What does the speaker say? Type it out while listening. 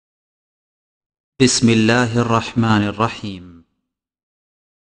بسم الله الرحمن الرحيم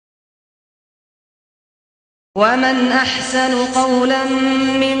ومن أحسن قولا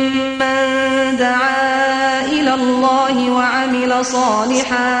ممن دعا إلى الله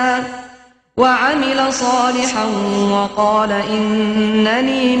وعمل صالحا وقال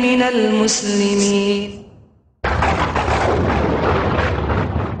إنني من المسلمين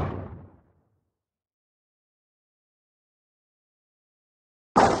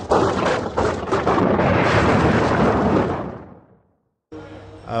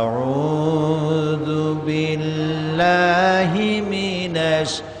أعوذ بالله من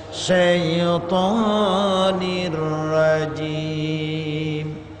الشيطان الرجيم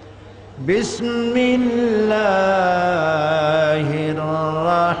بسم الله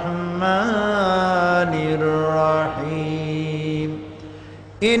الرحمن الرحيم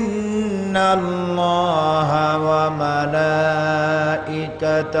إن الله وملائكته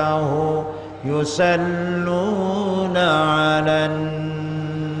يصلون على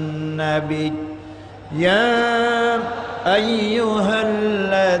النبي يا أيها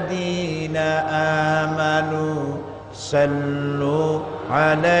الذين آمنوا صلوا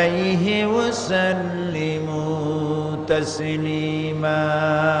عليه وسلموا تسليما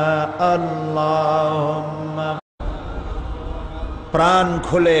اللهم প্রাণ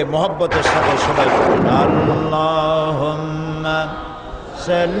খুলে মহব্বতের সাথে সবাই পড়ুন আল্লাহুম্মা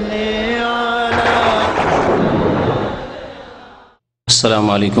সাল্লি আলা। السلام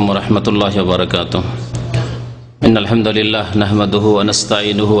عليكم ورحمة الله وبركاته. إن الحمد لله نحمده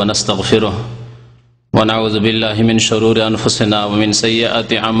ونستعينه ونستغفره ونعوذ بالله من شرور أنفسنا ومن سيئات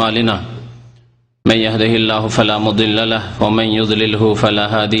أعمالنا من يهده الله فلا مضل له ومن يضلله فلا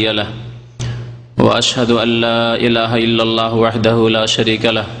هادي له وأشهد أن لا إله إلا الله وحده لا شريك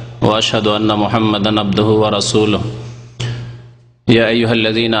له وأشهد أن محمدا عبده ورسوله. يا أيها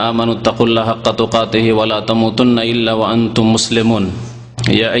الذين آمنوا اتقوا الله حق تقاته ولا تموتن إلا وأنتم مسلمون.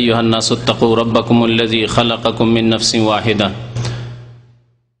 يا أيها الناس اتقوا ربكم الذي خلقكم من نفس واحدة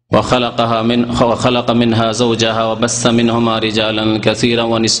وخلق منها زوجها وبث منهما رجالا كثيرا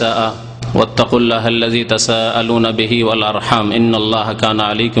ونساء واتقوا الله الذي تساءلون به والأرحام إن الله كان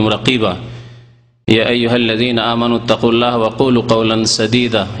عليكم رقيبا. يا أيها الذين آمنوا اتقوا الله وقولوا قولا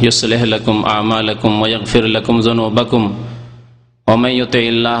سديدا يصلح لكم أعمالكم ويغفر لكم ذنوبكم ومن يطع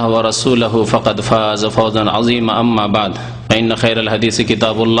الله ورسوله فقد فاز فوزا عظيما. أما بعد فإن خير الحديث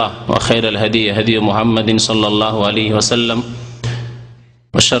كتاب الله وخير الهدي هدي محمد صلى الله عليه وسلم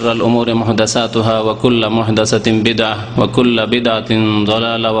وشر الأمور محدثاتها وكل محدثة بدعة وكل بدعة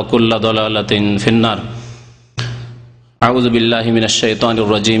ضلالة وكل ضلالة في النار. أعوذ بالله من الشيطان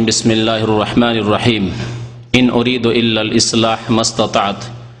الرجيم بسم الله الرحمن الرحيم إن أريد إلا الإصلاح ما استطعت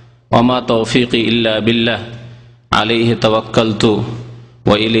وما توفيقي إلا بالله আলাইহি তাওয়াক্কালতু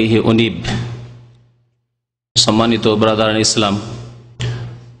ওয়া ইলাইহি উনীব। সম্মানিত ব্রাদার ইসলাম,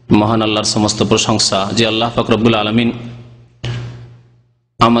 মহান আল্লাহর সমস্ত প্রশংসা যে আল্লাহ পাক রব্বুল আলামিন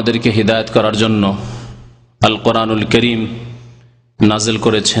আমাদেরকে হিদায়াত করার জন্য আল কোরআনুল কারীম নাজিল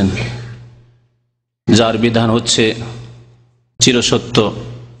করেছেন, যার বিধান হচ্ছে চিরসত্য,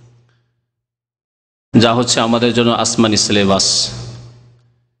 যা হচ্ছে আমাদের জন্য আসমানি সিলেবাস।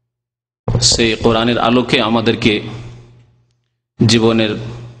 সেই কোরআনের আলোকে আমাদেরকে জীবনের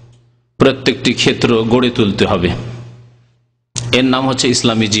প্রত্যেকটি ক্ষেত্র গড়ে তুলতে হবে। এর নাম হচ্ছে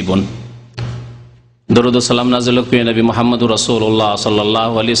ইসলামী জীবন। দরুদ ও সালাম নাযিল হোক প্রিয় নবী মুহাম্মদুর রাসূলুল্লাহ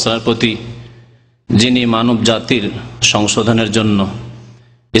সাল্লাল্লাহু আলাইহি ওয়াসাল্লামের প্রতি, যিনি মানব জাতির সংশোধনের জন্য,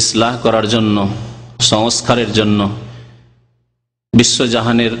 ইসলাহ করার জন্য, সংস্কারের জন্য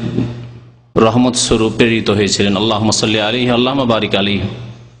বিশ্বজাহানের রহমত স্বরূপ প্রেরিত হয়েছিলেন। আল্লাহুম্মা সাল্লি আলাইহি আল্লাহুম্মা বারিক আলাইহি।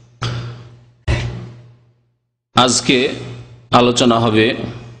 আজকে আলোচনা হবে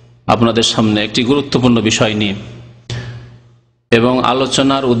আপনাদের সামনে একটি গুরুত্বপূর্ণ বিষয় নিয়ে, এবং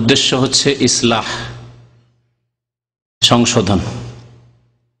আলোচনার উদ্দেশ্য হচ্ছে ইসলাহ, সংশোধন।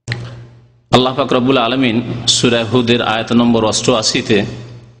 আল্লাহ পাক রব্বুল আলামিন সূরা হুদের আয়াত নম্বর 88-তে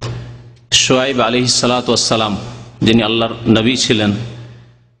শুআয়ব আলাইহিস সালাতু ওয়াস সালাম, যিনি আল্লাহর নবী ছিলেন,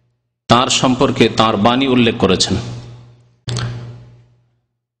 তার সম্পর্কে তার বাণী উল্লেখ করেছেন।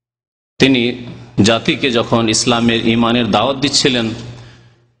 তিনি জাতিকে যখন ইসলামের ঈমানের দাওয়াত দিচ্ছিলেন,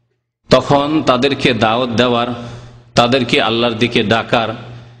 তখন তাদেরকে দাওয়াত দেওয়ার, তাদেরকে আল্লাহর দিকে ডাকার,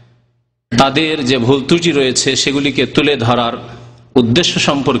 তাদের যে ভুল ত্রুটি রয়েছে সেগুলিকে তুলে ধরার উদ্দেশ্য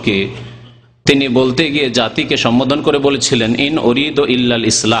সম্পর্কে তিনি বলতে গিয়ে জাতিকে সম্বোধন করে বলেছিলেন, ইন উরিদু ইল্লাল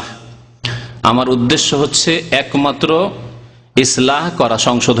ইসলাহ, আমার উদ্দেশ্য হচ্ছে একমাত্র ইসলাহ করা,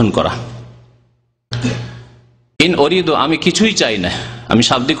 সংশোধন করা। ইন উরিদু, আমি কিছুই চাই না। আমি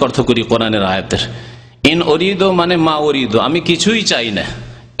শাব্দিক অর্থ করি কোরআনের আয়াতের। ইন উরিদু মানে মা উরিদু, আমি কিছুই চাই না।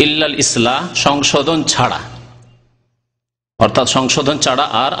 ইল্লাল ইসলাহ, সংশোধন ছাড়া, অর্থাৎ সংশোধন ছাড়া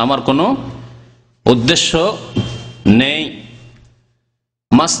আর আমার কোনো উদ্দেশ্য নেই।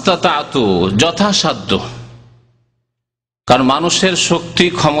 মাস্তাতাতু, যথাসাধ্য, কারণ মানুষের শক্তি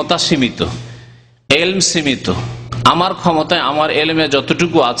ক্ষমতা সীমিত, এলম সীমিত। আমার ক্ষমতায়, আমার এলমে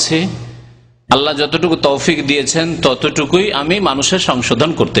যতটুকু আছে, আল্লাহ যতটুকু তৌফিক দিয়েছেন ততটুকুই আমি মানুষের সংশোধন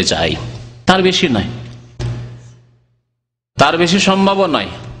করতে চাই, তার বেশি নয়, তার বেশি সম্ভব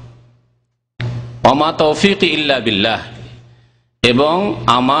নয়। ওমা তৌফিক ইল্লা বিল্লাহ, এবং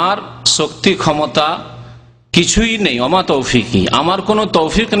আমার শক্তি ক্ষমতা কিছুই নেই। ওমা তৌফিকি, আমার কোনো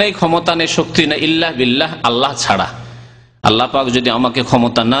তৌফিক নেই, ক্ষমতা নেই, শক্তি নেই, ইল্লা বিল্লাহ, আল্লাহ ছাড়া। আল্লাহ পাক যদি আমাকে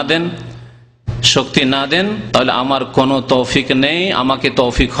ক্ষমতা না দেন, শক্তি না দেন, তাহলে আমার কোনো তৌফিক নেই, আমাকে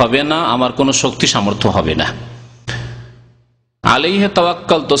তৌফিক হবে না, আমার কোনো শক্তি সামর্থ্য হবে না। আলাইহি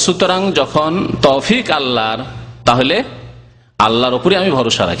তাওয়াক্কাল, তো সুতরাং যখন তৌফিক আল্লাহর, তাহলে আল্লাহর উপরে আমি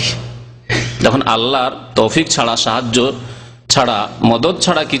ভরসা রাখি। যখন আল্লাহর তৌফিক ছাড়া, সাহায্য ছাড়া, মদদ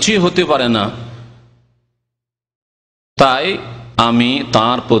ছাড়া কিছুই হতে পারে না, তাই আমি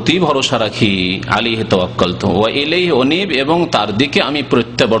তার প্রতি ভরসা রাখি। আলাইহি তাওয়াক্কালতু ওয়া ইলাইহি উনীব, এবং তার দিকে আমি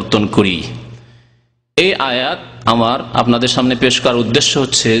প্রত্যাবর্তন করি। এই আয়াত আমার আপনাদের সামনে পেশ করার উদ্দেশ্য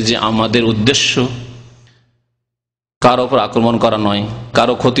হচ্ছে যে আমাদের উদ্দেশ্য কারো উপর আক্রমণ করা নয়,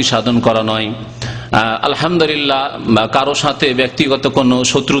 কারো ক্ষতি সাধন করা নয়। আলহামদুলিল্লাহ, কারো সাথে ব্যক্তিগত কোনো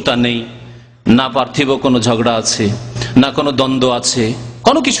শত্রুতা নেই, না পার্থিব কোনো ঝগড়া আছে, না কোনো দ্বন্দ্ব আছে,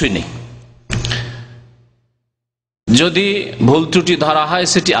 কোনো কিছুই নেই। যদি ভুল ত্রুটি ধরা হয়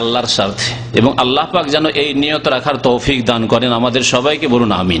সেটি আল্লাহর স্বার্থে, এবং আল্লাহ পাক যেন এই নিয়ত রাখার তৌফিক দান করেন আমাদের সবাইকে,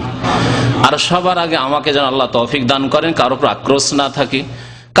 বলুন আমিন। আর সবার আগে আমাকে যেন আল্লাহ তৌফিক দান করেন, কারোর উপর আক্রোশ না থাকে,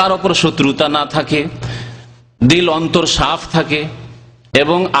 কারোর উপর শত্রুতা না থাকে, দিল অন্তর সাফ থাকে,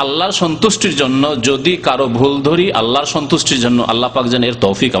 এবং আল্লাহর সন্তুষ্টির জন্য যদি কারো ভুল ধরি, আল্লাহর সন্তুষ্টির জন্য আল্লাহ পাক যেন এর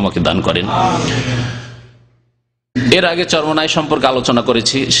তৌফিক আমাকে দান করেন। এর আগে চরমনাই সম্পর্কে আলোচনা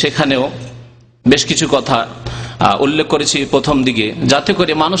করেছি, সেখানেও বেশ কিছু কথা উল্লেখ করেছি প্রথম দিকে, যাতে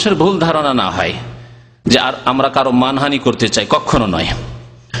করে মানুষের ভুল ধারণা না হয় যে আর আমরা কারো মানহানি করতে চাই, কখনো নয়,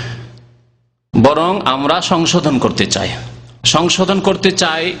 বরং আমরা সংশোধন করতে চাই। সংশোধন করতে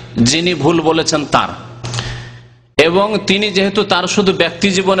চাই যিনি ভুল বলেছেন তার, এবং তিনি যেহেতু তার শুধু ব্যক্তি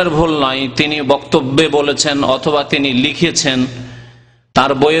জীবনের ভুল নয়, তিনি বক্তব্যে বলেছেন অথবা তিনি লিখেছেন,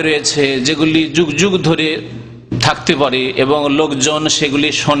 তার বইয়ে রয়েছে যেগুলি যুগ যুগ ধরে থাকতে পারে, এবং লোকজন সেগুলি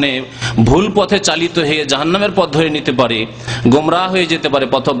শোনে ভুল পথে চালিত হয়ে জাহান্নামের পথ ধরে নিতে পারে, গোমরাহ হয়ে যেতে পারে,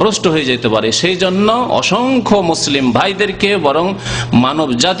 পথভ্রষ্ট হয়ে যেতে পারে। সেই জন্য অসংখ্য মুসলিম ভাইদেরকে, বরং মানব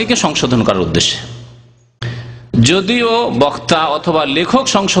জাতিকে সংশোধন করার উদ্দেশ্যে, যদিও বক্তা অথবা লেখক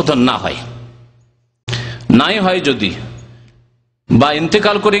সংশোধন নাই হয় যদি, বা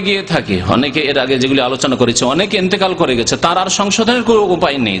ইন্তেকাল করে গিয়ে থাকে, অনেকে এর আগে যেগুলি আলোচনা করেছে, অনেকে ইন্তেকাল করে গেছে, তার আর সংশোধনের কোনো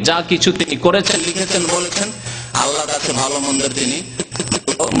উপায় নেই। যা কিছু তিনি করেছেন, লিখেছেন, বলেছেন, আল্লাহ কাছে ভালো মন্দের তিনি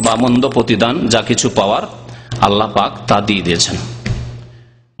বা মন্দ প্রতিদান যা কিছু পাওয়ার আল্লাহ পাক তা দিয়ে দিয়েছেন,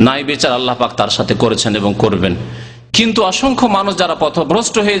 নাই বিচার আল্লাহ পাক তার সাথে করেছেন এবং করবেন। কিন্তু অসংখ্য মানুষ যারা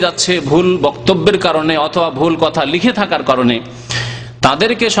পথভ্রষ্ট হয়ে যাচ্ছে ভুল বক্তব্যের কারণে অথবা ভুল কথা লিখে থাকার কারণে,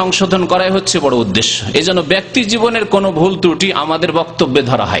 তাদেরকে সংশোধন করাই হচ্ছে বড় উদ্দেশ্য। এই জন্য ব্যক্তি জীবনের কোনো ভুল ত্রুটি আমাদের বক্তব্যে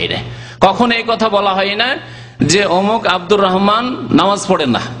ধরা হয় না। কখনো এই কথা বলা হয় না যে অমুক আব্দুর রহমান নামাজ পড়ে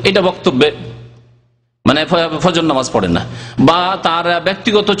না, এটা বক্তব্যে, মানে ফজর নামাজ পড়ে না, বা তার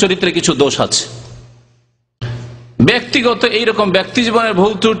ব্যক্তিগত চরিত্রে কিছু দোষ আছে। ব্যক্তিগত এইরকম ব্যক্তি জীবনের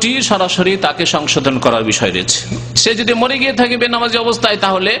ভুল ত্রুটি সরাসরি তাকে সংশোধন করার বিষয় রয়েছে। সে যদি মরে গিয়ে থাকে বেনামাজি অবস্থায়,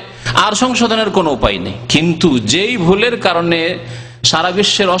 তাহলে আর সংশোধনের কোনো উপায় নেই। কিন্তু যেই ভুলের কারণে সারা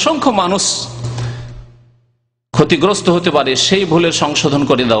বিশ্বের অসংখ্য মানুষ ক্ষতিগ্রস্ত হতে পারে, সেই ভুলের সংশোধন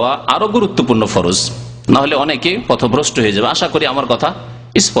করে দেওয়া আরো গুরুত্বপূর্ণ ফরজ, না হলে অনেকে পথভ্রষ্ট হয়ে যাবে। আশা করি আমার কথা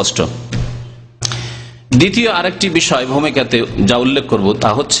স্পষ্ট। দ্বিতীয় আরেকটি বিষয় ভূমিকাতে যা উল্লেখ করব তা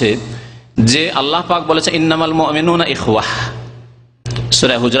হচ্ছে যে আল্লাহ পাক বলেছে ইন্নামাল মুমিনুনা ইখওয়াহ,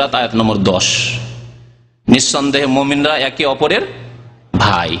 সূরা হুজরাত আয়াত নম্বর 10, নিঃসন্দেহে মুমিনরা একে অপরের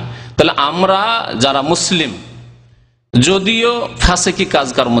ভাই। তাহলে আমরা যারা মুসলিম, যদিও ফাসেকি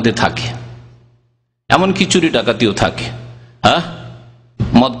কাজকার মধ্যে থাকে, এমনকি চুরি ডাকাতিও থাকে, হ্যাঁ,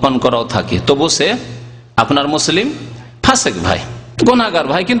 মদপান করাও থাকে, তবু সে আপনার মুসলিম ফাসেক ভাই, গুনাহগার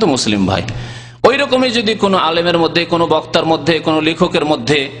ভাই, কিন্তু মুসলিম ভাই। ওই রকমই যদি কোনো আলেমের মধ্যে, কোনো বক্তার মধ্যে, কোনো লেখকের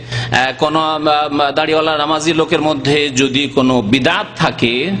মধ্যে, কোনো দাড়িওয়ালা নামাজি লোকের মধ্যে যদি কোনো বিদাত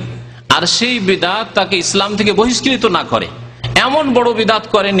থাকে, আর সেই বিদাত তাকে ইসলাম থেকে বহিষ্কৃত না করে, এমন বড় বিদাত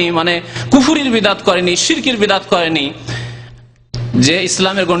করেনি, মানে কুফুরির বিদাত করেনি, শিরকির বিদাত করেনি যে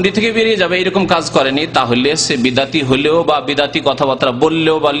ইসলামের গণ্ডি থেকে বেরিয়ে যাবে, এরকম কাজ করেনি, তাহলে সে বিদাতি হলেও বা বিদাতি কথাবার্তা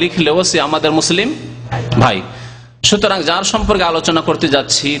বললেও বা লিখলেও সে আমাদের মুসলিম ভাই। সুতরাং যার সম্পর্কে আলোচনা করতে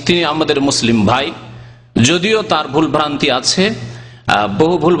যাচ্ছি তিনি আমাদের মুসলিম ভাই, যদিও তার ভুল ভ্রান্তি আছে,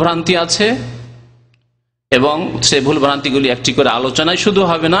 বহু ভুল ভ্রান্তি আছে, এবং সে ভুল ভ্রান্তিগুলি একটি করে আলোচনায় শুধু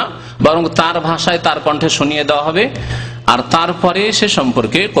হবে না, বরং তার ভাষায় তার কণ্ঠে শুনিয়ে দেওয়া হবে, আর তারপরে সে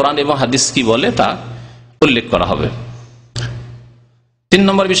সম্পর্কে কোরআন এবং হাদিস কি বলে তা উল্লেখ করা হবে। 3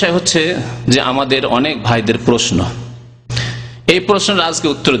 নম্বর বিষয় হচ্ছে যে আমাদের অনেক ভাইদের প্রশ্ন, এই প্রশ্নের আজকে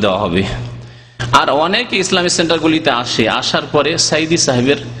উত্তর দেওয়া হবে। আর অনেক ইসলামী সেন্টারগুলিতে আসার পরে সাইদি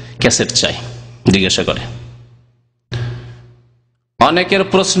সাহেবের ক্যাসেট চাই, জিজ্ঞাসা করে। অনেকের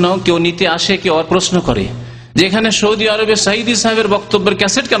প্রশ্ন, কেউ নিতে আসে, কেউ আর প্রশ্ন করে যে এখানে সৌদি আরবে সাইদি সাহেবের বক্তব্যের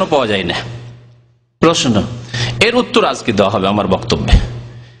ক্যাসেট কেন পাওয়া যায় না। প্রশ্ন, এর উত্তর আজকে দেওয়া হবে আমার বক্তব্যে।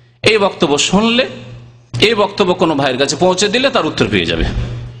 এই বক্তব্য শুনলে, এই বক্তব্য কোনো ভাইয়ের কাছে পৌঁছে দিলে তার উত্তর পেয়ে যাবে।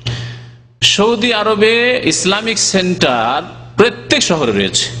 সৌদি আরবে ইসলামিক সেন্টার প্রত্যেক শহরে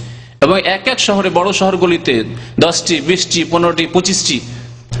রয়েছে, এবং এক এক শহরে, বড় শহরগুলিতে 10টি, 20টি, 15টি, 25টি,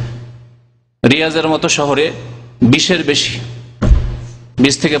 রিয়াজের মতো শহরে 20-এর বেশি,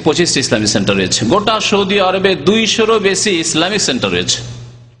 20 থেকে 25টি ইসলামিক সেন্টার রয়েছে। গোটা সৌদি আরবে 200-রও বেশি ইসলামিক সেন্টার রয়েছে।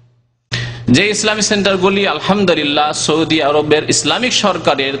 যে ইসলামিক সেন্টারগুলি আলহামদুলিল্লাহ সৌদি আরবের ইসলামিক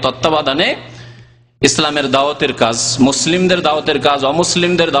সরকারের তত্ত্বাবধানে ইসলামের দাওয়াতের কাজ, মুসলিমদের দাওয়াতের কাজ,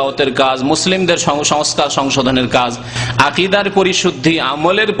 অমুসলিমদের দাওয়াতের কাজ, মুসলিমদের সংস্কার সংশোধনের কাজ, আকীদার পরিশুদ্ধি,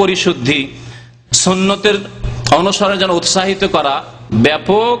 আমলের পরিশুদ্ধি, সুন্নতের অনুসরণের জন্য উৎসাহিত করা,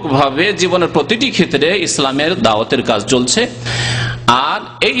 ব্যাপকভাবে জীবনের প্রতিটি ক্ষেত্রে ইসলামের দাওয়াতের কাজ চলছে। আর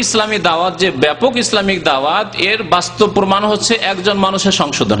এই ইসলামী দাওয়াত যে ব্যাপক ইসলামিক দাওয়াত, এর বাস্তব প্রমাণ হচ্ছে একজন মানুষের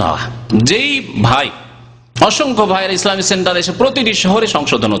সংশোধন হওয়া। যেই ভাই, অসংখ্য ভাইয়ের ইসলামিক সেন্টার এসে প্রতিটি শহরে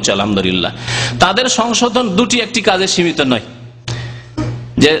সংশোধন হচ্ছে আলহামদুলিল্লাহ। তাদের সংশোধন দুটি একটি কাজে সীমিত নয়,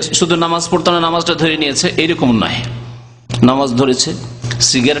 যে শুধু নামাজ পড়তো না, নামাজটা ধরে নিয়েছে, এইরকম নয়। নামাজ ধরেছে,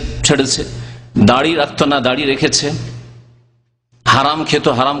 সিগারেট ছেড়েছে, দাড়ি রাখতো না, দাড়ি রেখেছে, হারাম খেত,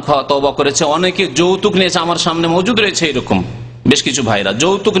 হারাম খাওয়া তওবা করেছে। অনেকে যৌতুক নিয়েছে, আমার সামনে মজুদ রয়েছে এরকম বেশ কিছু ভাইরা,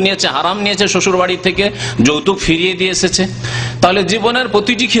 যৌতুক নিয়েছে, হারাম নিয়েছে, শ্বশুর বাড়ি থেকে যৌতুক ফিরিয়ে দিয়ে এসেছে। তাহলে জীবনের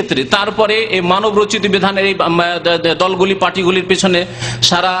প্রতিটি ক্ষেত্রে, তারপরে এই মানব রচিত বিধানের এই দলগুলি, পার্টিগুলির পেছনে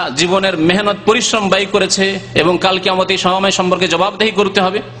সারা জীবনের মেহনত পরিশ্রম ব্যয় করেছে, এবং কাল কিয়ামত এই সময় সম্পর্কে জবাবদেহি করতে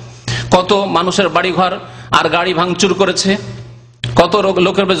হবে। কত মানুষের বাড়িঘর আর গাড়ি ভাঙচুর করেছে, কত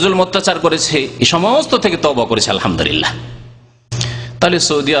লোকের জুলম অত্যাচার করেছে, এই সমস্ত থেকে তওবা করেছে আলহামদুলিল্লাহ। তাহলে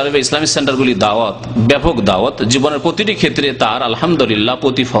সৌদি আরবে ইসলামিক সেন্টারগুলি দাওয়াত, ব্যাপক দাওয়াত, জীবনের প্রতিটি ক্ষেত্রে তার আলহামদুলিল্লাহ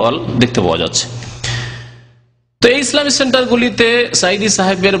প্রতিফল দেখতে পাওয়া যাচ্ছে। তো এই ইসলামিক সেন্টারগুলিতে সাইদি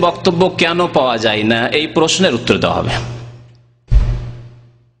সাহেবের বক্তব্য কেন পাওয়া যায় না, এই প্রশ্নের উত্তর দেওয়া হবে।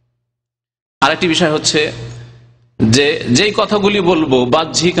 আরেকটি বিষয় হচ্ছে যে যেই কথাগুলি বলবো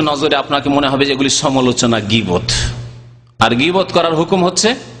বাহ্যিক নজরে আপনাকে মনে হবে যেগুলি সমালোচনা, গীবত। আর গীবত করার হুকুম হচ্ছে,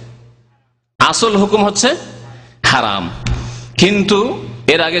 আসল হুকুম হচ্ছে হারাম। কিন্তু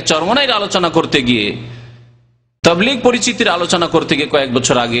এর আগে চরমনাইয়ের আলোচনা করতে গিয়ে, তাবলীগ পরিচিতির আলোচনা করতে গিয়ে কয়েক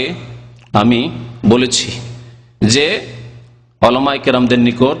বছর আগে আমি বলেছি যে উলামায়ে কেরামদের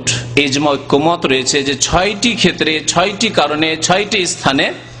নিকট ইজমা, ঐক্যমত রয়েছে যে 6টি ক্ষেত্রে, 6টি কারণে, 6টি স্থানে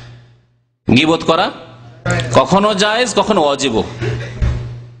গীবত করা কখনো জায়েজ, কখনো ওয়াজিব।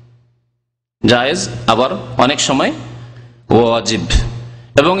 জায়েজ, আবার অনেক সময় ওয়াজিব,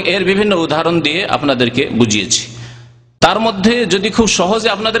 এবং এর বিভিন্ন উদাহরণ দিয়ে আপনাদেরকে বুঝিয়েছি। তার মধ্যে যদি খুব সহজে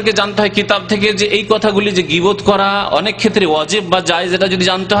আপনাদেরকে জানতে হয় কিতাব থেকে যে এই কথাগুলি, যে গীবত করা অনেক ক্ষেত্রে ওয়াজিব বা জায়েজ, এটা যদি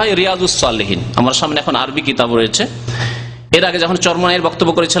জানতে হয় রিয়াজুস সালেহিন, আমার সামনে এখন আরবি কিতাব রয়েছে। এর আগে যখন চরমনাইয়ের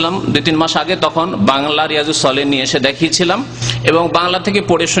বক্তব্য করেছিলাম 2-3 মাস আগে, তখন বাংলা রিয়াজুস সালেহিন নিয়ে এসে দেখিয়েছিলাম, এবং বাংলা থেকে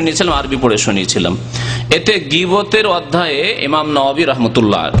পড়ে শুনিয়েছিলাম, আরবি পড়ে শুনিয়েছিলাম। এতে গীবতের অধ্যায়ে ইমাম নওয়াবী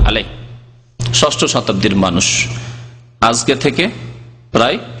রহমতুল্লাহ আলাইহি, 6ষ্ঠ শতাব্দীর মানুষ, আজকে থেকে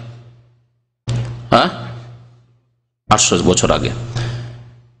প্রায় 800 বছর আগে,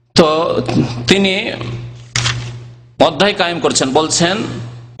 তো তিনি অধ্যায় কায়েম করছেন। বলছেন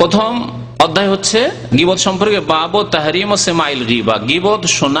প্রথম অধ্যায় হচ্ছে গীবত সম্পর্কে, বাবু তাহরিম ও সেমাইল গীবা, গীবত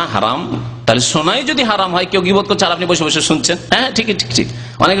শোনা হারাম। তাহলে শোনাই যদি হারাম হয়, কেউ গীবত করছে আর আপনি বসে বসে শুনছেন, হ্যাঁ ঠিক ঠিক,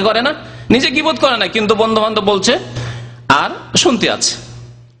 অনেকে করে না, নিজে গীবত করে না কিন্তু বন্ধু বান্ধব বলছে আর শুনতে আছে,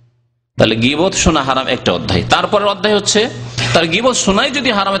 তাহলে গীবত শোনা হারাম একটা অধ্যায়। তারপরের অধ্যায় হচ্ছে, তাহলে গীবত শোনাই যদি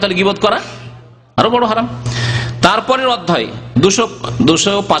হারাম হয়, তাহলে গীবত করা আরো বড় হারাম। তারপরের অধ্যায়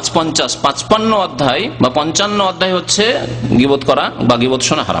 255 অধ্যায় বা 55 অধ্যায় হচ্ছে গীবত করা বা গীবত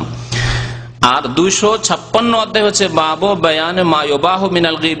শোনা হারাম। আর 256 অধ্যায় হচ্ছে বাবু বায়ান মা ইউবাহু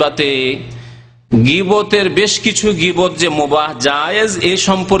মিনাল গীবাতে, গীবতের বেশ কিছু গীবত যে মুবাহ, জায়েজ, এই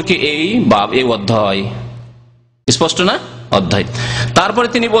সম্পর্কে এই বাব, এই অধ্যায়। স্পষ্ট না অধ্যায়? তারপরে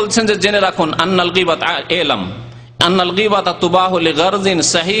তিনি বলছেন যে জেনে রাখুন, আন্নাল গীবাত ইলম আন্নাল গীবাত তুবাহু লিগারজিন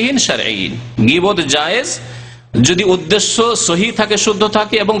সাহিহিন শারঈন, গীবত জায়েজ যদি উদ্দেশ্য সহি থাকে, শুদ্ধ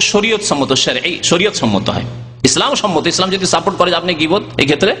থাকে এবং শরীয়ত সম্মত, শরীয়ত সম্মত হয়, ইসলাম সম্মত, ইসলাম যদি সাপোর্ট করে আপনি গীবত এই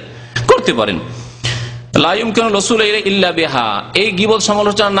ক্ষেত্রে করতে পারেন। লা ইউমকিনু লুসুল ইল্লা বিহা, এই গীবত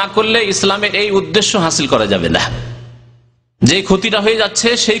সমালোচনা না করলে ইসলামের এই উদ্দেশ্য হাসিল করা যাবে না। যে ক্ষতিটা হয়ে যাচ্ছে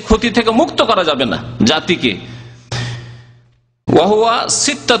সেই ক্ষতি থেকে মুক্ত করা যাবে না জাতিকে। ওয়াহুয়া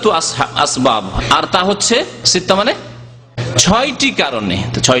সিত্তাতু আসবাব, আর তা হচ্ছে সিত্তা মানে 6টি কারণে।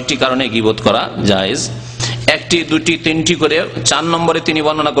 তো 6টি কারণে গীবত করা জায়েজ। 1টি 2টি 3টি করে 4 নম্বরে তিনি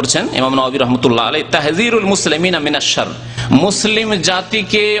বর্ণনা করছেন ইমাম নওয়াবী রাহমাতুল্লাহ আলাইহি, তাহযীরুল মুসলিমিনা মিনাশ শার, মুসলিম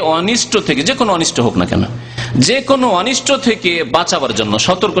জাতিকে অনিষ্ট থেকে, যে কোনো অনিষ্ট হোক না কেন, যে কোনো অনিষ্ট থেকে বাঁচাবার জন্য,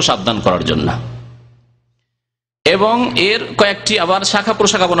 সতর্ক সাবধান করার জন্য। এবং এর কয়েকটি আবার শাখা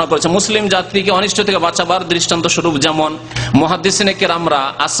প্রশাখা বর্ণনা করেছে মুসলিম জাতিকে অনিষ্ট থেকে বাঁচাবার দৃষ্টান্ত স্বরূপ। যেমন মুহাদ্দিসিনে কেরামরা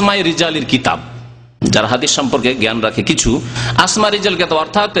আসমাই রিজালির কিতাব, যারা হাদিস সম্পর্কে জ্ঞান রাখে, কিছু আসমা রিজাল কিতাব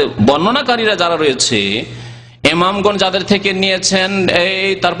অর্থাৎ বর্ণনাকারীরা যারা রয়েছে, ইমামগণ যাদের থেকে নিয়েছেন,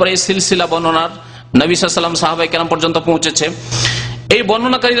 তারপরে এই সিলসিলা বর্ণনার নবী সাল্লাল্লাহু আলাইহি ওয়াসাল্লাম সাহাবায়ে কেরাম পর্যন্ত পৌঁছেছে, এই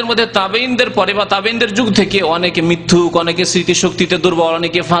বর্ণনাকারীদের মধ্যে তাবেঈনদের পরে বা তাবেঈনদের যুগ থেকে অনেকে মিথ্যুক, অনেকে স্মৃতিশক্তিতে দুর্বল,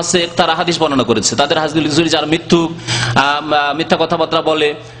 অনেকে ফাসিক, তারা হাদিস বর্ণনা করেছে। তাদের হাদিসগুলি যারা মিথ্যুক, মিথ্যা কথাবার্তা বলে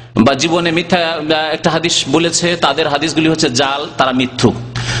বা জীবনে মিথ্যা একটা হাদিস বলেছে, তাদের হাদিসগুলি হচ্ছে জাল, তারা মিথ্যুক।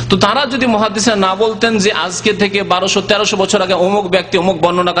 তো তারা যদি মুহাদ্দিসরা না বলতেন যে আজকে থেকে 1200-1300 বছর আগে অমুক ব্যক্তি অমুক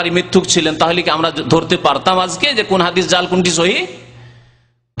বর্ণনাকারী মিথ্যুক ছিলেন, তাহলে কি আমরা ধরতে পারতাম আজকে যে কোন হাদিস জাল কোনটি সহিহ?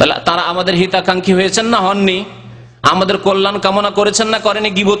 তাহলে তারা আমাদের হিতাকাঙ্ক্ষী হয়েছেন না হননি? আমাদের কল্যাণ কামনা করেছেন না করেনি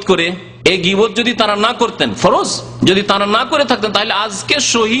গীবত করে? এই গীবত যদি তারা না করতেন, ফরজ যদি তারা না করে থাকতেন, তাহলে আজকে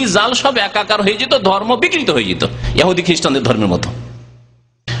সহিহ জাল সব একাকার হয়ে যেত, ধর্ম বিকৃত হয়ে যেত ইহুদি খ্রিস্টানদের ধর্মের মতো।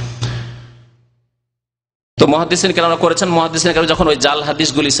 তো মুহাদ্দিসিন কেরাম করেছেন, মুহাদ্দিসিন কেরাম যখন ওই জাল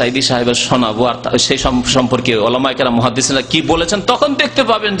হাদিসগুলি সাইদি সাহেবের শোনাবো আর সেই সম্পর্কে উলামায়ে কেরাম মুহাদ্দিসিনরা কি বলেছেন, তখন দেখতে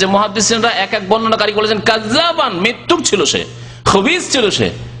পাবেন যে মুহাদ্দিসিনরা এক এক বর্ণনাকারী বলেছেন কাযযাবান, মৃত্যুক ছিল সে, খবিস ছিল সে,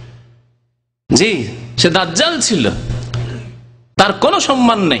 জি সে দাজ্জাল ছিল, তার কোনো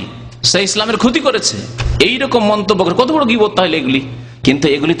সম্মান নেই, সে ইসলামের ক্ষতি করেছে, এইরকম মন্তব্য করে। কত বড় গীবত তাহলে এগুলি! কিন্তু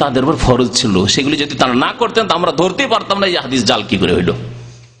এগুলি তাদের উপর ফরজ ছিল, সেগুলি যদি তারা না করতেন তা আমরা ধরতেই পারতাম না এই হাদিস জাল কি করে হইল।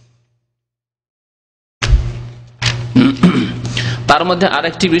 তার মধ্যে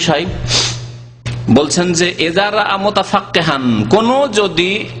আরেকটি বিষয় বলছেন যে এজারা মুতাফাক্কিহান, কোন যদি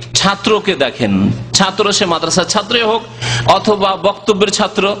ছাত্রকে দেখেন, ছাত্র সে মাদ্রাসার ছাত্রই হোক অথবা বক্তব্যের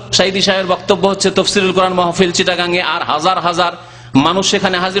ছাত্র, সাইদি সাহেবের বক্তব্য হচ্ছে তাফসীরুল কোরআন মাহফিল চিটাগাঙ্গে, আর হাজার হাজার মানুষ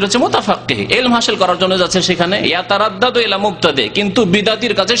সেখানে হাজির হচ্ছে, মুতাফাক্কিহ ইলম হাসিল করার জন্য যাচ্ছে সেখানে, ইয়াতারাদ্দাদু ইলা মুবতাদি, কিন্তু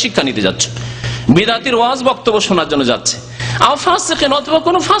বিদাতির কাছে শিক্ষা নিতে যাচ্ছে, বিদাতির ওয়াজ বক্তব্য শোনার জন্য যাচ্ছে, আও ফাসিকিন, অথবা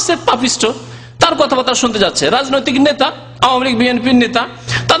কোন ফাসিক পাপিষ্ট তার কথাবার্তা শুনতে যাচ্ছে, রাজনৈতিক নেতা, আওয়ামী লীগ বিএনপির নেতা,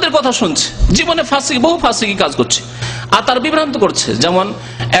 তাদের কথা শুনছে, জীবনে বহু ফাসিকি কাজ করছে আর তার বিভ্রান্ত করছে। যেমন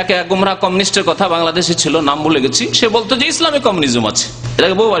এক গুমরাহ কমিউনিস্টের কথা বাংলাদেশে ছিল, নাম ভুলে গেছি, সে বলতো যে ইসলামে কমিউনিজম আছে,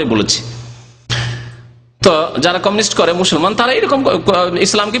 এটাকে বহুবারই বলেছি। তো যারা কমিউনিস্ট করে মুসলমান, তারা এরকম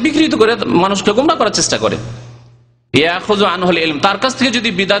ইসলামকে বিকৃত করে মানুষকে গুমরাহ করার চেষ্টা করে। ইয়াখুযু আনহুল ইলম, তার কাছ থেকে যদি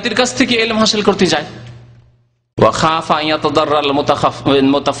বিদাতির কাছ থেকে ইলম হাসিল করতে যায়,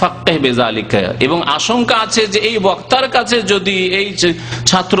 এবং আশঙ্কা আছে যে এই বক্তার কাছে যদি এই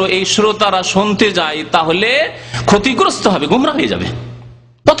ছাত্র, এই শ্রোতারা শুনতে যায় তাহলে ক্ষতিগ্রস্ত হবে, গুমরাহ হয়ে যাবে,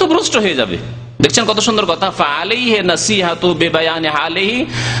 পথভ্রষ্ট হয়ে যাবে। দেখছেন কত সুন্দর কথা, ফাআলাইহি নাসিহাতু বিবায়ানি হালিহি,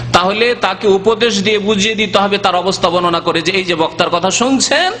 তাহলে তাকে উপদেশ দিয়ে বুঝিয়ে দিতে হবে তার অবস্থা বর্ণনা করে, যে এই যে বক্তার কথা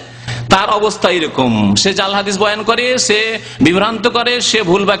শুনছেন তার অবস্থা এরকম, সে জাল হাদিস বয়ান করে, সে বিভ্রান্ত করে, সে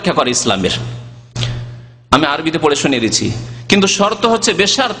ভুল ব্যাখ্যা করে ইসলামের। আমি আরবিতে পড়ে শুনিয়ে দিচ্ছি, কিন্তু শর্ত হচ্ছে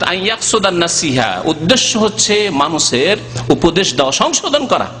বেশারত আইয়াকসুদান নাসিহা, উদ্দেশ্য হচ্ছে মানুষের উপদেশ দেওয়া, সংশোধন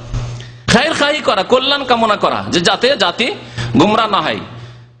করা, খায়ের খাই করা, কল্যাণ কামনা করা, যে যাতে জাতি গুমরাহ না হয়।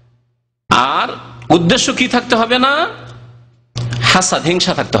 আর উদ্দেশ্য কি থাকতে হবে না? হাসাদ,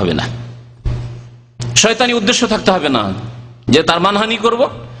 হিংসা থাকতে হবে না, শয়তানি উদ্দেশ্য থাকতে হবে না, যে তার মানহানি করব,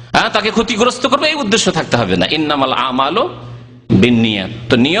 তাকে ক্ষতিগ্রস্ত করবো, এই উদ্দেশ্য থাকতে হবে না। ইন্নামাল আমালু বিন্নিয়াত,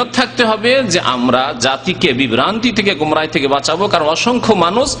 তো নিয়ত থাকতে হবে যে আমরা জাতিকে বিভ্রান্তি থেকে, গুমরাহি থেকে বাঁচাবো। কারণ অসংখ্য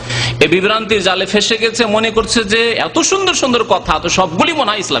মানুষ এই বিভ্রান্তির জালে ফেসে গেছে, মনে করছে যে এত সুন্দর সুন্দর কথা, তো সবগুলি মনে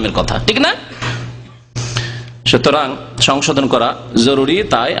হয় ইসলামের কথা, ঠিক না? সুতরাং সংশোধন করা জরুরি।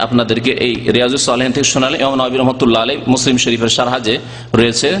 তাই আপনাদেরকে এই রিয়াজুস সালেহিন থেকে শোনালে, ইমাম নওয়াবী রাহমাতুল্লাহ আলাইহি মুসলিম শরীফের শারহ যে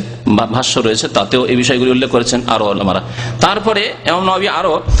রয়েছে, ভাষ্য রয়েছে, তাতেও এই বিষয়গুলি উল্লেখ করেছেন আরো ওলামারা। তারপরে ইমাম নওয়াবী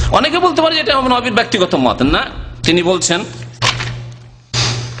আরো, অনেকে বলতে পারে যে এটা ইমাম নওয়াবীর ব্যক্তিগত মত না, তিনি বলছেন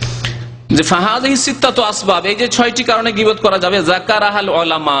যে ফাহাদিহি সিত্তাতু আসবাব, এই যে 6টি কারণে গীবত করা যাবে, যাকারাহাল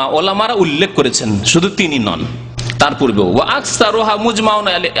উলামা, উলামারা উল্লেখ করেছেন, শুধু তিনি নন, তার পূর্বেও আকসারুহা মুজমাউন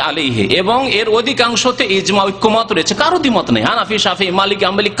আলাইহি, এবং এর অধিকাংশতে ইজমা ঐক্যমত রয়েছে, কারো দ্বিমত নেই। হানাফি, শাফিঈ, মালিকি,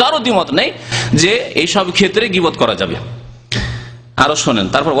 হাম্বলি কারো দ্বিমত নেই যে এইসব ক্ষেত্রে গীবত করা যাবে। আরো শোনেন,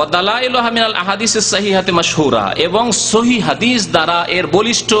 তারপর ওয়াদালাইলুহা মিনাল আহাদিসিস সহিহাতি মাশহুরা, এবং সহিহ হাদিস দ্বারা এর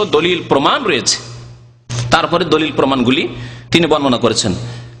বলিষ্ঠ দলিল প্রমাণ রয়েছে। তারপরে দলিল প্রমাণগুলি তিনি বর্ণনা করেছেন।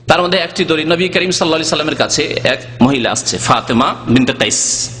 তার মধ্যে একটি দলিল, নবী করিম সাল্লাল্লাহু আলাইহি সাল্লামের কাছে এক মহিলা আসছে, ফাতেমা বিনতে কাইস,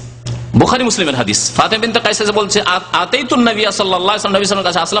 বুখারী মুসলিমের হাদিস। ফাতেমা বিনতে কাইস বলছে, আতাইতুন নবী সাল্লাল্লাহু আলাইহি ওয়াসাল্লাম, নবী সাল্লাল্লাহু আলাইহি ওয়াসাল্লাম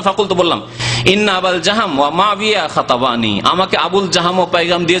কাছে আসলাম, ফাকুলতু বললাম, ইন্না আবুল জাহাম ওয়া মুআবিয়া খাতাবানি, আমাকে আবুল জাহাম ও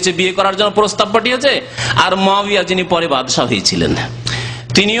পয়গাম দিয়েছে, বিয়ে করার জন্য প্রস্তাব পাঠিয়েছে, আর মুআবিয়া যিনি পরে বাদশা হয়েছিলেন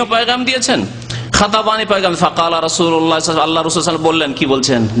তিনিও পয়গাম দিয়েছেন, খাতাবানি পয়গাম। ফাকালা রাসূলুল্লাহ, আল্লাহ রাসূল সাল্লাল্লাহু আলাইহি ওয়াসাল্লাম বললেন, কি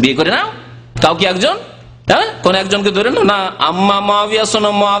বলছেন, বিয়ে করে নাও কাউকে একজন, হ্যাঁ কোন একজনকে ধরে না। আম্মা মুআবিয়া,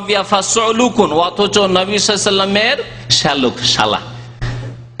 শোনো মুআবিয়া ফাসউলুকুন, অথচ নবী সাল্লাল্লাহু আলাইহি ওয়াসাল্লামের শালুক, শালা,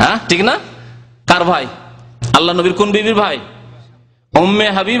 হ্যাঁ ঠিক না? কার ভাই? আল্লাহ নবীর কোন বিবির ভাই? উম্মে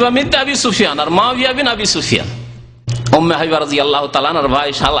হাবিবা বিনতে আবি সুফিয়ান, আর মুআবিয়া বিন আবি সুফিয়ান। উম্মে হাবিবা রাদিয়াল্লাহু তাআলা আনহার ভাই,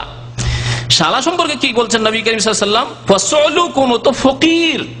 শালা। শালা সম্পর্কে কি বলছেন নবী করিম সাল্লাল্লাহু আলাইহি ওয়াসাল্লাম? ফাসউলুকুন, তো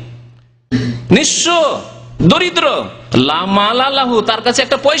ফকির, নিঃস্ব, দরিদ্র, লা মালা লাহু, তার কাছে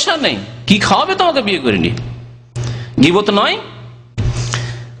একটা পয়সা নেই, কি খাওয়াবে তোমাকে বিয়ে করে নি? গীবত নয়।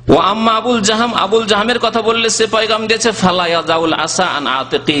 ও আম্মা আবুল জাহাম, আবুল জাহামের কথা বললে সে পয়গাম দিয়েছে, ফালা ইয়াজাউল আসা আন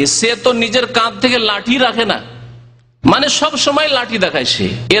আতিকি, সে তো নিজের কাঁধ থেকে লাঠি রাখে না, মানে সব সময় লাঠি দেখায় সে।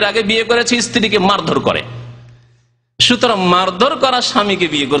 এর আগে বিয়ে করেছে, স্ত্রীকে মারধর করে, সুতরাং মারধর করা স্বামীকে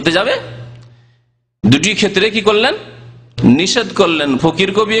বিয়ে করতে যাবে? দুটি ক্ষেত্রে কি করলেন? নিষেধ করলেন।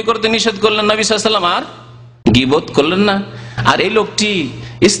 ফকিরকে বিয়ে করতে নিষেধ করলেন নবী সাল্লাল্লাহু আলাইহি ওয়াসাল্লাম, আর গীবত করলেন না। আর এই লোকটি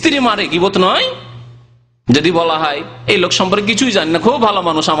স্ত্রী মারে, গীবত নয়? যদি বলা হয় এই লোক সম্পর্কে কিছুই জানি না, খুব ভালো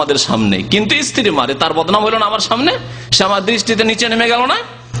মানুষ আমাদের সামনে, কিন্তু স্ত্রী মারে, তার বদনাম হলো না আমার সামনে? সে আমার দৃষ্টিতে নিচে নেমে গেল না?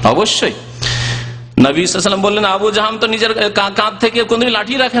 অবশ্যই। নবী সাল্লাল্লাহু আলাইহি ওয়াসাল্লাম বললেন, আবু জাহাম তো নিজের কাঁধ থেকে কোনদিন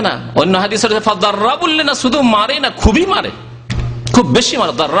লাঠি রাখে না। অন্য হাদিসে ফাদাররা বললেন না, শুধু মারে না, খুবই মারে, খুব বেশি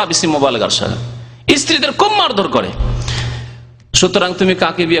মারে। দাররা বিসি মুবালাগার সাথে স্ত্রীদের খুব মারধর করে। সুতরাং তুমি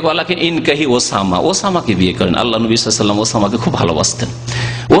কাকে বিয়ে করলে? ইনকাহি ওসামা, ওসামাকে বিয়ে করেন। আল্লাহ নবী সাল্লাল্লাহু আলাইহি ওয়াসাল্লাম ওসামাকে খুব ভালোবাসতেন,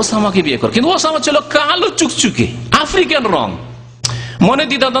 ওসামাকে বিয়ে করেন। কিন্তু ওসামা ছিল কালো চুকচুকে, আফ্রিকান রং। মনে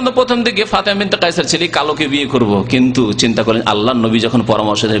দ্বিধাদ্বন্দ্ব প্রথম দিকে ফাতেমা বিনতে কাইসের ছেলে কালোকে বিয়ে করব, কিন্তু চিন্তা করেন আল্লাহ নবী যখন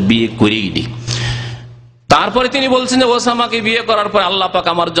পরামর্শ দেন, বিয়ে করেই নি। তারপরে তিনি বলছেন যে ওসামাকে বিয়ে করার পর আল্লাহ পাক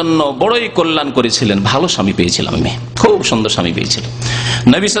আমার জন্য বড়ই কল্যাণ করেছিলেন, ভালো স্বামী পেয়েছিলাম আমি, খুব সুন্দর স্বামী পেয়েছিলাম।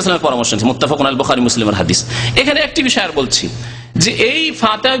 নবী সাল্লাল্লাহু আলাইহি ওয়াসাল্লামের পরামর্শ, মুত্তাফাকুন আলাইহি, বুখারী মুসলিমের হাদিস। এখানে একটি বিষয় আর বলছি, যে এই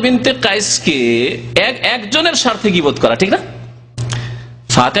ফাতেমা বিনতে কাইসকে একজনের স্বার্থে গীবত করা ঠিক না।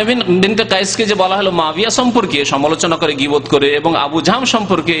 ফাতেমা বিনতে কাইসকে যে বলা হলো মুআবিয়া সম্পর্কে সমালোচনা করে, গীবত করে, এবং আবু জাহাম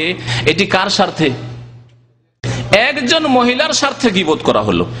সম্পর্কে, এটি কার স্বার্থে? একজন মহিলার স্বার্থে গীবত করা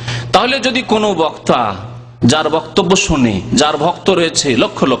হলো। তাহলে যদি কোনো বক্তা যার বক্তব্য শুনে, যার ভক্ত রয়েছে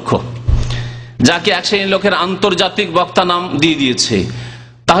লক্ষ লক্ষ, যাকে এক শ্রেণীর লোকের আন্তর্জাতিক বক্তা নাম দিয়ে দিয়েছে,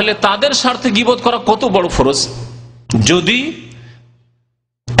 তাহলে তাদের স্বার্থে গীবত করা কত বড় ফরজ। যদি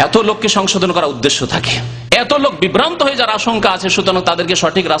এত লোককে সংশোধন করার উদ্দেশ্য থাকে, এত লোক বিভ্রান্ত হয়ে যার আশঙ্কা আছে, সুতরাং তাদেরকে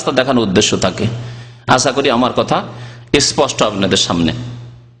সঠিক রাস্তা দেখানোর উদ্দেশ্য থাকে। আশা করি আমার কথা স্পষ্ট আপনাদের সামনে।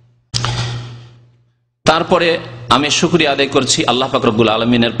 তারপরে আমি শুকরিয়া আদায় করছি আল্লাহ পাক রব্বুল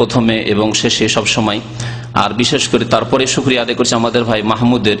আলামিনের, প্রথমে এবং শেষে সব সময়, আর বিশেষ করে তারপরে শুকরিয়া আদায় করছি আমাদের ভাই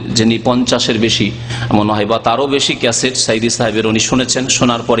মাহমুদের, যিনি 50-এর বেশি মনে হয় বা তারও বেশি ক্যাসেট সাইদি সাহেবের উনি শুনেছেন।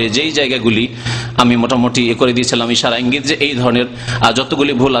 শোনার পরে যেই জায়গাগুলি আমি মোটামুটি করে দিয়েছিলাম ইশারা ইঙ্গিত, যে এই ধরনের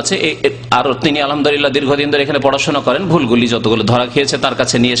যতগুলি ভুল আছে, আর তিনি আলহামদুলিল্লাহ দীর্ঘদিন ধরে এখানে পড়াশোনা করেন, ভুলগুলি যতগুলো ধরা খেয়েছে তার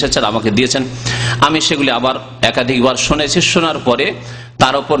কাছে নিয়ে এসেছেন, আমাকে দিয়েছেন। আমি সেগুলি আবার একাধিকবার শুনেছি। শোনার পরে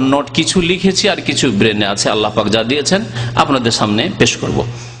তার উপর নোট কিছু লিখেছি, আর কিছু ব্রেনে আছে, আল্লাহ পাক যা দিয়েছেন আপনাদের সামনে পেশ করব।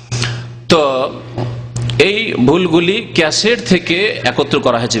 তো এই ভুলগুলি ক্যাসেট থেকে একত্র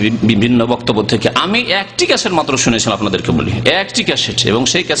করা হয়েছে, বিভিন্ন বক্তব্য থেকে। আমি একটি ক্যাসেট মাত্র শুনেছিলাম, আপনাদেরকে বলি, একটি ক্যাসেট, এবং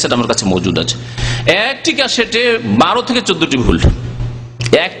সেই ক্যাসেট আমার কাছে মজুদ আছে। একটি ক্যাসেটে 12 থেকে 14টি ভুল,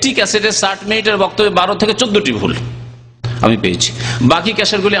 একটি ক্যাসেটে 60 মিনিটের বক্তব্যে 12 থেকে 14টি ভুল আমি পেয়েছি। বাকি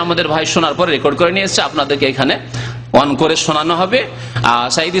ক্যাসেটগুলি আমাদের ভাই শোনার পরে রেকর্ড করে নিয়ে এসেছে, আপনাদেরকে এখানে অন করে শোনানো হবে।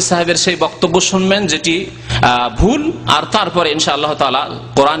 সাইদি সাহেবের সেই বক্তব্য শুনবেন যেটি ভুল, আর তারপরে ইনশাআল্লাহ তাআলা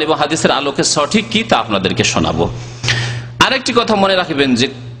কোরআন এবং হাদিসের আলোকে সঠিক কি তা আপনাদেরকে শোনাবো। আরেকটি কথা মনে রাখবেন, যে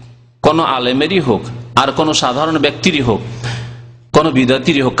কোনো আলেমেরই হোক, আর কোনো সাধারণ ব্যক্তিরই হোক, কোন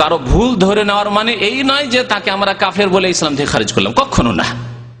বিদআতিরই হোক, কারো ভুল ধরে নেওয়ার মানে এই নয় যে তাকে আমরা কাফের বলে ইসলাম থেকে খারিজ করলাম, কখনো না।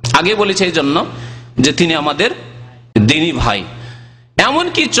 আগে বলেছে এই জন্য যে তিনি আমাদের দ্বীনী ভাই।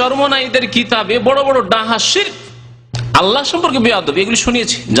 এমনকি চরমনাইদের কিতাবে বড় বড় ডাহা শিরক, আল্লাহ সম্পর্কে বেয়াদবি, এগুলি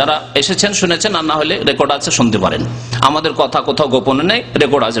শুনিয়েছি। যারা এসেছেন শুনেছেন, আর না হলে রেকর্ড আছে শুনতে পারেন। আমাদের কথা কোথাও গোপনে নেই,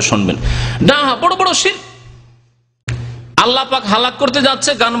 রেকর্ড আছে শুনবেন। ডাহা বড় বড় শিরক, আল্লাহ পাক হালাক করতে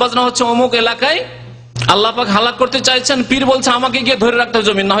যাচ্ছে, গান বাজনা হচ্ছে অমুক এলাকায়, আল্লাহ পাক হালাক করতে চাইছেন, পীর বলছে আমাকে গিয়ে ধরে রাখতে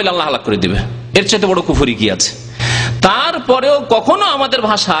জমিন, না হলে আল্লাহ হালাক করে দিবে। এর চাইতে বড় কুফরি কি আছে? তারপরেও কখনো আমাদের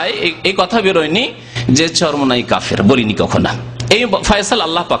ভাষায় এই কথা বেরোয়নি যে চরমনাই কাফের, বলিনি কখনো। এই ফয়সালা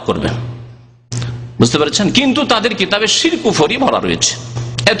আল্লাহ পাক করবেন, বুঝতে পেরেছেন? কিন্তু তাদের কিতাবে শিরক কুফরি ভরা রয়েছে,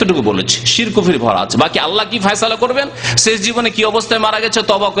 এতটুকু বলেছি, শিরক কুফরি ভরা আছে। বাকি আল্লাহ কি ফয়সালা করবেন, শেষ জীবনে কি অবস্থায় মারা গেছে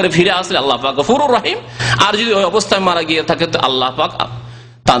তওবা করে ফিরে আসলে আল্লাহ পাক গফুরুর রহিম, আর যদি ওই অবস্থায় মারা গিয়ে থাকে তো আল্লাহ পাক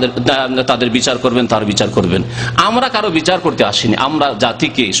তাদের বিচার করবেন, তার বিচার করবেন। আমরা কারো বিচার করতে আসিনি, আমরা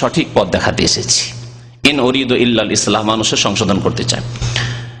জাতিকে সঠিক পথ দেখাতে এসেছি। ইন উরিদু ইল্লাল ইসলাহ, মানুষের সংশোধন করতে চায়।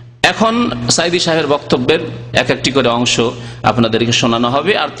 এখন সাইদি সাহেবের বক্তব্যের এক একটি করে অংশ আপনাদেরকে শোনানো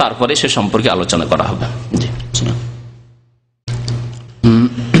হবে, আর তারপরে সে সম্পর্কে আলোচনা করা হবে। জি,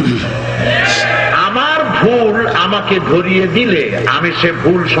 আমার ভুল আমাকে ধরিয়ে দিলে আমি সে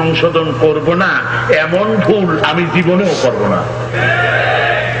ভুল সংশোধন করব না, এমন ভুল আমি জীবনেও করব না।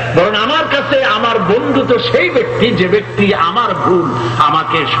 বরং আমার কাছে আমার বন্ধু তো সেই ব্যক্তি যে ব্যক্তি আমার ভুল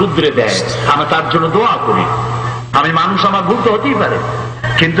আমাকে শুধরে দেয়, আমি তার জন্য দোয়া করি। আমি মানুষ, আমার ভুল তো হতেই পারে,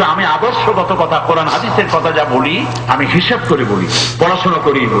 কিন্তু আমি আদর্শগত কথা, কোরআন হাদিসের কথা যা বলি আমি হিসাব করে বলি, পড়াশোনা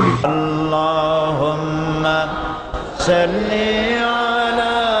করেই বলি। আল্লাহুম্মা সাল্লি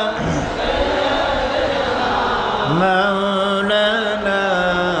আলা মাওলানা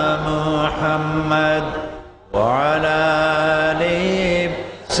মুহাম্মদ ওয়া আলা আলি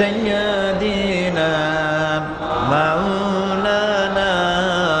সাইয়্যিদিনা মাওলানা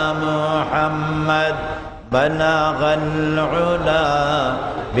মুহাম্মদ বালাগাল উলা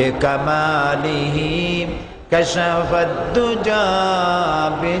বিকামালিহি কাশাফাদ দুজা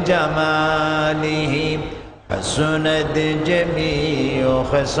বিজামালিহি হাসুনাত জামিউ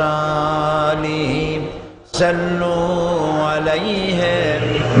খিসালিহি সল্লু আলাইহি।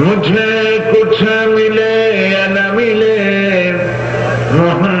 মুঝে কুছ মিলে या न मिले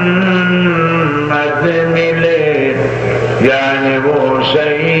मोहम्मद मिले, यानी वो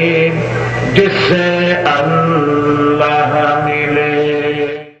शहीद जिससे अल्लाह मिले।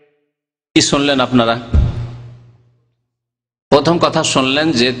 কি শুনলেন আপনারা? প্রথম কথা শুনলেন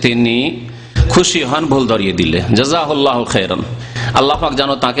যে তিনি খুশি হন ভুল ধরিয়ে দিলে, জাযাহুল্লাহু খাইরান। আল্লাহ পাক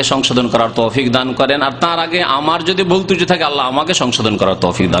যেন তাকে সংশোধন করার তৌফিক দান করেন, আর তার আগে আমার যদি ভুল ত্রুটি থাকে আল্লাহ আমাকে সংশোধন করার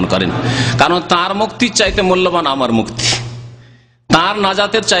তৌফিক দান করেন। কারণ তার মুক্তির চাইতে মূল্যবান আমার মুক্তি, তার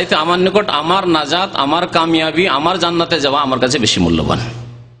নাজাতের চাইতে আমার নিকট আমার নাজাত, আমার কামিয়াবি, আমার জান্নাতে যাওয়া আমার কাছে বেশি মূল্যবান।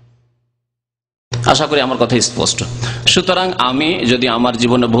 আশা করি আমার কথা স্পষ্ট। সুতরাং আমি যদি আমার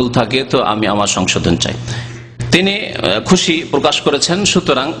জীবনে ভুল থাকে তো আমি আমার সংশোধন চাই। তিনি খুশি প্রকাশ করেছেন,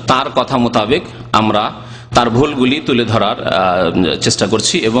 সুতরাং তার কথা মোতাবেক আমরা তার ভুলগুলি তুলে ধরার চেষ্টা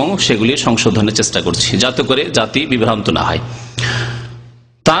করছি এবং সেগুলি সংশোধনের চেষ্টা করছি, যাতে করে জাতি বিভ্রান্ত না হয়।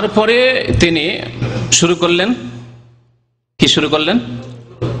 তারপরে তিনি শুরু করলেন, কি শুরু করলেন?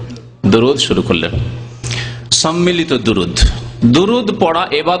 দুরুদ শুরু করলেন, সম্মিলিত দুরুদ। দুরুদ পড়া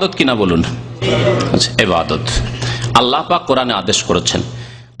ইবাদত কিনা বলুন? ইবাদত। আল্লাহ পাক কোরআনে আদেশ করেছেন,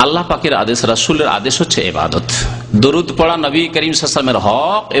 আল্লাহ পাকের আদেশ, রাসূলের আদেশ হচ্ছে ইবাদত। দরুদ পড়া নবী করিম সাল্লাল্লাহু আলাইহি ওয়াসাল্লামের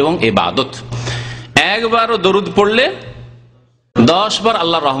হক এবং ইবাদত। একবারও দরুদ পড়লে 10 বার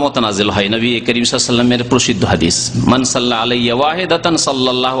আল্লাহর রহমত নাজিল হয়। নবী করিম সাল্লাল্লাহু আলাইহি ওয়াসাল্লামের প্রসিদ্ধ হাদিস, মান সাল্লা আলাইয়া ওয়াহিদাতান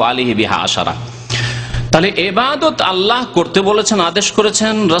সাল্লাল্লাহু আলাইহি বিহা আশারা। তাহলে ইবাদত আল্লাহ করতে বলেছেন, আদেশ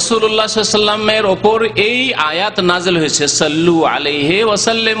করেছেন। রাসূলুল্লাহ সাল্লাল্লাহু আলাইহি ওয়াসাল্লামের উপর এই আয়াত নাজিল হয়েছে, সাল্লু আলাইহি ওয়া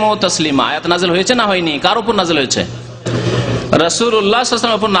সাল্লিমু তাসলিমা। আয়াত নাজিল হয়েছে না হয়নি? কার উপর নাজিল হয়েছে? রাসূলুল্লাহ সাল্লাল্লাহু আলাইহি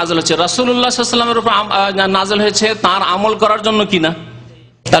ওয়াসাল্লামের উপর নাজিল হয়েছে। রাসূলুল্লাহ সাল্লাল্লাহু আলাইহি ওয়াসাল্লামের উপর নাজিল হয়েছে তার আমল করার জন্য কিনা?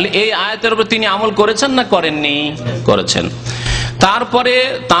 তাহলে এই আয়াতের উপর তিনি আমল করেছেন না করেননি? করেছেন। তারপরে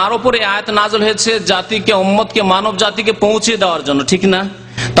তার উপরে আয়াত নাজিল হয়েছে জাতিকে, উম্মতকে, মানব জাতিকে পৌঁছে দেওয়ার জন্য, ঠিক না?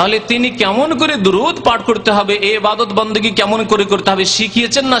 তাহলে তিনি কেমন করে দুরূদ পাঠ করতে হবে, এই ইবাদত বندگی কেমন করে করতে হবে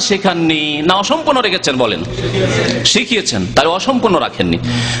শিখিয়েছেন না শেখাননি? না অসম্পূর্ণ রেখেছেন? বলেন, শিখিয়েছেন, তাহলে অসম্পূর্ণ রাখেননি।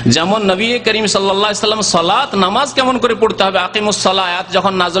 যেমন নবী করিম সাল্লাল্লাহু আলাইহি ওয়াসাল্লাম সালাত, নামাজ কেমন করে পড়তে হবে, আকিমুস সালাহ আয়াত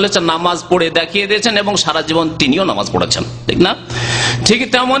যখন নাযিল হয়েছে নামাজ পড়ে দেখিয়ে দিয়েছেন এবং সারা জীবন তিনিও নামাজ পড়েছেন, ঠিক না? ঠিক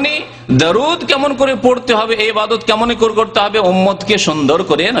তেমনি দরুদ কেমন করে পড়তে হবে, এই ইবাদত কেমন করে করতে হবে উম্মতকে সুন্দর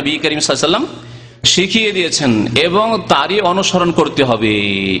করে নবী করিম সাল্লাল্লাহু আলাইহি ওয়াসাল্লাম শিখিয়ে দিয়েছেন এবং তারই অনুসরণ করতে হবে।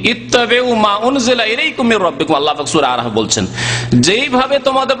 ইত্তাবিউ মা উনজিলা ইলাইকুম মির রাব্বিকুম, আল্লাহ পাক সূরা আরাফ বলছেন, যেইভাবে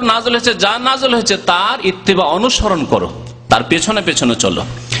তোমাদের নাযিল হয়েছে, যা নাযিল হয়েছে তার ইত্তিবা, অনুসরণ করো, তার পেছনে পেছনে চলো।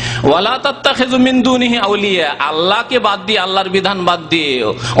 ওয়ালা তাত্তাখিযু মিন দুনিহি আউলিয়া, আল্লাহকে বাদ দিয়ে, আল্লাহর বিধান বাদ দিয়ে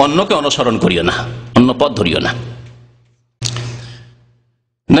অন্যকে অনুসরণ করিও না, অন্য পথ ধরিও না।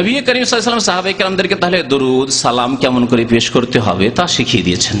 নবী করিম সাল্লাল্লাহু আলাইহি ওয়াসাল্লাম সাহাবায়ে কেরামদেরকে তাহলে দরুদ সালাম কেমন করে পেশ করতে হবে তা শিখিয়ে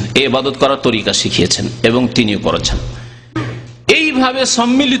দিয়েছেন, এই ইবাদত করার তরিকা শিখিয়েছেন এবং তিনিও করেছেন। এইভাবে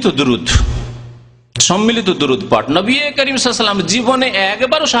সম্মিলিত দরুদ সম্মিলিত দুরূদ পাঠ নবী করিম সাল্লাল্লাহু আলাইহি ওয়াসাল্লাম জীবনে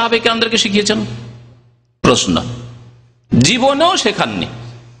একবারও সাহাবায়ে কেরামদেরকে শিখিয়েছেন? প্রশ্ন, জীবনেও শেখাননি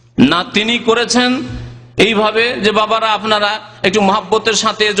না। তিনি করেছেন এইভাবে যে বাবারা আপনারা একটু মহব্বতের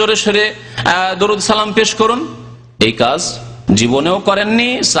সাথে জোরে সোরে দরুদ সালাম পেশ করুন, এই কাজ জীবনেও করেননি,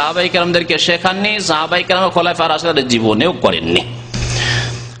 সাহাবায়ে কেরামদেরকে শেখাননি, সাহাবায়ে কেরাম খোলাফায়ে রাশিদিনের জীবনেও করেননি।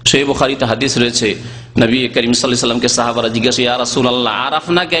 সহিহ বুখারীতে হাদিস রয়েছে, নবী করিম সাল্লাল্লাহু আলাইহি ওয়াসাল্লামকে সাহাবারা জিজ্ঞাসা, ইয়া রাসূলুল্লাহ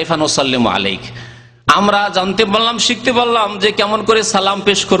আরাফনা কাইফা নুসাল্লিমু আলাইক, আমরা জানতে পারলাম, শিখতে পারলাম যে কেমন করে সালাম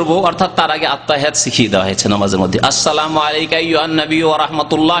পেশ করব, অর্থাৎ তার আগে আত্তাহিয়াত শিখিয়ে দেওয়া হয়েছে নামাজের মধ্যে। আসসালামু আলাইকা আইয়ুহান নবী ওয়া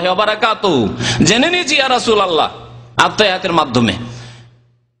রাহমাতুল্লাহি ওয়া বারাকাতুহু, জেনে নিয়েছি ইয়া রাসূলুল্লাহ আত্তাহিয়াতের মাধ্যমে।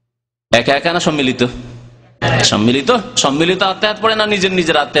 একা একা না সম্মিলিত? সম্মিলিত আত্তাহিয়াত পড়েন না নিজের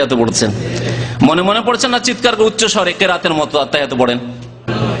নিজের আত্তাহিয়াত পড়ছেন? মনে মনে পড়ছেন না চিৎকার করে উচ্চ স্বরে কেরাতের মতো আত্তাহিয়াত পড়েন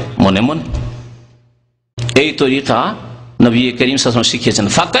মনে মনে? এই তরিকা নবী করিম সাল্লাল্লাহু আলাইহি ওয়াসাল্লাম শিখিয়েছেন।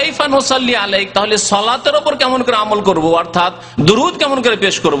 ফাকাইফা নুসাল্লি আলাইক, তাহলে সালাতের উপর কেমন করে আমল করব, অর্থাৎ দুরূদ কেমন করে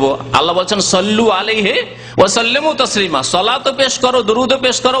পেশ করব? আল্লাহ বলেছেন সাল্লু আলাইহি ওয়া সাল্লিমু তাসলিমা, সালাতও পেশ করো, দুরূদও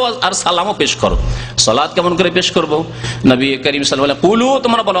পেশ করো, আর সালামও পেশ করো। সালাত কেমন করে পেশ করব? নবী করিম সাল্লাল্লাহু আলাইহি ওয়াসাল্লাম কুলু,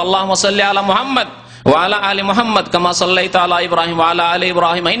 তোমরা বলো আল্লাহুম্মা সাল্লি আলা মুহাম্মদ ওয়া আলা আলি মুহাম্মদ কামা সাল্লাইতা আলা ইব্রাহিম ওয়া আলা আলি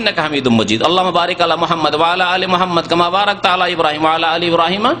ইব্রাহিম ইন্নাকা হামিদুম মাজিদ। আল্লাহুম্মা বারিক আলা মুহাম্মদ ওয়া আলা আলি মুহাম্মদ কামা বারাকতা আলা ইব্রাহিম ওয়া আলা আলি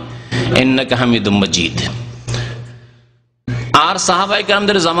ইব্রাহিম ইন্নাকা হামিদুম মাজিদ। আর সাহাবায়ে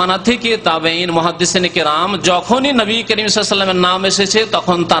কেরামদের জামানা থেকে তাবেঈন, মুহাদ্দিসিনে কেরাম যখনই নবী করিম সাল্লাল্লাহু আলাইহি ওয়াসাল্লামের নাম এসেছে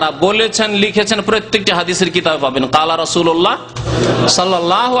তখন তারা বলেছেন, লিখেছেন, প্রত্যেকটি হাদিসের কিতাবে পাবেন কালা রাসূলুল্লাহ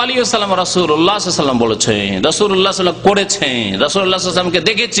সাল্লাল্লাহু আলাইহি ওয়াসাল্লাম, রাসূলুল্লাহ সাল্লাল্লাহু আলাইহি ওয়াসাল্লাম বলেছেন, রাসূলুল্লাহ সাল্লাল্লাহু আলাইহি ওয়াসাল্লাম করেছেন, রাসূলুল্লাহ সাল্লাল্লাহু আলাইহি ওয়াসাল্লামকে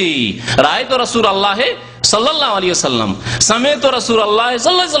দেখেছি, রাআইতু রাসূলুল্লাহ সাল্লাল্লাহু আলাইহি ওয়াসাল্লাম, সামি'তু রাসূলুল্লাহ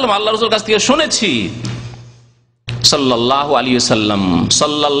সাল্লাল্লাহু আলাইহি ওয়াসাল্লাম, আল্লাহর রাসূলের কাছ থেকে শুনেছি। সাল্লাল্লাহু আলাইহি ওয়াসাল্লাম,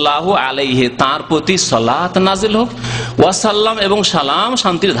 সাল্লাল্লাহু আলাইহি, তার প্রতি সালাত নাজিল হোক, ওয়াসাল্লাম এবং সালাম,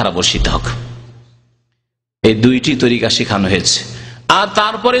 শান্তির ধারা বর্ষিত হোক। এই দুইটি তরিকা শেখানো হয়েছে। আর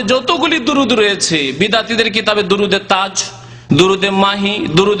তারপরে যতগুলি দুরুদ রয়েছে, বিদাতীদের কিতাবে দুরুদে তাজ, দুরুদে মাহি,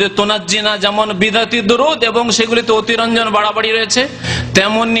 দুরুদে তোনাজ্জিনা, যেমন বিদাতি দুরুদ এবং সেগুলিতে অতিরঞ্জন বাড়াবাড়ি রয়েছে,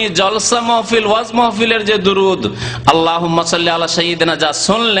 তেমনি জলসা মাহফিল, ওয়াজ মাহফিলের যে দুরুদ আল্লাহুম্মা সাল্লি আলা সাইয়্যিদিনা, যা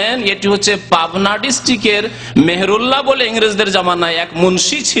শুনলেন, এটি হচ্ছে পাবনা ডিস্ট্রিক্টের মেহরুল্লাহ বলে ইংরেজদের জামানায় এক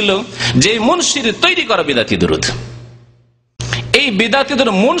মুন্সি ছিল, যে মুন্সির তৈরি করা বিদাতি দুরুদ। এই বিদাতি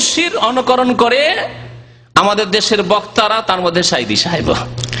দুরুদ মুন্সির অনুকরণ করে আমাদের দেশের বক্তারা, তার মধ্যে সাইদি সাহেব।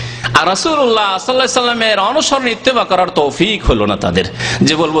 আর রাসূলুল্লাহ সাল্লাল্লাহু আলাইহি ওয়াসাল্লামের অনুসরণ ইত্তেবা করার তৌফিক হলো না তাদের,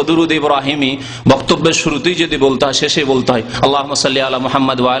 যে বলবো দুরুদ ইব্রাহিমি বক্তব্যের শুরুতেই যদি বলতে হয়, শেষে বলতে হয় আল্লাহুম্মা সাল্লি আলা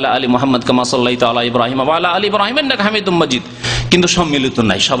মুহাম্মদ ওয়া আলা আলি মুহাম্মদ কামা সাল্লাইতা আলা ইব্রাহিম ওয়া আলা আলি ইব্রাহিম ইন্নাকা হামিদুম মাজিদ। কিন্তু সম্মিলিত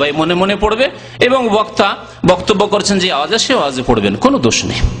নাই, সবাই মনে মনে পড়বে এবং বক্তা বক্তব্য করছেন যে আওয়াজে, সে আওয়াজে পড়বেন, কোনো দোষ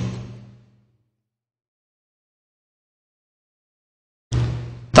নেই।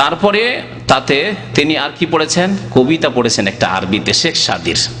 তারপরে তাতে তিনি আর কি পড়েছেন? কবিতা পড়েছেন একটা আরবিতে, শেখ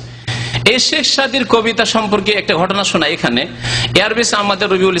সাদির। এই শেখ সাদির কবিতা সম্পর্কে একটা ঘটনা শোনাই। এখানে এয়ারবেসে আমাদের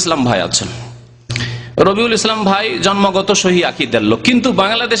রবিউল ইসলাম ভাই আছেন। রবিউল ইসলাম ভাই জন্মগত সহি আকীদার লোক, কিন্তু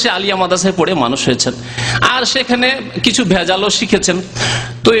বাংলাদেশে আলিয়া মাদ্রাসায় পড়ে মানুষ হয়েছেন, আর সেখানে কিছু ভেজালও শিখেছেন।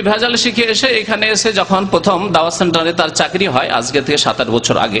 তো এই ভেজাল শিখে এসে এখানে এসে যখন প্রথম দাওয়াত সেন্টারে তার চাকরি হয়, আজকে থেকে 7-8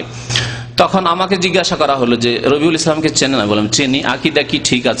 বছর আগে, তখন আমাকে জিজ্ঞাসা করা হলো যে রবিউল ইসলামকে চেনে না? বললাম চিনি, আকীদা কি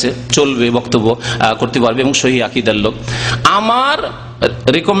ঠিক আছে, চলবে, বক্তব্য করতে পারবে এবং সহি আকীদার লোক। আমার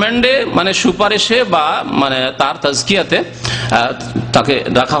রিকমেন্ডে, মানে সুপারিশে বা মানে তার তাজকিয়াতে তাকে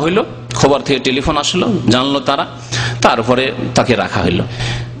রাখা হইলো। খবর থেকে টেলিফোন আসলো, জানলো তারা, তারপরে তাকে রাখা হইলো।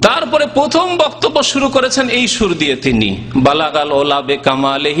 তারপরে প্রথম বক্তব্য শুরু করেছেন এই সুর দিয়ে, তিনি বালাগাল ওলা বে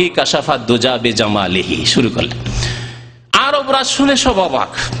কামালেহি কাশাফাত দুজা বে জামালেহি শুরু করলেন। আরবরা শুনে সব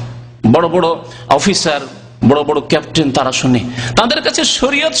অবাক, বড় বড় অফিসার, বড় বড় ক্যাপ্টেন, তারা শুনে। তাদের কাছে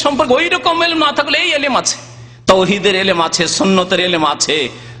শরীয়ত সম্পর্কে ওই রকম এলেম না থাকলে এই এলেম আছে, তাওহীদের এলেম আছে, সুন্নতের এলেম আছে।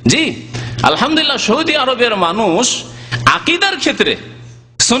 জি আলহামদুলিল্লাহ, সৌদি আরবের মানুষ আকীদার ক্ষেত্রে,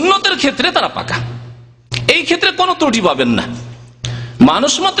 সুন্নতের ক্ষেত্রে তারা পাকা। এই ক্ষেত্রে কোনো ত্রুটি পাবেন না।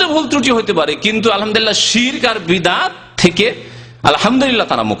 মানুষ মাত্র ভুল ত্রুটি হতে পারে, কিন্তু আলহামদুলিল্লাহ শিরক আর বিদআত থেকে আলহামদুলিল্লাহ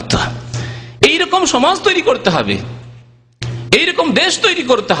তারা মুক্ত। এইরকম সমাজ তৈরি করতে হবে, এইরকম দেশ তৈরি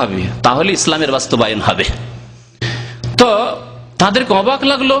করতে হবে, তাহলে ইসলামের বাস্তবায়ন হবে। তো তাদেরকে অবাক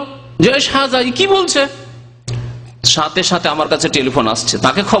লাগলো যে শাহজাই কি বলছে। সাথে সাথে আমার কাছে টেলিফোন আসছে,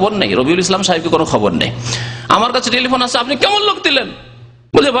 তাকে খবর নেই, রবিউল ইসলাম সাহেবকে কোনো খবর নেই। আমার কাছে টেলিফোন আসছে, আপনি কেমন লোক দিলেন?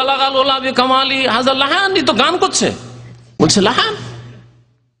 বলছে বালাগাল ওলা বে কামালি হাজার লাহান, তো গান করছে। বলছে লাহান?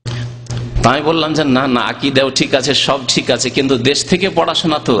 তাই বললাম যে না না, আকীদাও ঠিক আছে, সব ঠিক আছে, কিন্তু দেশ থেকে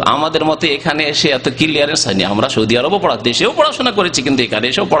পড়াশোনা তো আমাদের মতে এখানে এসে এত ক্লিয়ারেন্স হয়নি। আমরা সৌদি আরবও দেশেও পড়াশোনা করেছি, কিন্তু এখানে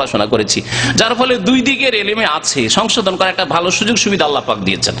এসেও পড়াশোনা করেছি, যার ফলে দুই দিকের এলেমে আছে, সংশোধন করার একটা ভালো সুযোগ সুবিধা আল্লাহ পাক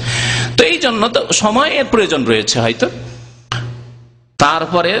দিয়েছেন। তো এই জন্য তো সময়ের প্রয়োজন রয়েছে হয়তো,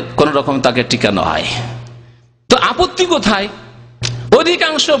 তারপরে কোন রকম তাকে টিকানো হয়। তো আপত্তি কোথায়?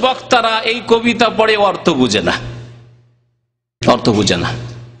 অধিকাংশ বক্তারা এই কবিতা পড়ে অর্থ বুঝে না, অর্থ বুঝে না।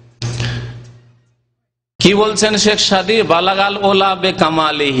 কি বলছেন শেখ সাদী? বালাগাল ওলা বে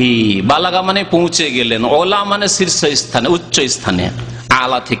কামালিহি, বালাগা মানে পৌঁছে গেলেন, ওলা মানে শীর্ষ স্থানে, উচ্চ স্থানে,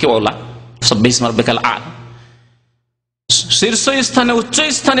 আলা থেকে ওলা, শীর্ষ স্থানে, উচ্চ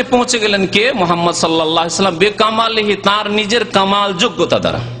স্থানে পৌঁছে গেলেন কে? মুহাম্মদ সাল্লাল্লাহু আলাইহি ওয়াসাল্লাম, বে কামালিহি, তার নিজের কামাল যোগ্যতা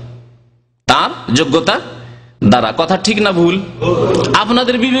দ্বারা, তার যোগ্যতা দ্বারা। কথা ঠিক না ভুল?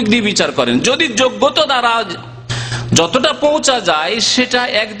 আপনাদের বিবেক দিয়ে বিচার করেন। যদি যোগ্যতা দ্বারা যতটা পৌঁছা যায় সেটা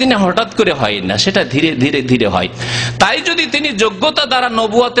একদিনে হঠাৎ করে হয় না, সেটা ধীরে ধীরে ধীরে হয়। তাই যদি তিনি যোগ্যতা দ্বারা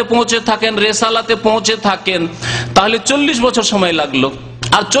নবুয়াতে পৌঁছে থাকেন, রেসালাতে পৌঁছে থাকেন, তাহলে 40 বছর সময় লাগলো,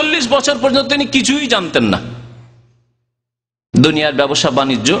 আর 40 বছর পর্যন্ত তিনি কিছুই জানতেন না। দুনিয়ার ব্যবসা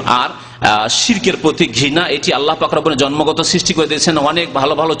বাণিজ্য আর শিরকের প্রতি ঘৃণা, এটি আল্লাহ পাক রব্বুল জন্মগত সৃষ্টি করে দিয়েছেন। অনেক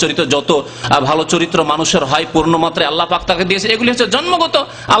ভালো ভালো চরিত্র, যত ভালো চরিত্র মানুষের হয় পূর্ণ মাত্রায় আল্লাহ পাক তাকে দিয়েছে, এগুলি হচ্ছে জন্মগত,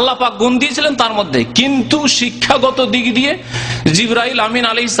 আল্লাহ পাক গুণ দিয়েছিলেন তার মধ্যে। কিন্তু শিক্ষাগত দিক দিয়ে জিবরাইল আমিন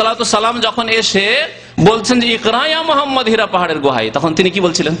আলাইহিস সালাতু সালাম যখন এসে বলছেন যে ইকরা ইয়া মুহাম্মদ, হীরা পাহাড়ের গুহায়, তখন তিনি কি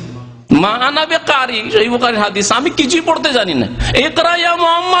বলছিলেন? মা আনা বিকারি, এই বুখারীর হাদিস, আমি কিছুই পড়তে জানি না। ইকরা ইয়া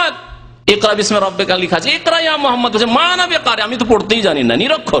মুহাম্মদ, ইকরা বিসমি রাব্বিকা লেখা আছে, ইকরা ইয়া মুহাম্মদ বলছে মা আনা বিকারি, আমি তো পড়তেই জানি না,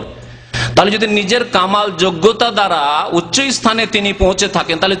 নিরক্ষর। তাহলে যদি নিজের কামাল যোগ্যতা দ্বারা উচ্চ স্থানে তিনি পৌঁছে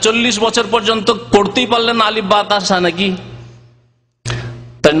থাকেন, তাহলে 40 বছর পর্যন্ত পড়তেই পারলেন না আলিফ বা তা নাকি?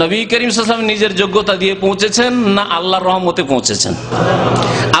 তাই নবী করিম সাল্লাল্লাহু আলাইহি ওয়াসাল্লাম নিজের যোগ্যতা দিয়ে পৌঁছেছেন না আল্লাহর রহমতে পৌঁছেছেন,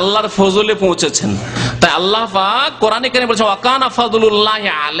 আল্লাহর ফজলে পৌঁছেছেন? তাই আল্লাহ পাক কোরআনে কারীমে বলেছেন ওয়া কানা ফাদলুল্লাহি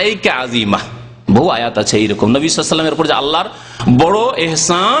আলাইকা আযীমা। বহু আয়াত আছে এইরকম নবী সাল্লাল্লাহু আলাইহি ওয়াসাল্লামের উপর যে আল্লাহর বড়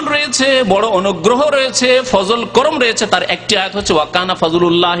ইহসান রয়েছে, বড় অনুগ্রহ রয়েছে, ফজল করম রয়েছে। তার একটি আয়াত হচ্ছে ওয়া কানা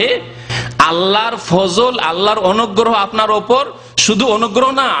ফাদলুল্লাহি, আল্লাহর ফজল, আল্লাহর অনুগ্রহ আপনার ওপর শুধু অনুগ্রহ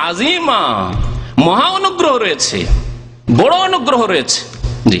না, আযীমা, মহা অনুগ্রহ রয়েছে, বড় অনুগ্রহ রয়েছে।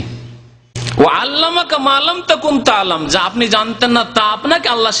 জি, ও আল্লামাকা মা লাম তাকুন তা'লাম, যা আপনি জানতেন না তা আপনাকে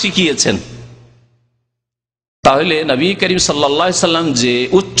আল্লাহ শিখিয়েছেন। তাহলে নবী করিম সাল্লাল্লাহু আলাইহি সাল্লাম যে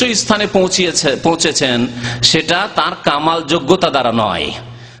উচ্চ স্থানে পৌঁছেছেন সেটা তার কামাল যোগ্যতা দ্বারা নয়।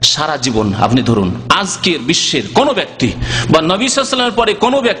 সারা জীবন আপনি ধরুন আজকের বিশ্বের কোন ব্যক্তি বা নবী সাল্লাল্লাহু আলাইহি সাল্লামের পরে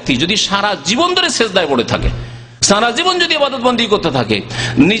কোন ব্যক্তি যদি সারা জীবন ধরে সিজদায় পড়ে থাকে, সারা জীবন যদি ইবাদত বন্দেগী করতে থাকে,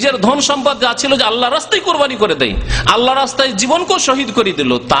 নিজের ধন সম্পদ যা ছিল যে আল্লাহর রাস্তায় কোরবানি করে দেয়, আল্লাহর রাস্তায় জীবনকেও শহীদ করে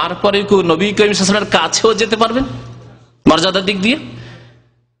দিল, তারপরে কি নবী করিম সাল্লাল্লাহু আলাইহি সাল্লামের কাছেও যেতে পারবেন মর্যাদার দিক দিয়ে?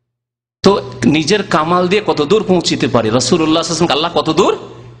 তো নিজের কামাল দিয়ে কত দূর পৌঁছিতে পারে? রাসূলুল্লাহ সাল্লাল্লাহু আলাইহি ওয়াসাল্লাম আল্লাহ কত দূর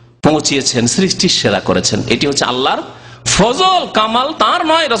পৌঁছিয়েছেন, সৃষ্টির সেরা করেছেন। এটি হচ্ছে আল্লাহর ফজল, কামাল তার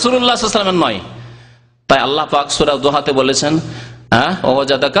নয়, রাসূলুল্লাহ সাল্লাল্লাহু আলাইহি ওয়াসাল্লামের নয়। তাই আল্লাহ পাক সূরা দোহাতে বলেছেন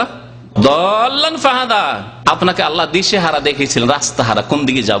ওয়াজাদাকা দাল্লান ফাহাদা, আপনাকে আল্লাহ দিশেহারা দেখিয়েছিলেন, রাস্তা হারা, কোন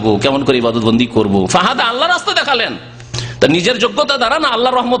দিকে যাব, কেমন করে ইবাদত বন্দেগী করব, ফাহাদা, আল্লাহ রাস্তা দেখালেন। তা নিজের যোগ্যতা দ্বারা না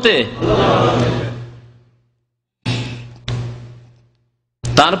আল্লাহর রহমতে?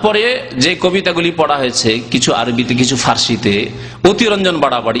 তারপরে যে কবিতাগুলি পড়া হয়েছে, কিছু আরবিতে কিছু ফার্সিতে, অতিরঞ্জন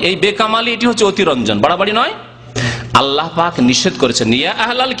বাড়াবাড়ি, এই বেকামালি, এটি হচ্ছে অতিরঞ্জন বাড়াবাড়ি নয়। আল্লাহ পাক নিষেধ করেছেন ইয়া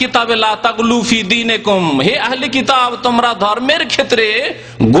আহলাল কিতাবে লা তাগলু ফি দীনিকুম, হে আহলে কিতাব তোমরা ধর্মের ক্ষেত্রে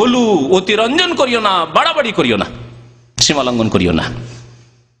গলু, অতিরঞ্জন করিও না, বাড়াবাড়ি করিও না, সীমা লঙ্ঘন করিও না।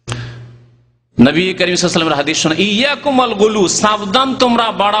 নবী করিম সাল্লাল্লাহু আলাইহি ওয়াসাল্লামের হাদিস শুনে ইয়াকুমাল গুলু, সাবধান তোমরা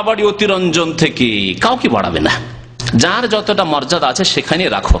বাড়াবাড়ি অতিরঞ্জন থেকে, কাউকে বাড়াবে না, যার যতটা মর্যাদা আছে সেখানে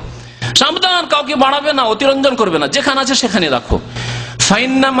রাখো, সাবধান, কাউকে বাড়াবে না, অতিরঞ্জন করবে না, যেখানে আছে সেখানে রাখো।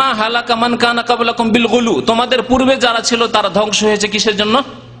 ফাইন্নামা হালাকা মান কানা ক্বাবলাকুম বিল গুলু, তোমাদের পূর্বে যারা ছিল তারা ধ্বংস হয়েছে কিসের জন্য?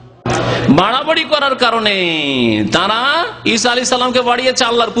 বাড়াবাড়ি করার কারণে। তারা ঈসা আলাইহিস সালামকে বাড়িয়েছে,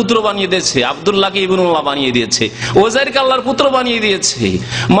 আল্লাহর পুত্র বানিয়ে দিয়েছে, আব্দুল্লাহকে ইবনুল্লাহ বানিয়ে দিয়েছে, ওজাইরকে আল্লাহর পুত্র বানিয়ে দিয়েছে,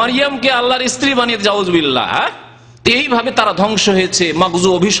 মারিয়ামকে আল্লাহর স্ত্রী বানিয়ে দিয়েছে, আউযুবিল্লাহ। এইভাবে তারা ধ্বংস হয়েছে, মাগজু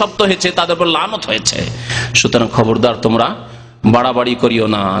অভিশপ্ত হয়েছে, তাদের উপর লানত হয়েছে। সুতরাং খবরদার তোমরা বাড়াবাড়ি করিও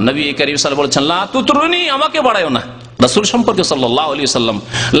না। নবী করিম সাল্লাল্লাহু আলাইহি ওয়াসাল্লাম বলেছেন লা তুতরুনি, আমাকে বাড়ায়ও না, রাসূল সম্পর্কে সাল্লাল্লাহু আলাইহি ওয়াসাল্লাম,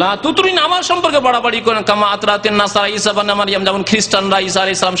 লা তুতরুনি, আমার সম্পর্কে বাড়াবাড়ি করেন, কামা আতরাতিন নাসারা ঈসা ইবনে মারইয়াম, যেমন খ্রিস্টানরা ঈসা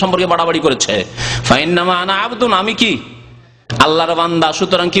আলাইহিস সালাম সম্পর্কে বাড়াবাড়ি করেছে। ফাইন্নামা আনা আবদুন, আমি কি আল্লাহর বান্দা,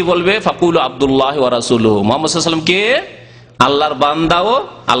 সুতরাং কি বলবে? ফাকুলু আব্দুল্লাহি ওয়া রাসূলুহু, মুহাম্মদ সাল্লাল্লাহু আলাইহি ওয়াসাল্লাম কে? আল্লাহর বান্দা ও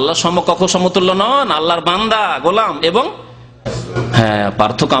আল্লাহর সমকক্ষ সমতুল্য নন, আল্লাহর বান্দা, গোলাম। এবং হ্যাঁ,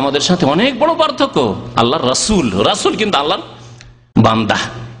 পার্থক্য আমাদের সাথে অনেক বড় পার্থক্য, আল্লাহর রাসূল, রাসূল কিন্তু আল্লাহর বান্দা,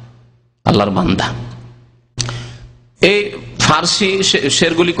 আল্লাহর বান্দা। এই ফার্সি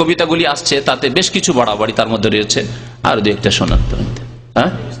শেরগুলি, কবিতাগুলি আসছে, তাতে বেশ কিছু বাড়াবাড়ি তার মধ্যে রয়েছে। আর দু একটা শোনার,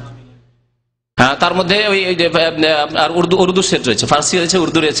 হ্যাঁ হ্যাঁ, তার মধ্যে ওই আর উর্দু শের রয়েছে, ফার্সি রয়েছে,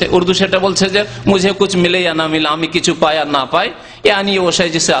 উর্দু রয়েছে। উর্দু শেরটা বলছে যে মুঝে কুছ মিলে या না মিলে, আমি কিছু পাই আর না পাই, ইয়ানি ও শাই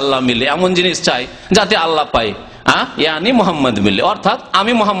জিসে আল্লাহ মিলে, এমন জিনিস চাই যাতে আল্লাহ পাই, ইয়ানি মোহাম্মদ মিলে, অর্থাৎ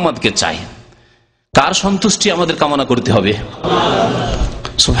আমি মোহাম্মদকে চাই। কার সন্তুষ্টি আমাদের কামনা করতে হবে?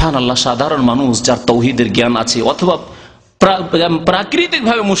 সুবহানাল্লাহ। সাধারণ মানুষ যার তাওহীদের জ্ঞান আছে, অথবা প্রাকৃতিক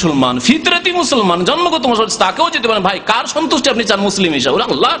ভাবে মুসলমান, ফিতরাতি মুসলমান, জন্মগত মুসলমান, তাকেও যেতে পারেন, ভাই কার সন্তুষ্টি আপনি চান মুসলিম হিসাবে?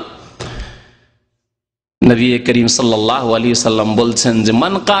 আল্লাহ। নবী করিম সাল্লাল্লাহু আলাইহি সাল্লাম বলছেন যে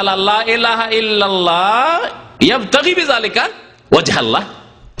মান ক্বালা লা ইলাহা ইল্লাল্লাহ ইয়াবতাগি বিযালিকা ওয়াজহাল্লাহ,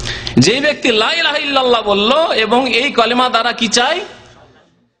 যে ব্যক্তি লা ইলাহা ইল্লাল্লাহ বলল এবং এই কালেমা দ্বারা কি চাই?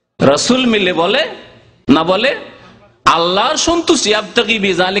 রাসূল মিলে বলে না, বলে আল্লাহর সন্তুষ্টি, ইয়াবতাগি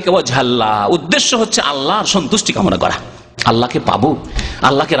বিযালিকা ওয়াজহাল্লাহ, উদ্দেশ্য হচ্ছে আল্লাহর সন্তুষ্টি কামনা করা। আল্লাহকে পাবো,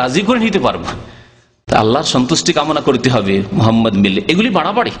 আল্লাহকে রাজি করে নিতে পারবো, তা আল্লাহর সন্তুষ্টি কামনা করতে হবে মুহাম্মদ মিলে। এগুলি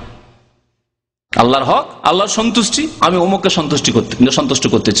বাড়াবাড়ি। আল্লাহর হক, আল্লাহর সন্তুষ্টি, আমি অমুককে সন্তুষ্ট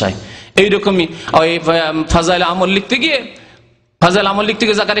করতে চাই। এইরকমই ফাজাইল আমল লিখতে গিয়ে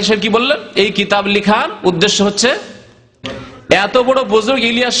জাকারিয়া সাহেব কি বললেন? এই কিতাব লিখার উদ্দেশ্য হচ্ছে এত বড় বুজুর্গ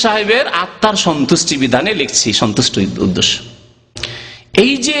ইলিয়াস সাহেবের আত্মার সন্তুষ্টি বিধানে লিখছি, সন্তুষ্ট উদ্দেশ্য।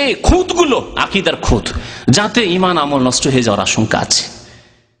 এই যে খুঁতগুলো, আকীদার খুঁত, যাতে ঈমান আমল নষ্ট হয়ে যাওয়ার আশঙ্কা আছে,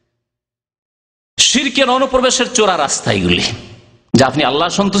 শিরকের অনুপ্রবেশের চোরা রাস্তা এগুলি, যে আপনি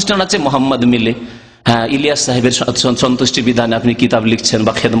আল্লাহর সন্তুষ্টি আনাচ্ছে মোহাম্মদ মিলে, হ্যাঁ ইলিয়াস সাহেবের সন্তুষ্টি বিধানে আপনি কিতাব লিখছেন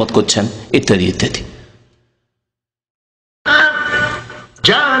বা খেদমত করছেন, ইত্যাদি ইত্যাদি।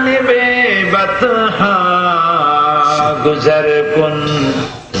 জানিবে বতহা গুজর কুন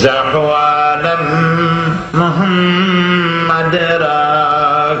জাহওয়ালম মুহাম্মদ রা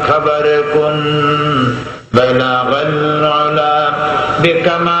খবর কুন বলাগল উলা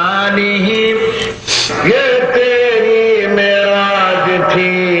বিকমালিহি, ये तेरी मेराज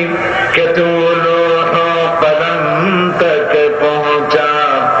थी कि तू लोहो कदम तक पहुंचा,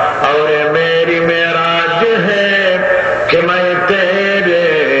 और मेरी मेराज है कि मैं तेरे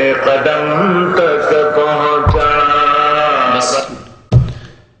कदम तक पहुंचा।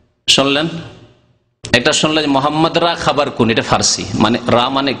 শুনলেন? এটা শুনলেন মোহাম্মদ রা খাবার কোন, এটা ফার্সি, মানে রা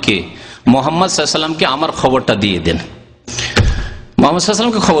মানে কে, মোহাম্মদ সাল্লাল্লাহু আলাইহি ওয়াসাল্লামকে আমার খবরটা দিয়ে দেন, মোহাম্মদ সাল্লাল্লাহু আলাইহি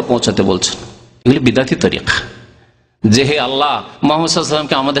ওয়াসাল্লামকে খবর পৌঁছাতে বলছেন। এগুলি বিদাতি তরিকা, যে হে আল্লাহ মুহাম্মদ সাল্লাল্লাহু আলাইহি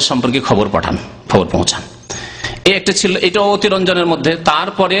ওয়াসাল্লামকে আমাদের সম্পর্কে খবর পাঠান, খবর পৌঁছান। এই একটা ছিল, এটা অতিরঞ্জনের মধ্যে।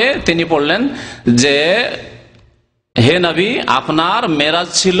 তারপরে তিনি বললেন যে হে নবী, আপনার মেরাজ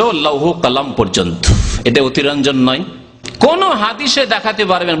ছিল লৌহ কলম পর্যন্ত। এটা অতিরঞ্জন নয়, কোন হাদিসে দেখাতে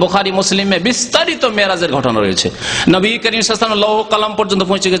পারবেন? বুখারী মুসলিমে বিস্তারিত মেরাজের ঘটনা রয়েছে। নবী করিম সাল্লাল্লাহু আলাইহি ওয়াসাল্লাম লৌহ কলম পর্যন্ত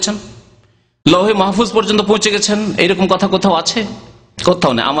পৌঁছে গেছেন, লৌহে মাহফুজ পর্যন্ত পৌঁছে গেছেন, এরকম কথা কোথাও আছে?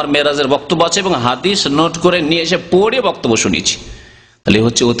 কোথাও নেই। আমার মেরাজের বক্তব্য আছে এবং হাদিস নোট করে নিয়ে এসে পড়ে বক্তব্য শুনিয়েছি। তাহলে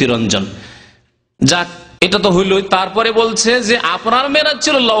হচ্ছে অতিরঞ্জন। যাক, এটা তো হইলই। তারপরে বলছে যে আপনার মেরাজ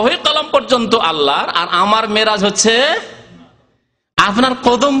ছিল লৌহে কলম পর্যন্ত আল্লাহর, আর আমার মেরাজ হচ্ছে আপনার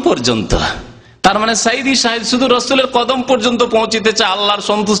কদম পর্যন্ত। তার মানে সাইদি সাহেব শুধু রাসূলের কদম পর্যন্ত পৌঁছিতে চায়, আল্লাহর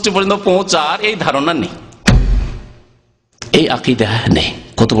সন্তুষ্টি পর্যন্ত পৌঁছার এই ধারণা নেই, এই আকীদা নেই।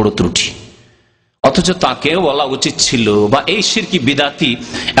 কত বড় ত্রুটি! অথচ তাকেও বলা উচিত ছিল, বা এই শিরকি বিদাতি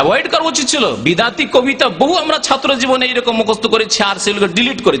অ্যাভয়েড করা উচিত ছিল। বিদাতি কবিতা বহু আমরা ছাত্র জীবনে এইরকম মুখস্থ করেছি, আর সেগুলো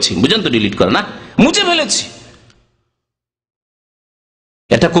ডিলিট করেছি। বুঝেন তো, ডিলিট করে না, মুছে ফেলেছি।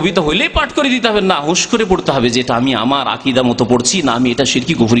 এটা কবিতা হইলেই পাঠ করে দিতে হবে না, হুঁশ করে পড়তে হবে যে এটা আমি আমার আকীদা মতো পড়ছি, না আমি এটা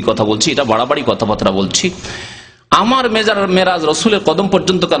শিরকি কুফরি কথা বলছি, এটা বাড়াবাড়ি কথাবার্তা বলছি। আমার মেরাজ রসুলের কদম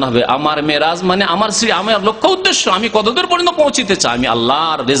পর্যন্ত কেন হবে? আমার মেরাজ মানে আমার লক্ষ্য উদ্দেশ্য, আমি কতদূর পর্যন্ত পৌঁছিতে চাই? আমি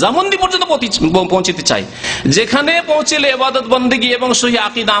আল্লাহর রেজামন্দি পর্যন্ত পৌঁছিতে চাই, যেখানে পৌঁছলে ইবাদত বন্দেগী এবং সহি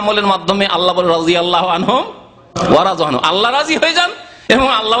আকীদা আমলের মাধ্যমে আল্লাহ রাদিয়াল্লাহু আনহুম ওয়া রাযু আনহু, আল্লাহ রাজি হয়ে যান এবং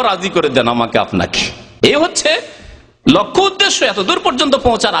আল্লাহ রাজি করে দেন আমাকে আপনাকে। এই হচ্ছে লক্ষ্য উদ্দেশ্য। এত দূর পর্যন্ত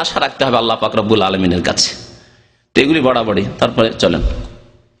পৌঁছার আশা রাখতে হবে আল্লাহ পাক রব্বুল আলামিনের কাছে। তো এগুলি বাড়াবাড়ি। তারপরে চলেন,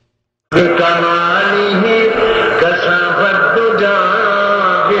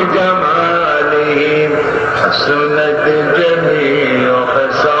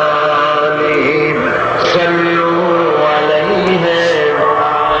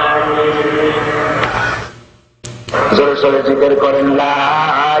 জোরে সোরে জিকির করেন লা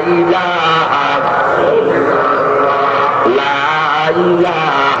ইলাহা লা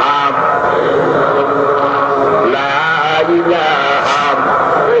ইলাহা লা ইলাহা।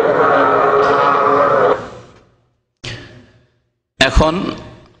 এখন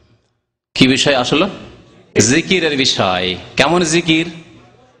কি বিষয় আসলে? জিকিরের বিষয়। কেমন জিকির?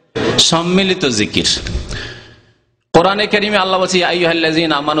 সম্মিলিত জিকির। কোরআনে কারিমে আল্লাহ বলছে ইয়া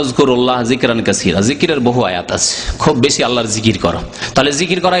আইয়ুহাল্লাযীনা আমানু যকুরুল্লাহ যিকরান কাসীরা। জিকিরের বহু আয়াত আছে, খুব বেশি আল্লাহর জিকির করো। তাহলে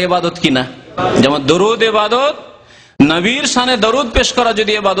জিকির করা ইবাদত কিনা? যেমন দরুদ ইবাদত, নবীর শানে দরুদ পেশ করা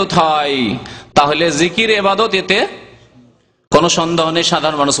যদি ইবাদত হয়, তাহলে জিকির ইবাদত, এতে কোন সন্দেহ নেই,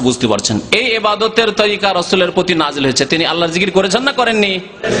 সাধারণ মানুষ বুঝতে পারছেন। এই ইবাদতের তরিকা রাসূলের প্রতি নাজিল হয়েছে, তিনি আল্লাহর জিকির করেছেন না করেননি?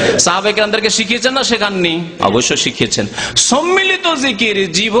 সাহাবায়ে কেরামদেরকে শিখিয়েছেন না শেখাননি? অবশ্যই শিখিয়েছেন। সম্মিলিত জিকির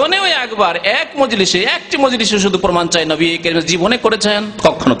জীবনেও একবার এক মজলিসে, একটি মজলিসে শুধু প্রমাণ চাই নবী করিম জীবনে করেছেন?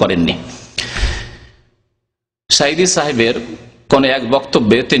 কখনো করেননি। সাইদি সাহেবের কোন এক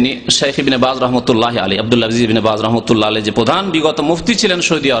বক্তব্যে তিনি শেখ ইবনে বাজ রহমতুল্লাহ আলী, আব্দুল আজিজ ইবনে বাজ রহমতুল্লাহ আলী, যে প্রধান বিগত মুফতি ছিলেন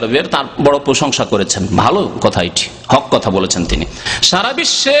সৌদি আরবের, তার বড় প্রশংসা করেছেন। ভালো কথা, এটি হক কথা বলেছেন তিনি। সারা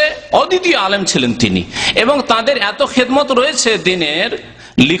বিশ্বে অদ্বিতীয় আলেম ছিলেন তিনি, এবং তাদের এত খেদমত রয়েছে দিনের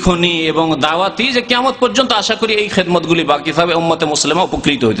লিখনি এবং দাওয়াতি, যে কিয়ামত পর্যন্ত আশা করি এই খেদমতগুলি বাকি থাকবে, উম্মতে মুসলিমা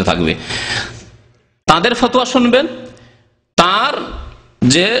উপকৃত হতে থাকবে। তাদের ফতোয়া শুনবেন। তার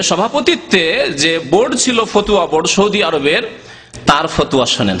যে সভাপতিত্বে যে বোর্ড ছিল, ফতুয়া বোর্ড সৌদি আরবের, তার ফতোয়া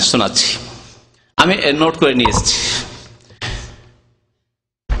শোনেন, শোনাচ্ছি, আমি নোট করে নিয়ে এসেছি।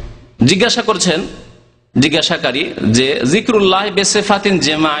 জিজ্ঞাসা করছেন জিজ্ঞাসাকারী যে জিকরুল্লাহ বিসিফাতিন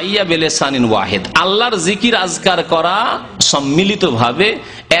জামাইয়া বিলিসানিন ওয়াহিদ, আল্লাহর জিকির আজকার করা সম্মিলিত ভাবে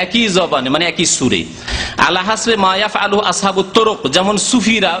একই জবানে, মানে একই সুরে, আলা হাসবে মা ইয়াফআলু আসহাবুত তুরুক, যেমন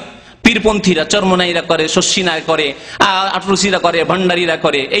সুফিরা, পীরপন্থীরা, চরমনাইরা করে, শশিনা করে, আটরসিরা করে, ভান্ডারীরা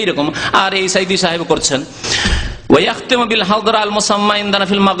করে, এইরকম। আর এই সাইদি সাহেব করছেন।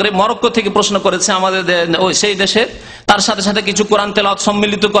 মরক্কো থেকে প্রশ্ন করেছে আমাদের সেই দেশে, তার সাথে সাথে কিছু কোরআন তেলাওয়াত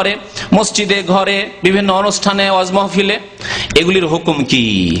সম্মিলিত করে মসজিদে, ঘরে, বিভিন্ন অনুষ্ঠানে, ওয়াজ মাহফিলে। এগুলির হুকুম কি?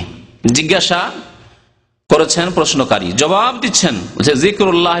 জিজ্ঞাসা করেছেন প্রশ্নকারী, জবাব দিচ্ছেন যে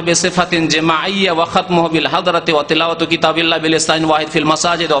যিকরুল্লাহ বিসিফাতিন জামাইয়া ওয়া খাতমুহু বিল হাদরাতি ওয়া তিলাওয়াতু কিতাবিল্লাহ বিলিসানিন ওয়াহিদ ফিল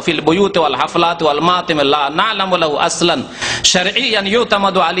মাসাজিদ ওয়া ফিল বুয়ুত ওয়াল হাফলাত ওয়াল মাতিম লা না'লামু লাহু আসলান শারঈয়ান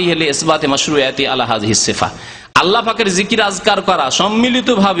ইউতামাদু আলাইহি লিইসবাতি মাশরুইয়াতি আলা হাযিহি সিফা। আল্লাহ পাকের জিকির আজকার করা সম্মিলিত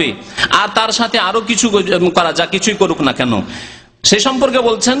ভাবে, আর তার সাথে আরো কিছু করা, যা কিছুই করুক না কেন, সে সম্পর্কে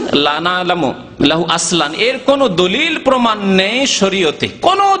বলছেন লা না'লামু লাহু আসলান, এর কোন দলিল প্রমাণ নেই শরীয়তে,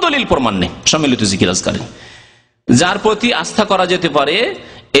 কোন দলিল প্রমাণ নেই সম্মিলিত জিকির আজকারে যার প্রতি আস্থা করা যেতে পারে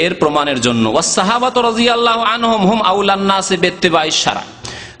এর প্রমাণের জন্য। ওয়াসসাহাবাতু রাদিয়াল্লাহু আনহুম হুম আউলান নাসি বিত্তিবাইশ শারা,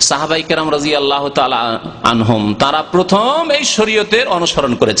 সাহাবায়ে কেরাম রাদিয়াল্লাহু তাআলা আনহুম, তারা প্রথম এই শরীয়তের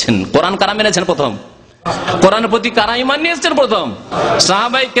অনুসরণ করেছেন। কোরআন কারা মেনেছেন প্রথম? কোরআনের প্রতি কারা ঈমান নিয়ে এসেছেন প্রথম?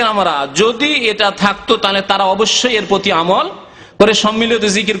 সাহাবায়ে কেরামরা। যদি এটা থাকতো তাহলে তারা অবশ্যই এর প্রতি আমল করে সম্মিলিত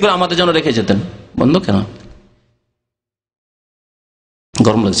জিকির করে আমাদের জন্য রেখে যেতেন। বন্ধ কেন?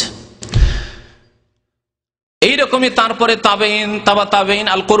 গরম লাগছে। এইরকমই তারপরে তাবেইন, তাবা তাবেইন,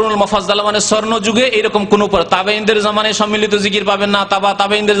 আল কুরুনুল মুফাজ্জালা, মানে স্বর্ণ যুগে এইরকম কোন তাবেইনদের জামানায় সম্মিলিত জিকির পাবেন না, তাবা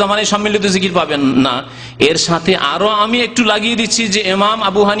তাবেইনদের জামানায় সম্মিলিত জিকির পাবেন না। এর সাথে আরো আমি একটু লাগিয়ে দিচ্ছি যে ইমাম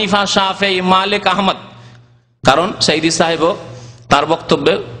আবু হানিফা, শাফেঈ, মালিক, আহমদ, কারণ সাইদি সাহেব তার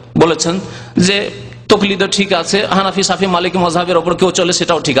বক্তব্যে বলেছেন যে তকলিদ ঠিক আছে, হানাফি, শাফি, মালিকি মাযহাবের উপর কেউ চলে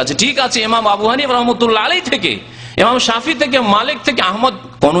সেটাও ঠিক আছে। ঠিক আছে, ইমাম আবু হানিফা রাহমাতুল্লাহ আলাইহি থেকে, ইমাম শাফি থেকে, মালিক থেকে, আহমদ,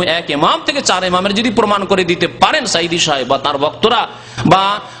 কোন এক ইমাম থেকে চার ইমামের যদি প্রমাণ করে দিতে পারেন সাইদি সাহেব বা তার ভক্তরা বা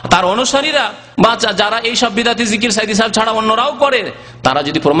তার অনুসারীরা বা যারা এই সব বিদাতি জিকির সাইদি সাহেব ছাড়া অন্যরাও করে, তারা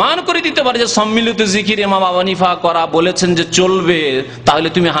যদি প্রমাণ করে দিতে পারে যে সম্মিলিত জিকির ইমাম আবু হানিফা করা বলেছেন যে চলবে, তাহলে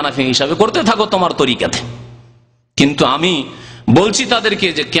তুমি হানাফি হিসাবে করতে থাকো তোমার তরিকাতে। কিন্তু আমি বলছি তাদেরকে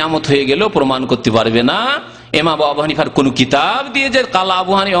যে কিয়ামত হয়ে গেলেও প্রমাণ করতে পারবে না ইমাম আবু হানিফার কোন কিতাব দিয়ে যে কালা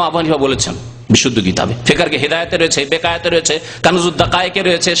আবু হানিফা বলেছেন। বিশুদ্ধ কিতাবে ফিকহকে হিদায়াতে রয়েছে, বেকায়াতে রয়েছে, কানুজুদ দাকায়েকে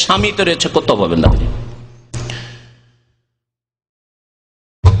রয়েছে, শামিতে রয়েছে, কত পাবেন না।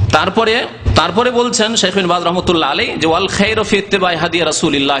 তারপরে বলছেন শেখ বিন বাজ রাহমাতুল্লাহ আলাইহি যে ওয়াল খায়রু ফি ইত্তিবাই হাদি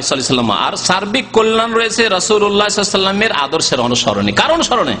রাসূলিল্লাহ সাল্লাল্লাহু আলাইহি ওয়াসাল্লাম, আর সার্বিক কল্যাণ রয়েছে রাসূলুল্লাহ সাল্লাল্লাহু আলাইহি ওয়াসাল্লামের আদর্শের অনুসরণে। কার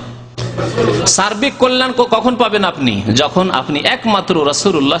অনুসরণে? সার্বিক কল্যাণ কখন পাবেন আপনি? যখন আপনি একমাত্র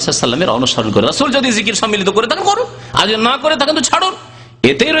রাসূলুল্লাহ সাল্লাল্লাহু আলাইহি ওয়াসাল্লামের অনুসরণ করেন। রাসূল যদি জিকির সম্মিলিত করে থাকেন করুন, আর যদি না করে থাকেন তো ছাড়ুন,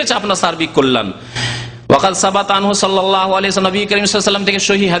 এতেই রয়েছে আপনার সার্বিক কল্যাণ। ওয়াকাদ সাবাতা আনহু সাল্লাল্লাহু আলাইহি ওয়াসাল্লাম, নবী করিম সাল্লাল্লাহু আলাইহি ওয়াসাল্লাম থেকে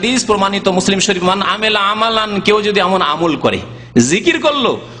সহিহ হাদিস প্রমাণিত, মুসলিম শরীফ, মান আমিলা আমালান, কেউ যদি এমন আমল করে, জিকির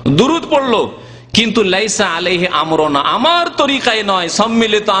করলো, দুরূদ পড়লো, কিন্তু লাইসা আলাইহি আমরুনা, আমার তরিকায় নয়,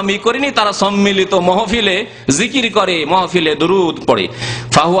 সম্মিলিত আমি করিনি, তারা সম্মিলিত মাহফিলে জিকির করে, মাহফিলে দুরূদ পড়ে,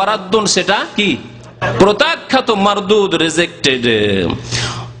 ফাহুয়া রাদ্দুন, সেটা কি? প্রত্যাখ্যাত, মারদুদ, রিজেক্টেড।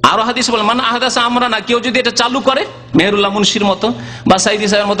 আরো হাদিস বলে মান আহদাসা আমরানা, কেউ যদি এটা চালু করে, মেহেরুল্লাহ মুন্সির মতো বা সাইদি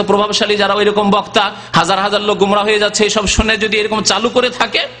সাহেবের মতো প্রভাবশালী যারা ওইরকম বক্তা, হাজার হাজার লোক গুমরা হয়ে যাচ্ছে এসব শুনে যদি এরকম চালু করে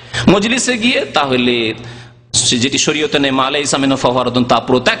থাকে মজলিসে গিয়ে, তাহলে যেটি শরীয়তে নেই মা আলাইহিস সালাম ফাওয়ারাদুন, তা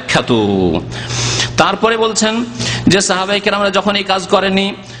প্রত্যাখ্যাত। তারপরে বলছেন যে সাহাবায়ে কেরামরা যখন এই কাজ করেনি,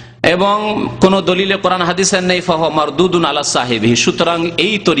 এবং কোন দলিলে কোরআন হাদিসের নেই ফাহুয়া মারদুদুন আলা সাহিবিহি। সুতরাং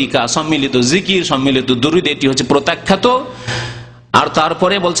এই তরিকা, সম্মিলিত জিকির, সম্মিলিত দুরূদ, এটি হচ্ছে প্রত্যাখ্যাত। আর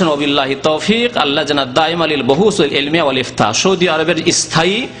তারপরে বলছেন ওবিল্লাহি তৌফিক আল্লাহ জানা দাইম আলিল বহুসুল ইলমি ওয়াল ইফতা। সৌদি আরবের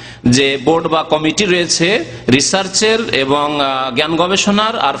স্থায়ী যে বোর্ড বা কমিটি রয়েছে রিসার্চের এবং জ্ঞান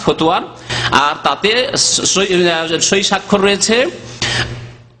গবেষণার আর ফতোয়ার, আর তাতে সই স্বাক্ষর রয়েছে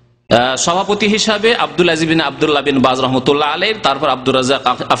সভাপতি হিসাবে আব্দুল আজিজ বিন আব্দুল্লাহ বিন বাজ রহমতুল্লাহ আলাইহি, তারপর আব্দুর রাজ্জাক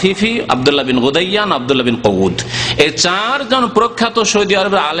আফিফি, আব্দুল্লাহ বিন গুদাইয়ান, আব্দুল্লাহ বিন কউদ, এই চারজন প্রখ্যাত সৌদি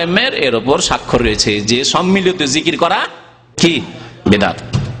আরবের আলেমের এর উপর স্বাক্ষর রয়েছে যে সম্মিলিত জিকির করা কি বিদআত।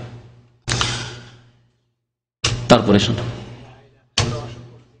 তারপরে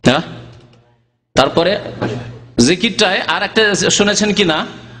তারপরে জিকিরটায় আর একটা শুনেছেন কিনা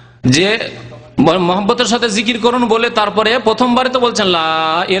যে মোহাম্মতের সাথে জিকির করুন বলে তারপরে প্রথমবারে তো বলছেন লা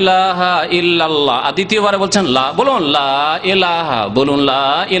ইলাহা ইল্লাল্লাহ, আর দ্বিতীয়বারে বলছেন লা, বলুন লা ইলাহা, বলুন লা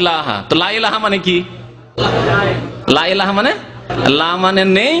ইলাহা। তো লা ইলাহা মানে কি? লা ইলাহা মানে লা মানে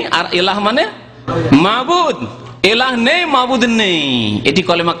নেই, আর ইলাহ মানে মাবুদ। ইলাহ নেই, মাবুদ নেই। এটি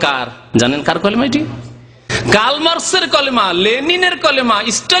কলেমা কার জানেন? কার কলেমা এটি? কার্ল মার্কসের কলেমা, লেনিনের কলেমা,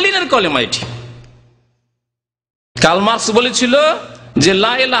 স্টালিনের কলেমা। এটি কার্ল মার্কস বলেছিল যে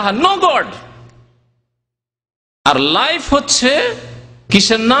লা ইলাহা, নো গড। আর লাইফ হচ্ছে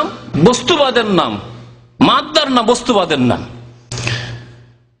কিসের নাম? বস্তুবাদের নাম, মাদ্দার নাম, বস্তুবাদের নাম।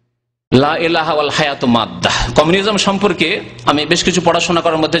 লা ইলাহা ওয়াল হায়াতু মাদ্দা। কমিউনিজম সম্পর্কে আমি বেশ কিছু পড়াশোনা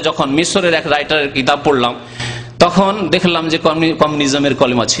করার মধ্যে যখন মিশরের এক রাইটারের কিতাব পড়লাম, তখন দেখলাম যে কমিউনিজমের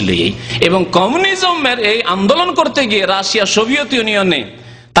কলেমা ছিল এই। এবং কমিউনিজমের এই আন্দোলন করতে গিয়ে রাশিয়া, সোভিয়েত ইউনিয়নে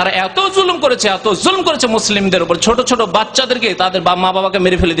তারা এত জুলুম করেছে মুসলিমদের উপর। ছোট ছোট বাচ্চাদেরকে তাদের মা বাবাকে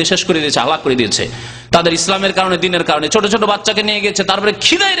মেরে ফেলে দিয়ে শেষ করে দিয়েছে, হালাক করে দিয়েছে তাদের ইসলামের কারণে, দিনের কারণে। ছোট ছোট বাচ্চাকে নিয়ে গেছে, তারপরে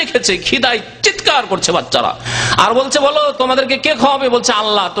খিদায় রেখেছে, খিদায় চিৎকার করছে বাচ্চারা, আর বলছে বলো তোমাদেরকে কে খাওয়াবে? বলছে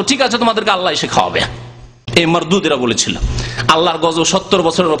আল্লাহ। তো ঠিক আছে, তোমাদেরকে আল্লাহ এসে খাওয়াবে। এই মারদুদেরা বলেছিল। আল্লাহর গজব 70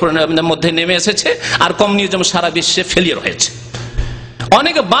 বছরের উপরে মধ্যে নেমে এসেছে, আর কমিউনিজম সারা বিশ্বে ফেলিয়ার হয়েছে।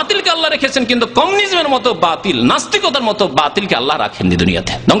 অনেকে বাতিলকে আল্লাহ রেখেছেন, কিন্তু কমিউনিজমের মতো বাতিল, নাস্তিকতার মতো বাতিলকে আল্লাহ রাখেননি,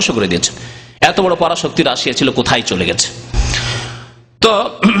 দুনিয়াতে ধ্বংস করে দিয়েছেন। এত বড় পরাশক্তি রাশিয়া ছিল, কোথায় চলে গেছে? তো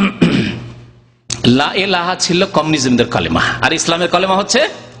লা ইলাহা ছিল কমিউনিজমদের কলেমা, আর ইসলামের কলেমা হচ্ছে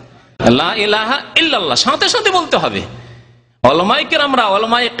লা ইলাহা ইল্লাল্লাহ। সাথে সাথে বলতে হবে। উলামায়ে কেরামরা,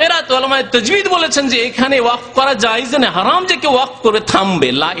 উলামায়ে কিরাত, উলামায়ে তাজবিদ বলেছেন যে এখানে ওয়াকফ করা জায়েজ নয়, হারাম। যে কেউ ওয়াকফ করবে থামবে,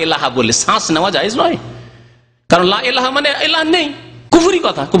 লা ইলাহা বলে শ্বাস নেওয়া জায়েজ নয়, কারণ লা ইলাহা মানে ইলাহ নেই, কুফরি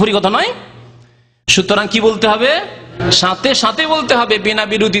কথা নয়। সুতরাং কি বলতে হবে? সাথে সাথে বলতে হবে, বিনা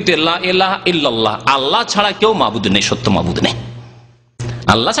বিরোধিতে, লা ইলাহা ইল্লাল্লাহ। আল্লাহ ছাড়া কেউ মাবুদ নেই, সত্য মাবুদ নেই।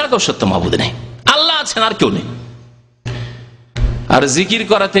 আল্লাহ ছাড়া কেউ সত্য মাবুদ নেই, আল্লাহ আছেন, আর কেউ নেই। আর জিকির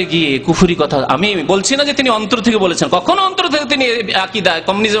করাতে গিয়ে কুফরি কথা, আমি বলছি না যে তিনি অন্তর থেকে বলেছেন, কখনো অন্তর থেকে তিনি আকীদা,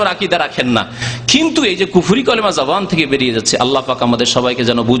 কমিউনিজমের আকীদা রাখেন না, কিন্তু এই যে কুফরি কলেমা জবান থেকে বেরিয়ে যাচ্ছে, আল্লাহ পাক আমাদের সবাইকে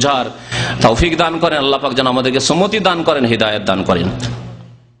যেন বুঝার তৌফিক দান করেন, আল্লাহ পাক যেন আমাদেরকে সম্মতি দান করেন, হিদায়াত দান করেন।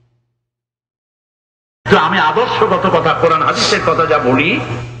 আমি আদর্শগত কথা, কোরআন হাদিসের কথা যা বলি,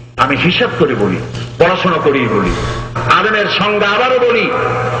 আমি হিসাব করে বলি, পড়াশোনা করেই বলি। আলেমের সংজ্ঞা আবারও বলি,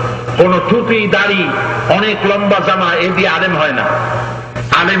 কোন টুপি, দাড়ি, অনেক লম্বা জামা এ দিয়ে আলেম হয় না।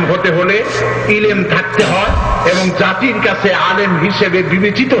 আলেম হতে হলে ইলম থাকতে হয় এবং জাতির কাছে আলেম হিসেবে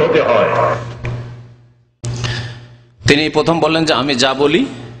বিবেচিত হতে হয়। তিনি প্রথম বললেন যে আমি যা বলি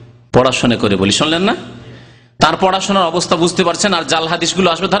পড়াশোনা করে বলি, শুনলেন না? তার পড়াশোনার অবস্থা বুঝতে পারছেন, আর জাল হাদিসগুলো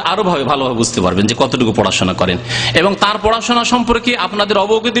আসবে তার আরো ভালোভাবে বুঝতে পারবেন যে কতটুকু পড়াশোনা করেন। এবং তার পড়াশোনা সম্পর্কে আপনাদের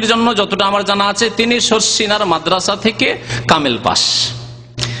অবগতির জন্য যতটা আমার জানা আছে, তিনি সরসিনার মাদ্রাসা থেকে কামেল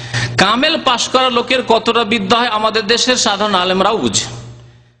পাশ করা লোকের কতটা বিদ্যা হয় আমাদের দেশের সাধারণ আলেমরাও বুঝে।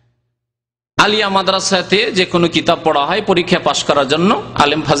 আলিয়া মাদ্রাসাতে যে কোনো কিতাব পড়া হয় পরীক্ষা পাশ করার জন্য,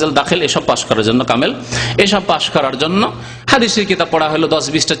 আলেম ফাজেল দাখিল এসব পাশ করার জন্য, কামেল এসব পাশ করার জন্য হাদিসের কিতাব পড়া হলো 10,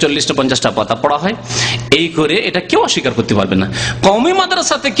 20টা, 40টা, 50টা পাতা পড়া হয়। এই করে এটা কেউ অস্বীকার করতে পারবে না। কওমি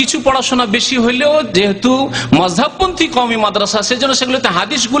মাদ্রাসাতে কিছু পড়াশোনা বেশি হইলেও, যেহেতু মযহাবপন্থী কওমি মাদ্রাসা, সেজন্য সেগুলোতে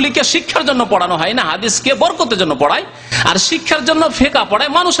হাদিসগুলিকে শিক্ষার জন্য পড়ানো হয় না, হাদিসকে বরকতের জন্য পড়ায়, আর শিক্ষার জন্য ফিকহ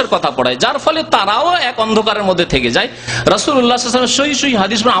পড়ায়, মানুষের কথা পড়ায়, যার ফলে তারাও এক অন্ধকারের মধ্যে থেকে যায়। রাসূলুল্লাহ সাল্লাল্লাহু আলাইহি ওয়াসাল্লাম সহিহ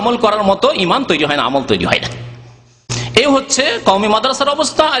হাদিস আমল করার মতো ঈমান তৈরি হয় না, আমল তৈরি হয় না। এই হচ্ছে কওমি মাদ্রাসার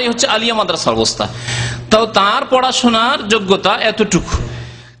অবস্থা, আর এই হচ্ছে আলিয়া মাদ্রাসার অবস্থা। তো তার পড়াশোনার যোগ্যতা এতটুকু।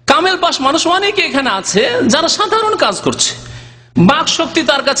 কামেল পাশ মানুষ অনেকে এখানে আছে যারা সাধারণ কাজ করছে, বাক শক্তি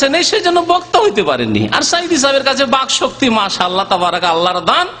তার কাছে নেই, সেই জন্য বক্তা হইতে পারেননি। আর সাইদি সাহেবের কাছে বাক শক্তি মাশাআল্লাহ তাবারাক, আল্লাহর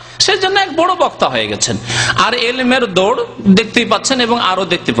দান, সেই জন্য এক বড় বক্তা হয়ে গেছেন। আর এলমের দৌড় দেখতেই পাচ্ছেন এবং আরো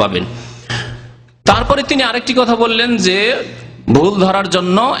দেখতে পাবেন। তারপরে তিনি আরেকটি কথা বললেন যে ভুল ধরার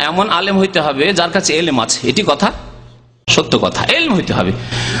জন্য এমন আলেম হইতে হবে যার কাছে এলেম আছে। এটি কথা সত্য কথা, ইলম হইতে হবে।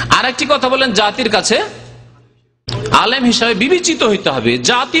 আর একটি কথা বলেন, জাতির কাছে আলেম হিসাবে বিবেচিত হইতে হবে।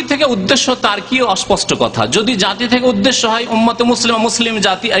 জাতি থেকে উদ্দেশ্য তার কি অস্পষ্ট কথা। যদি জাতি থেকে উদ্দেশ্য হয় উম্মতে মুসলিম, মুসলিম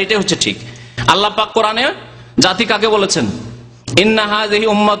জাতি, আর এটাই হচ্ছে ঠিক। আল্লাহ পাক কোরআনে জাতি কাকে বলেছেন? ইন্না হাযিহি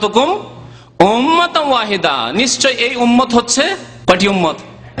উম্মাতুকুম উম্মাতান ওয়াহিদা, নিশ্চয় এই উম্মত হচ্ছে কয়টি উম্মত?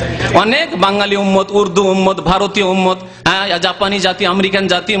 অনেক। বাঙালি উম্মত, উর্দু উম্মত, ভারতীয় উম্মত, জাপানি জাতি, আমেরিকান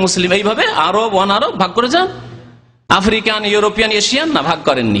জাতি, মুসলিম, এইভাবে আরব অনারব ভাগ করে যান। আফ্রিকান, ইউরোপিয়ান, এশিয়ান না, ভাগ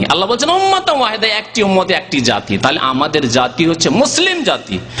করেননি। আল্লাহ বলছেন উম্মাতান ওয়াহিদা, একটি উম্মত, একটি জাতি। তাহলে আমাদের জাতি হচ্ছে মুসলিম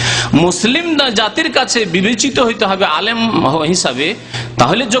জাতি। মুসলিম জাতির কাছে বিবেচিত হইতে হবে আলেম হিসাবে,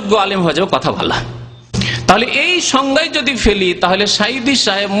 তাহলে যোগ্য আলেম হয়ে যাবে, কথা ভালো। তাহলে এই সংজ্ঞায় যদি ফেলি, তাহলে সাইদি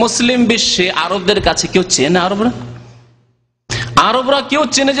সাহেব মুসলিম বিশ্বে আরবদের কাছে কেউ চেনে? আরবরা কেউ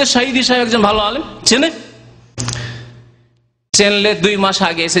চেনে যে সাইদি সাহেব একজন ভালো আলেম? চেনে? চেনলে 2 মাস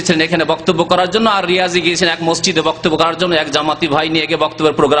আগে এসেছিলেন এখানে বক্তব্য করার জন্য, আর রিয়াজে গিয়েছেন এক মসজিদে বক্তব্য করার জন্য। এক জামাতি ভাই নিয়ে গিয়ে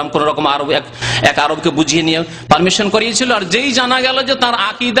বক্তব্যের প্রোগ্রাম কোন রকম এক আরবকে বুঝিয়ে নিয়ে পারমিশন করিয়েছিল। আর যেই জানা গেল যে তার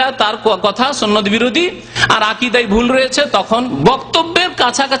আকীদা, তার কথা সুন্নত বিরোধী আর আকীদায় ভুল রয়েছে, তখন বক্তব্যের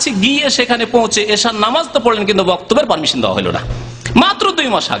কাছাকাছি গিয়ে সেখানে পৌঁছে এশার নামাজ তো পড়লেন, কিন্তু বক্তব্যের পারমিশন দেওয়া হলো না, মাত্র 2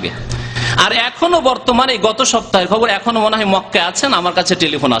 মাস আগে। আর এখনো বর্তমানে গত সপ্তাহের খবর, এখনো মনে হয় মক্কায় আছেন, আমার কাছে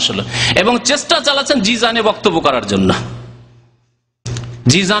টেলিফোন আসলো, এবং চেষ্টা চালাচ্ছেন জিজানে বক্তব্য করার জন্য।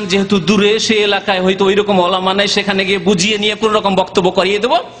 জিজান যেহেতু দূরে, সে এলাকায় হয়তো ওই রকম ওলামা নাই, সেখানে গিয়ে বুঝিয়ে নিয়ে কোন রকম বক্তব্য করিয়ে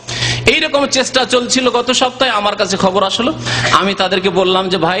দেবো, এইরকম চেষ্টা চলছিল গত সপ্তাহে। আমার কাছে খবর আসলো, আমি তাদেরকে বললাম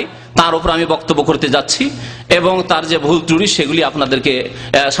যে ভাই, তার উপর আমি বক্তব্য করতে যাচ্ছি এবং তার যে ভুল ত্রুটি সেগুলি আপনাদেরকে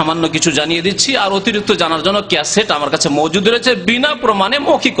সামান্য কিছু জানিয়ে দিচ্ছি, আর অতিরিক্ত জানার জন্য ক্যাসেট আমার কাছে মজুদ রয়েছে। বিনা প্রমাণে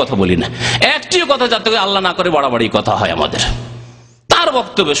মৌখিক কথা বলি না, একটিও কথা যাতে আল্লাহ না করে বাড়াবাড়ি কথা হয় আমাদের, তার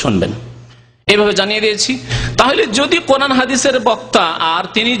বক্তব্য শুনবেন, এইভাবে জানিয়ে দিয়েছি। তাহলে যদি কোরআন হাদিসের বক্তা আর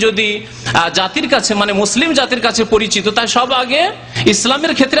তিনি যদি জাতির কাছে, মানে মুসলিম জাতির কাছে পরিচিত, তাই সব আগে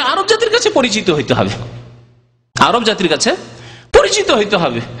ইসলামের ক্ষেত্রে আরব জাতির কাছে পরিচিত হইতে হবে। আরব জাতির কাছে পরিচিত হইতে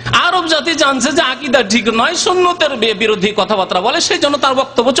হবে। আরব জাতি জানছে যে আকীদা ঠিক নয়, সুন্নতের বিরোধী কথাবার্তা বলে, সেই জন্য তার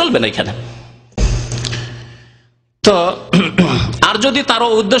বক্তব্য চলবে না এখানে। তো আর যদি তারও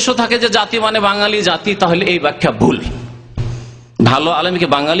উদ্দেশ্য থাকে যে জাতি মানে বাঙালি জাতি, তাহলে এই ব্যাখ্যা ভুল। ভালো আলেমকে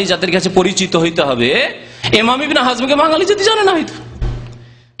বাঙালি জাতির কাছে পরিচিত হইতে হবে। ইমাম ইবনে হাজমকে বাঙালি জাতি জানে না, হয়তো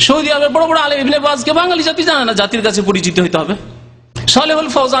সৌদি আরবের বড় বড় আলেম ইবনে বাজকে বাঙালি জাতি জানে না, জাতির কাছে পরিচিত হইতে হবে। সালেহুল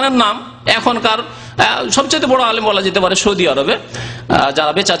ফৌজানের নাম এখনকার সবচেয়ে বড় আলেম বলা যেতে পারে সৌদি আরবে,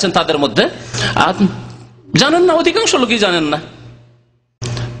 যারা বেঁচে আছেন তাদের মধ্যে, জানেন না, অধিকাংশ লোকই জানেন না।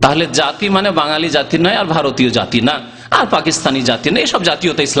 তাহলে জাতি মানে বাঙালি জাতি নয়, আর ভারতীয় জাতি না, আর পাকিস্তানি জাতি না, এইসব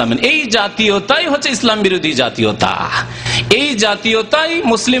জাতীয়তা ইসলামের। এই জাতীয়তাই হচ্ছে ইসলাম বিরোধী জাতীয়তা। এই জাতীয়তাই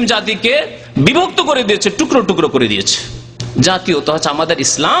মুসলিম জাতিকে বিভক্ত করে দিয়েছে, টুকরো টুকরো করে দিয়েছে। জাতীয়তা হচ্ছে আমাদের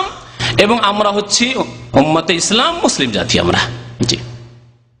ইসলাম, এবং আমরা হচ্ছি উম্মতে ইসলাম, মুসলিম জাতি আমরা। জি,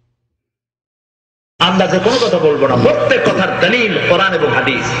 আন্দাজে কোনো কথা বলবো না, প্রত্যেক কথার দলিল কোরআন এবং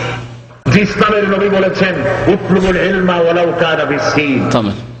হাদিস। ইসলামের নবী বলেছেন উতলুবুল ইলমা ওয়ালাউ কানা বিসসিন।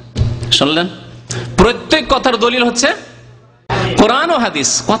 শুনলেন? প্রত্যেক কথার দলিল হচ্ছে কোরআন ও হাদিস।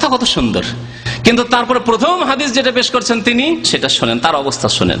 কথা কত সুন্দর, কিন্তু তারপরে প্রথম হাদিস যেটা পেশ করছেন তিনি, সেটা শোনেন, তার অবস্থা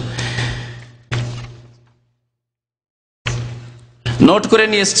শোনেন। নোট করে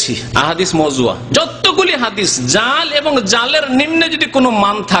নিয়ে এসেছি আহাদিস মওজুয়া, যতগুলি হাদিস, জাল এবং জালের নিম্নে যদি কোনো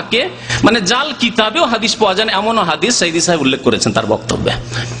মান থাকে, মানে জাল কিতাবেও হাদিস পাওয়া যায়, এমনও হাদিস সাইদি সাহেব উল্লেখ করেছেন তার বক্তব্যে।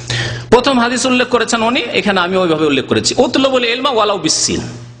 প্রথম হাদিস উল্লেখ করেছেন উনি, এখানে আমি ওইভাবে উল্লেখ করেছি, উতলুবুল ইলমা ওয়ালাউ বিসসিন।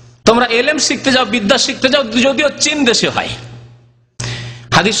 তোমরা এলেম শিখতে যাও, বিদ্যা শিখতে যাও, যদিও চীন দেশে হয়।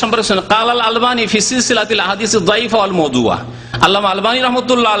 হাদিস সম্পর্কে শুনুন, কালাল আলবানী ফি সিলসিলাতিল আহাদিস দাইফা ওয়াল মাওদুআ। আল্লামা আলবানী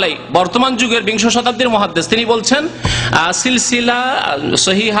রাহমাতুল্লাহ আলাইহি, বর্তমান যুগের 20 শতাব্দীর মুহাদ্দিস, তিনি বলছেন সিলসিলা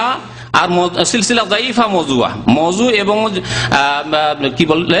সহিহা আর সিলসিলা দাইফা মাওদুআ, মওযু এবং কি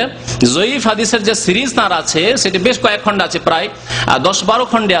বললে জয়ীফ হাদিসের যে সিরিজ তার আছে, সেটা বেশ কয়েক খণ্ডে আছে, প্রায় 10-12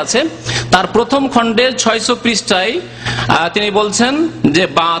 খণ্ডে আছে। তার প্রথম খণ্ডের 600 পৃষ্ঠায় তিনি বলছেন যে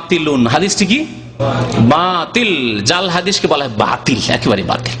বাতিলুন, হাদিসটি কি বাতিল। জাল হাদিসকে বলা হয় বাতিল, একেবারে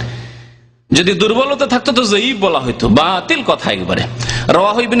বাতিল। যদি দুর্বলতা থাকতো তো জয়ীফ বলা হইতো, বাতিল কথা একবারে।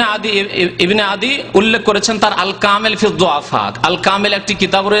 রাওয়াহু ইবনে আদি উল্লেখ করেছেন তার আল কামেল ফি দুআফা। আল কামেল একটি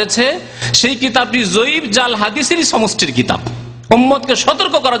কিতাব রয়েছে, সেই কিতাবটি জয়ীফ জাল হাদিসেরই সমষ্টির কিতাব। উম্মতকে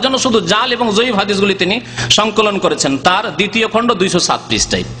সতর্ক করার জন্য শুধু জাল এবং জয়ীফ হাদিসগুলি তিনি সংকলন করেছেন, তার দ্বিতীয় খণ্ড 207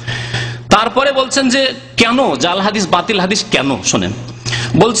 পৃষ্ঠায়। তারপরে বলছেন যে কেন জাল হাদিস, বাতিল হাদিস কেন, শোনেন।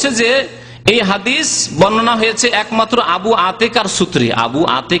 বলছে যে এই হাদিস বর্ণনা হয়েছে একমাত্র আবু আতেকার সূত্রে, আবু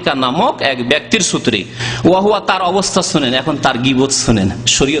আতেকা নামক এক ব্যক্তির সূত্রে। ওয়াহুয়া, তার অবস্থা শুনেন, এখন তার গীবত শুনেন,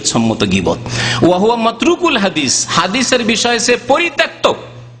 শরীয়ত সম্মত গীবত। ওয়াহুয়া মাতরুকুল হাদিস, হাদিসের বিষয়ে সে পরিত্যক্ত,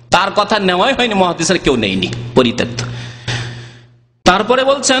 তার কথা নেওয়াই হয়নি, মুহাদ্দিসের কেউ নেয়নি, পরিত্যক্ত। তারপরে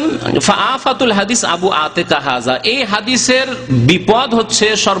বলছেন ফাআফাতুল হাদিস আবু আতিকা হাযা, এই হাদিসের বিপদ হচ্ছে,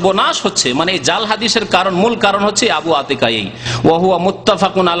 সর্বনাশ হচ্ছে, মানে জাল হাদিসের কারণ, মূল কারণ হচ্ছে আবু আতিকা। এই ওয়া হুয়া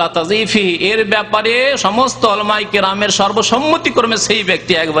মুত্তাফাকুন আলা তাযঈফিহি, এর ব্যাপারে সমস্ত উলামায়ে কেরামের সর্বসম্মতিক্রমে সেই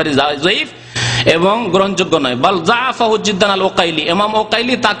ব্যক্তি একবারে যায়ীফ এবং গ্রহণযোগ্য নয়। বাল যাআফাহু জিদ্দান আল ওকাইলি, ইমাম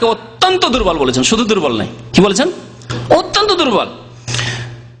ওকাইলি তাকে অত্যন্ত দুর্বল বলেছেন, শুধু দুর্বল নয়, কি বলেছেন? অত্যন্ত দুর্বল।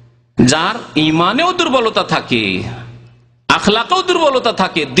 যার ঈমানেও দুর্বলতা থাকে, আখলাকেও দুর্বলতা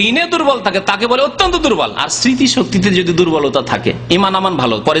থাকে, দিনে দুর্বল থাকে, তাকে বলে অত্যন্ত দুর্বল। আর স্মৃতি শক্তিতে যদি দুর্বলতা থাকে, ঈমান আমান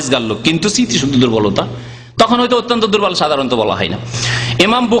ভালো, পরেশগার লোক, কিন্তু স্মৃতি শক্তি দুর্বলতা, তখন হয়তো অত্যন্ত দুর্বল সাধারণত বলা হয় না।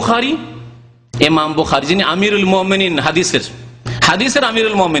 ইমাম বুখারী যিনি আমিরুল মুমিনিন, হাদিসের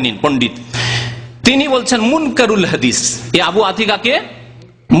আমিরুল মুমিনিন পণ্ডিত, তিনি বলছেন মুনকারুল হাদিস, এই আবু আতিকাকে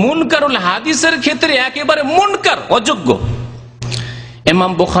মুনকারুল হাদিসের ক্ষেত্রে একেবারে মুনকার, অযোগ্য।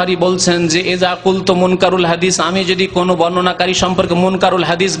 ইমাম বুখারী বলছেন যে ইজা কুলতু মুনকারুল হাদিস, আমি যদি কোন বর্ণনাকারী সম্পর্কে মুনকারুল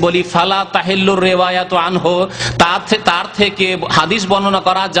হাদিস বলি, ফালা তাহিল্লুর রিওয়ায়াতু আনহু, তার থেকে হাদিস বর্ণনা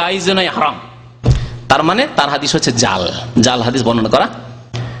করা জায়েজ নয়, হারাম। তার মানে তার হাদিস হচ্ছে জাল হাদিস বর্ণনা করা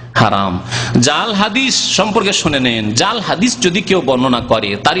হারাম। জাল হাদিস সম্পর্কে শুনে নেন, জাল হাদিস যদি কেউ বর্ণনা করে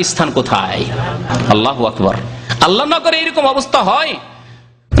তার স্থান কোথায়? আল্লাহু আকবার। আল্লাহ না করে এরকম অবস্থা হয়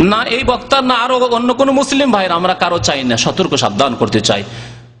না, এই বক্তার না আরো অন্য কোন মুসলিম ভাইরা, আমরা কারো চাই না, সতর্ক সাবধান করতে চাই।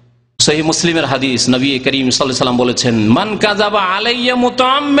 সহিহ মুসলিমের হাদিস, নবী করিম সাল্লাল্লাহু আলাইহি ওয়াসাল্লাম বলেছেন, মান কাযাবা আলাইয়া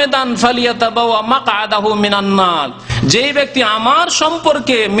মুতাআম্মিদান ফালিয়াতাবাওয়া মাকআদাহু মিনান নার, যে ব্যক্তি আমার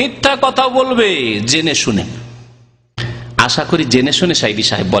সম্পর্কে মিথ্যা কথা বলবে জেনে শুনে। আশা করি জেনে শুনে সাইদি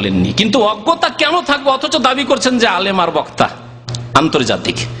সাহেব বলেননি, কিন্তু অজ্ঞতা কেন থাকবে, অথচ দাবি করছেন যে আলেম আর বক্তা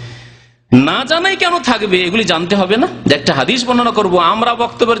আন্তর্জাতিক। না জানাই কেন থাকবে, এগুলি জানতে হবে না? যে একটা হাদিস বর্ণনা করব, আমরা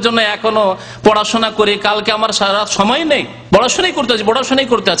বক্তব্যের জন্য এখনো পড়াশোনা করে, কালকে আমার সারা সময় নেই, পড়াশোনাই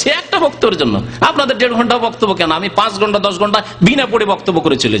করতে আছি একটা বক্তব্যের জন্য। আপনাদের 1.5 ঘন্টা বক্তব্য কেন, আমি 5 ঘন্টা 10 ঘন্টা বিনা পড়ে বক্তব্য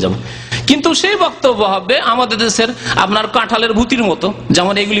করে চলে যাব। কিন্তু সেই বক্তব্য হবে আমাদের দেশের আপনার কাঁঠালের ভূতির মতো,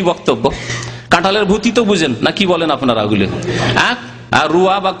 যেমন এগুলি বক্তব্য। কাঁঠালের ভূতি তো বুঝেন না, কি বলেন আপনারা ওগুলো? আর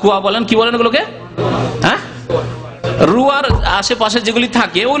রুয়া বা কুয়া বলেন, কি বলেন ওগুলোকে? রুয়ার আশেপাশে যেগুলি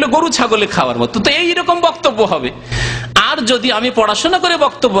থাকে ওগুলো গরু ছাগলে খাওয়ার মতো, তো এইরকম বক্তব্য হবে। আর যদি আমি পড়াশোনা করে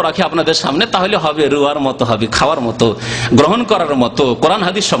বক্তব্য রাখি আপনাদের সামনে, তাহলে হবে রুয়ার মতো, হবে খাওয়ার মতো, গ্রহণ করার মতো, কোরআন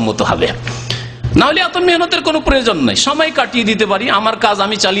হাদিস সম্মত হবে। না হলে এত মেহনতের কোনো প্রয়োজন নাই, সময় কাটিয়ে দিতে পারি, আমার কাজ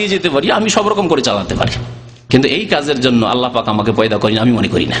আমি চালিয়ে যেতে পারি, আমি সব রকম করে চালাতে পারি। কিন্তু এই কাজের জন্য আল্লাহ পাক আমাকে পয়দা করেন, আমি মনে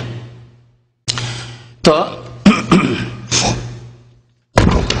করি না। তো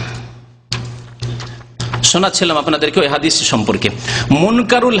শোনাচ্ছিলাম আপনাদেরকে ওই হাদিস সম্পর্কে,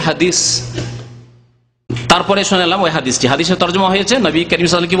 মুনকারুল হাদিস। তারপরে শোনালাম ওই হাদিসটি, হাদিসের তরজমা হয়েছে, নবী করিম সাল্লাল্লাহু আলাইহি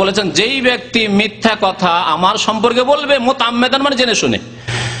ওয়াসাল্লাম কি বলেছেন, যেই ব্যক্তি মিথ্যা কথা আমার সম্পর্কে বলবে, মুতাআম্মিদান মানে জেনে শুনে,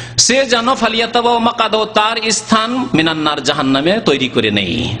 সে যেন ফালিয়াতাবাও মাকাদাহু, তার স্থান মিনান নার, জাহান্নামে তৈরি করে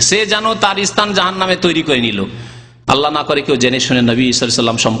নেই, সে যেন তার স্থান জাহান্নামে তৈরি করে নিল। আল্লাহ না করে কেউ জেনে শুনে নবী সাল্লাল্লাহু আলাইহি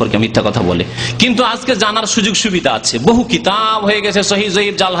ওয়াসাল্লাম সম্পর্কে মিথ্যা কথা বলে। কিন্তু আজকে জানার সুযোগ সুবিধা আছে, বহু কিতাব হয়ে গেছে সহিহ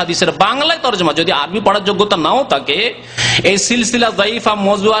যঈফ জাল হাদিসের বাংলায় তরজমা, যদি আরবি পড়ার যোগ্যতা নাও থাকে, এই সিলসিলা যঈফা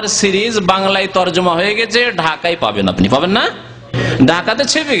মওযুআর সিরিজ বাংলায় তরজমা হয়ে গেছে, ঢাকায় পাবেন, আপনি পাবেন না? ঢাকাতে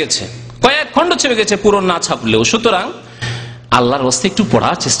ছেপে গেছে, কয়েক খণ্ড ছেপে গেছে, পুরো না ছাপলেও। সুতরাং আল্লাহর ওয়াস্তে একটু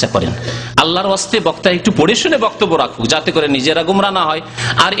পড়ার চেষ্টা করেন, আল্লাহর ওয়াস্তে বক্তা একটু পড়ে শুনে বক্তব্য রাখুক, যাতে করে নিজেরা গুমরা না হয়,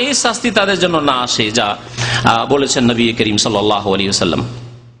 আর এই শাস্তি তাদের জন্য না আসে, যা বলেছেন নবী করিম সাল্লাল্লাহু আলাইহি ওয়াসাল্লাম।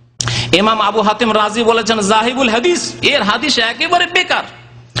 ইমাম আবু হাতিম রাজি বলেছেন জাহিবুল হাদিস, এর হাদিস একেবারে বেকার।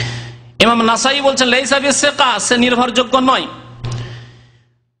 ইমাম নাসাই বলছেন লাইসা বিসিকা, সে নির্ভরযোগ্য নয়।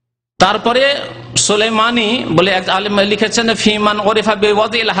 তারপরে সুলাইমানি বলে এক আলেম লিখেছেন ফিমান ওরিফা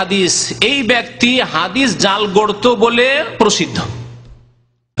বিওয়াদিল হাদিস, এই ব্যক্তি হাদিস জাল গড়তো বলে প্রসিদ্ধ।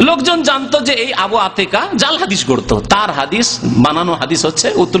 লোকজন জানতো যে এই আবু আতিকা জাল হাদিস গড়তো, তার হাদিস বানানো হাদিস হচ্ছে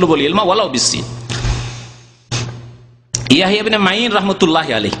উতলুবুল ইলমা ওয়ালাউ বিসসিন। ইয়াহইয়া ইবনে মাইন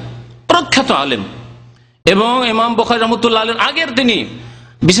রাহমাতুল্লাহি আলাইহি প্রখ্যাত আলেম, এবং ইমাম বুখারী রাহমাতুল্লাহি আলাইহির আগের তিনি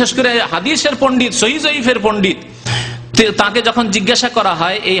বিশেষ করে হাদিসের পণ্ডিত, সহিহ যঈফের পণ্ডিত। তাকে যখন জিজ্ঞাসা করা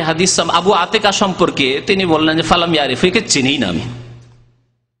হয় এই হাদিস আবু আতিকা সম্পর্কে, তিনি বললেন যে ফালাম ইয়ারিফু, একে চিনি না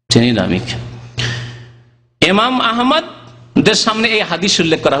আমি। ইমাম আহমদ দের সামনে এই হাদিস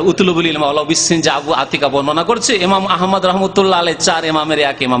উল্লেখ করা, উতলুবুল ইলম ওয়ালাউ বিসসিন, যে আবু আতিকা বর্ণনা করছে। ইমাম আহমদ রাহমাতুল্লাহ আলাইহি 4 ইমামের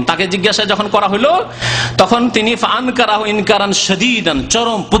এক ইমাম, তাকে জিজ্ঞাসা যখন করা হলো, তখন তিনি ফানকারাহু ইনকারান শাদীদান,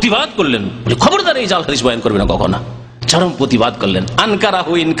 চরম প্রতিবাদ করলেন, বলে খবরদার এই জাল হাদিস বয়ান করবে না কখনো, চরম প্রতিবাদ করলেন।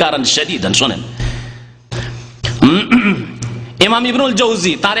 আনকারাহু ইনকারান শাদীদান। শোনেন, ইমাম ইবনুল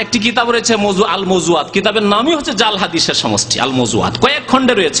জৌজি তার একটি কিতাব রয়েছে আল মওযুআত, কিতাবের নামই হচ্ছে জাল হাদিসের সমষ্টি, আল মওযুআত, কয়েক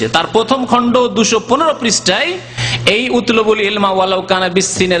খণ্ডে রয়েছে। তার প্রথম খণ্ড 215 পৃষ্ঠায় এই উতলুবুল ইলমা ওয়ালাউ কানা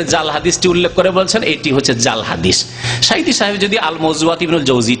বিসসিনের জাল হাদিসটি উল্লেখ করে বলছেন এটি হচ্ছে জাল হাদিস। সাইদি সাহেব যদি আল মওজুআত ইবনুল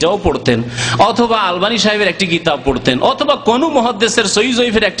জাওজিটাও পড়তেন, অথবা আলবানী সাহেবের একটি কিতাব পড়তেন, অথবা কোন মুহাদ্দিসের সহিহ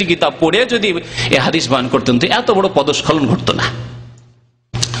জয়ীফের একটি কিতাব পড়ে যদি এই হাদিস বয়ান করতেন, তো এত বড় পদস্খলন ঘটতো না।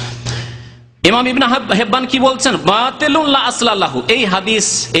 ইমাম ইবনে হিব্বান কি বলছেন? বাতিলুন লা আসলা লাহু, এই হাদিস,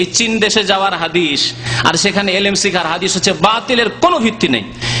 এই চীন দেশে যাওয়ার হাদিস আর সেখানে ইলম শিখার হাদিস হচ্ছে বাতিলের কোনো ভিত্তি নেই।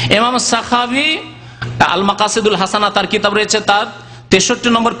 ইমাম সাখাবী আল মাকাসিদুল হাসানা তার কিতাব রয়েছে, তার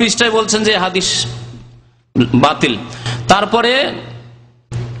 63 নম্বর পৃষ্ঠায় বলছেন যে হাদিস বাতিল। তারপরে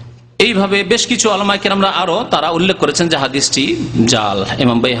এইভাবে বেশ কিছু উলামায়ে কেরামরা আরো তারা উল্লেখ করেছেন যে হাদিসটি জাল।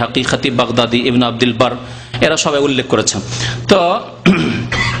 ইমাম বাইহাকি, খতিব বাগদাদি, ইবনে আব্দুল বার এরা সবাই উল্লেখ করেছেন। তো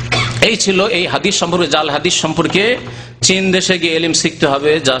এই ছিল এই হাদিস সম্পর্কে, জাল হাদিস সম্পর্কে। চীন দেশে গিয়ে ইলম শিখতে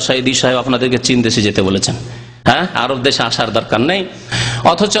হবে, যা সাইদি সাহেব আপনাদেরকে চীন দেশে যেতে বলেছেন। হ্যাঁ, আরব দেশে আসার দরকার নেই।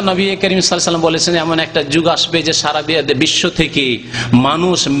 অথচ নবী করিম সাল্লাল্লাহু আলাইহি ওয়াসাল্লাম বলেছেন এমন একটা যুগ আসবে যে সারা বিশ্ব থেকে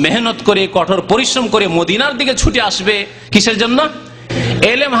মানুষ মেহনত করে, কঠোর পরিশ্রম করে মদিনার দিকে ছুটে আসবে। কিসের জন্য?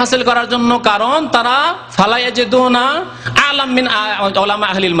 ইলম হাসিল করার জন্য। কারণ তারা ফালা ইয়াজিদুনা আলাম মিন উলামা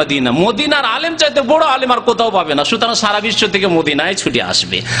আহলিল মদিনা, মদিনার আলেম চাইতে বড় আলেম আর কোথাও পাবে না। সুতরাং সারা বিশ্ব থেকে মদিনায় ছুটে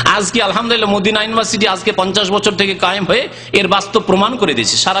আসবে। আজকে আলহামদুলিল্লাহ মদিনা ইউনিভার্সিটি আজকে 50 বছর থেকে কায়েম হয়ে এর বাস্তব প্রমাণ করে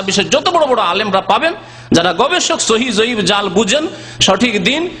দিয়েছে। সারা বিশ্বের যত বড় বড় আলেমরা পাবেন, যারা গবেষক, সহিহ জয়ীফ, জাল বুঝেন, সঠিক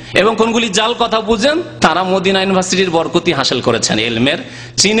দিন এবং কোনগুলি জাল কথা বুঝেন, তারা মদিনা ইউনিভার্সিটির বরকতি হাসিল করেছেন ইলমের।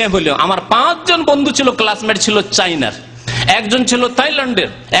 চীনে হলেও আমার 5 জন বন্ধু ছিল, ক্লাসমেট ছিল চাইনার, একজন ছিল থাইল্যান্ডের,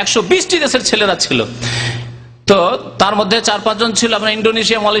 120টি দেশের ছেলেরা ছিল। তো তার মধ্যে 4-5 জন ছিল আপনার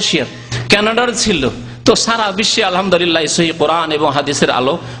ইন্দোনেশিয়া, মালয়েশিয়ার, কানাডার ছিল। তো সারা বিশ্বে আলহামদুলিল্লাহ সহিহ কোরআন এবং হাদিসের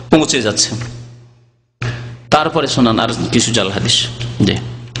আলো পৌঁছে যাচ্ছে। তারপরে শোনান আর কিছু জাল হাদিস। জি,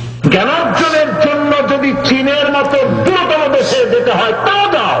 জ্ঞানার্জনের জন্য যদি চীনের মতো দূরতম দেশে যেতে হয় তাও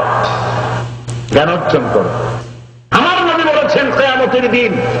যাও, জ্ঞানার্জন করো। আমার নবী বলেছেন কিয়ামতের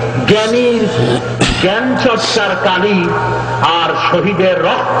দিন জ্ঞানীর জ্ঞান চর্চার কালি আর শহীদের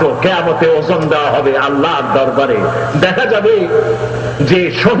রক্ত কিয়ামতে ওজন দেওয়া হবে আল্লাহর দরবারে। দেখা যাবে যে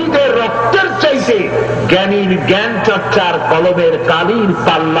শহীদের রক্তের চাইতে জ্ঞানীর জ্ঞান চর্চার কলমের কালির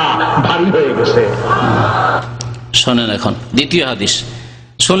পাল্লা ভারী হয়ে গেছে। শোনেন এখন দ্বিতীয় হাদিস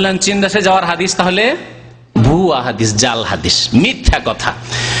শুনলেন, চীন দেশে যাওয়ার হাদিস তাহলে ভুয়া হাদিস, জাল হাদিস, মিথ্যা কথা।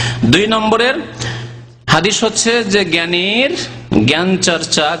 2 নম্বরের হাদিস হচ্ছে যে জ্ঞানীর জ্ঞান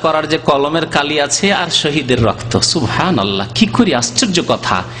চর্চা করার যে কলমের কালি আছে আর শহীদের রক্ত। সুবহানাল্লাহ, কি করি আশ্চর্য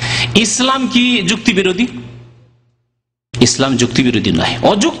কথা। ইসলাম কি যুক্তি বিরোধী? ইসলাম যুক্তি বিরোধী নয়,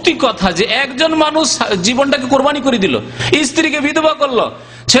 অযুক্তি কথা যে একজন মানুষ জীবনটাকে কোরবানি করে দিল, স্ত্রীকে বিধবা করলো,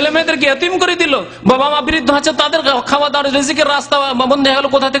 ছেলে মেয়েদেরকে এতিম করে দিল, বাবা মা বৃদ্ধ আছে, তাদের খাওয়া দাওয়া রিজিকের রাস্তা বন্ধ হয়ে গেল,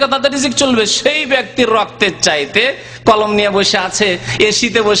 কোথা থেকে তাদের রিজিক চলবে? সেই ব্যক্তির রক্তের চাইতে কলম নিয়ে বসে আছে,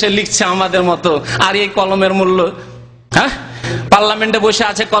 এসিতে বসে লিখছে আমাদের মতো, আর এই কলমের মূল্য, হ্যাঁ, পার্লামেন্টে বসে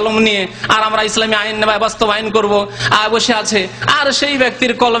আছে কলম নিয়ে, আর আমরা ইসলামী আইন বাস্তবায়ন করবো আর বসে আছে, আর সেই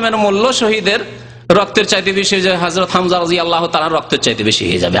ব্যক্তির কলমের মূল্য শহীদের রক্তের চাইতে বেশি হয়ে যায়, হযরত হামজা রাদিয়াল্লাহু তাআলা রক্তের চাইতে বেশি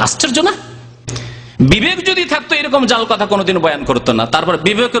হয়ে যাবে। আশ্চর্য না? বিবেক যদি থাকতো এরকম জাল কথা কোনোদিন বয়ান করতো না। তারপর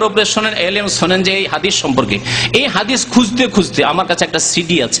বিবেকের উপরে শোনেন, এলেম শোনেন যে এই হাদিস সম্পর্কে, এই হাদিস খুঁজতে খুঁজতে আমার কাছে একটা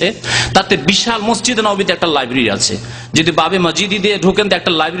সিডি আছে, তাতে বিশাল মসজিদে নববীতে একটা লাইব্রেরি আছে। যদি বাবে মসজিদি দিয়ে ঢুকেন তো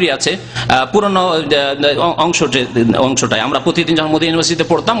একটা লাইব্রেরি আছে, পুরনো অংশটায় আমরা প্রতিদিন যখন মদিনা ইউনিভার্সিটিতে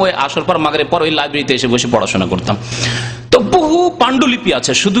পড়তাম, ওই আসর পর মাগরিব পর ওই লাইব্রেরিতে এসে বসে পড়াশোনা করতাম। তো বহু পাণ্ডুলিপি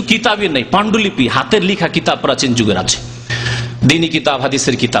আছে, শুধু কিতাবই নেই, পাণ্ডুলিপি, হাতের লেখা কিতাব প্রাচীন যুগের আছে, দ্বীনি কিতাব,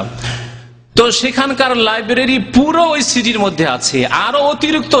 হাদিসের কিতাব। তো সেখানকার লাইব্রেরি পুরো ওই সিডির মধ্যে আছে। আরো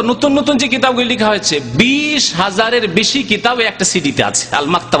অতিরিক্ত নতুন নতুন যে কিতাবগুলি লেখা হয়েছে, 20,000-এর বেশি কিতাব একটা সিডিতে আছে, আল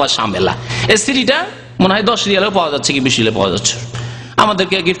মাকতাবা শামেলা। এই সিডিটা মনে হয় 10 রিয়ালে পাওয়া যাচ্ছে কি 20 রিয়ালে পাওয়া যাচ্ছে।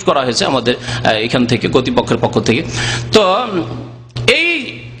 আমাদেরকে গিফট করা হয়েছে আমাদের এখান থেকে, কর্তৃপক্ষের পক্ষ থেকে। তো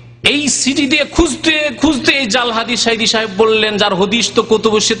এই সিডি দিয়ে খুঁজতে খুঁজতে এই জাল হাদিস সাইদি সাহেব বললেন, যার হাদিস তো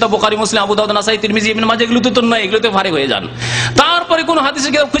কুতুবুস সিত্তা, বুখারী, মুসলিম, আবু দাউদ, নাসাই, তিরমিজি, ইবনে মাজাহ, এগুলো তো নয়, এগুলোতে ভারী হয়ে যান। তারপরে কোন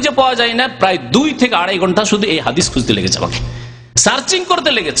হাদিসের কিতাব খুঁজে পাওয়া যায় না। প্রায় 2 থেকে 2.5 ঘন্টা শুধু এই হাদিস খুঁজতে লেগেছে, আমাকে সার্চিং করতে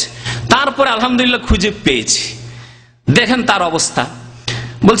লেগেছে। তারপরে আলহামদুলিল্লাহ খুঁজে পেয়েছি। দেখেন তার অবস্থা,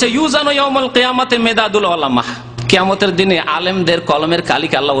 বলছে ইউজানু ইয়াউমাল কিয়ামাতে মেদাদুল উলামা, কিয়ামতের দিনে আলেমদের কলমের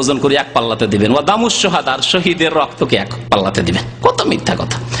কালিকে আল্লাহ ওজন করে এক পাল্লাতে দিবেন, ওয়া দামুশ শুহাদা, শহীদের রক্তকে এক পাল্লাতে দিবেন। কত মিথ্যা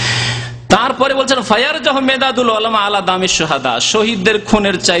কথা। তারপরে বলছেন ফায়ারজাহু মেদাদুল উলামা আলা দামিশ শুহাদা, শহীদদের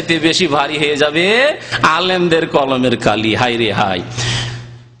খুনের চাইতে বেশি ভারী হয়ে যাবে আলেমদের কলমের কালি। হায় রে হায়।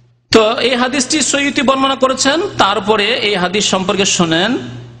 তো এই হাদিসটি সহিহ বর্ণনা করেছেন। তারপরে এই হাদিস সম্পর্কে শুনেন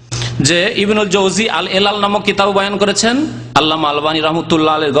যে ইবনুল জাওজি আল এলাল নামক কিতাব বয়ান করেছেন, আল্লামা আলবানী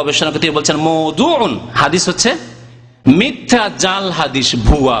রাহমাতুল্লাহ আলাইহির গবেষণা করতে বলছেন মওদুউন, হাদিস হচ্ছে মিথ্যা জাল হাদিস,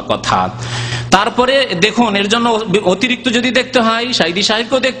 ভুয়া কথা। তারপরে দেখুন, এর জন্য অতিরিক্ত যদি দেখতে হয়, সাইদি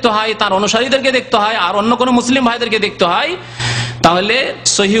সাহেবকেও দেখতে হয়, তার অনুসারীদেরকে দেখতে হয়, আর অন্য কোনো মুসলিম ভাইদেরকে দেখতে হয়, তাহলে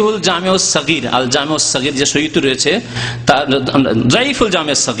সহিহুল জামিউস সাগীর, আল জামিউস সাগীর যে সহিহ রয়েছে, তার যায়িফুল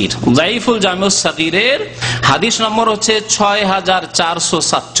জামিউস সাগীর, যায়িফুল জামিউস সাগীরের হাদিস নম্বর হচ্ছে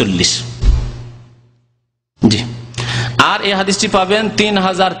 6447। জি, আর এই হাদিসটি পাবেন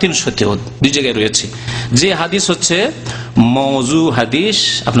 3300 দুই জায়গায় রয়েছে। যে হাদিস হচ্ছে মওযু হাদিস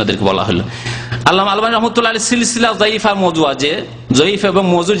আপনাদেরকে বলা হলো। আল্লামা আলবানী রাহমাতুল্লাহ আলাইহি সিলসিলা যায়িফা মওযুআ, যে যায়িফ এবং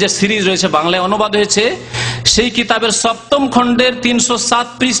মওযুর যে সিরিজ রয়েছে, বাংলায় অনুবাদ হয়েছে, সেই কিতাবের 7ম খণ্ডের 307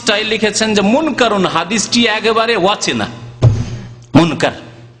 পৃষ্ঠায় লিখেছেন যে মুনকারুন, হাদিসটি একেবারে ওয়াচেনা, মুনকার।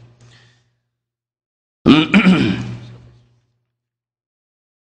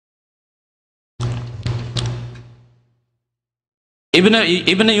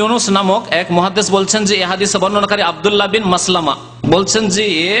 ইবনে ইউনুস নামক এক মুহাদ্দিস বলছেন যে এই হাদিস বর্ণনাকারী আব্দুল্লাহ বিন মাসলামা বলছেন যে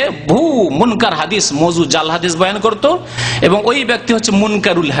এ মুনকার হাদিস, মওযু, জাল হাদিস বয়ান করত, এবং ওই ব্যক্তি হচ্ছে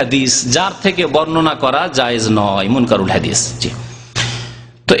মুনকারুল হাদিস, যার থেকে বর্ণনা করা জায়েজ নয়, মুনকারুল হাদিস। জি,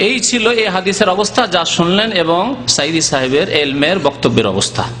 তো এই ছিল এই হাদিসের অবস্থা, যা শুনলেন, এবং সাইদি সাহেবের ইলমের বক্তব্যের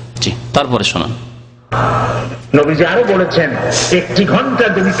অবস্থা। জি, তারপরে শোনান। নবীজি আরো বলেছেন, 1 ঘন্টা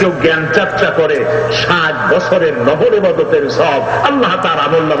যদি কেউ জ্ঞান চর্চা করে 60 বছরের নফল ইবাদতের সওয়াব আল্লাহ তার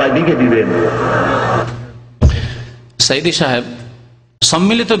আমলনামায় লিখে দিবেন। সাইদি সাহেব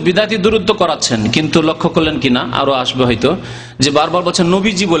সম্মিলিত বিদাতি দুরুদ্দ করাচ্ছেন, কিন্তু লক্ষ্য করলেন কিনা, আরো আসবে হয়তো, যে বারবার বলছেন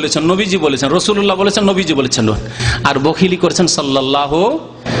নবীজি বলেছেন, নবীজি বলেছেন, রাসূলুল্লাহ বলেছেন, নবীজি বলেছেন, আর বখিলি করেছেন সাল্লাল্লাহু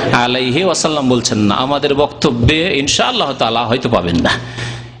আলাইহি ওয়াসাল্লাম বলছেন না। আমাদের বক্তব্যে ইনশাআল্লাহ তাআলা হয়তো পাবেন না,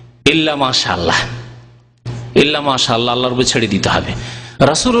 ইল্লা মাশাআল্লাহ, ইল্লা মাশাআল্লাহ, আল্লাহর উপর ছেড়ে দিতে হবে।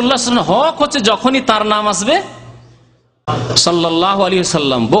 রাসূলুল্লাহ সাল্লাল্লাহু আলাইহি ওয়াসাল্লাম হক হচ্ছে যখনই তার নাম আসবে সাল্লাল্লাহু আলাইহি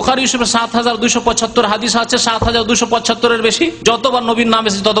ওয়াসাল্লাম। বুখারী শরীফে 7275 হাদিস আছে, 7275 এর বেশি। যতবার নবীর নাম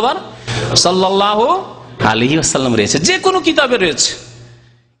এসেছে ততবার সাল্লাল্লাহু আলাইহি ওয়াসাল্লাম রয়েছে, যে কোনো কিতাবে রয়েছে।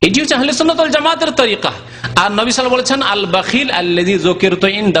 এটি হচ্ছে আহলে সুন্নাত ওয়াল জামাতের তরিকা। আর নবী সাল্লাল্লাহু আলাইহি ওয়াসাল্লাম বলেছেন, আল বাখিল আল্লাযী যুকিরতু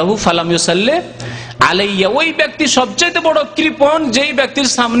ইনদাহু ফালাম ইউসাল্লি আলাইয়া, ওই ব্যক্তি সবচেয়ে বড় কৃপণ, যেই ব্যক্তির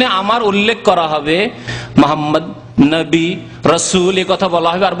সামনে আমার উল্লেখ করা হবে, মুহাম্মদ নবী রাসূল এই কথা বলা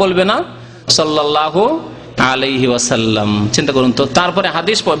হবে, আর বলবে না সাল্লাল্লাহু আলাইহি ওয়াসাল্লাম। চিন্তা করুন তো। তারপরে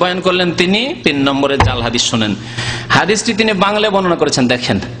হাদিস বয়ান করলেন তিনি 3 নম্বরে, জাল হাদিস। শোনেন, হাদিসটি তিনি বাংলায় বর্ণনা করেছেন।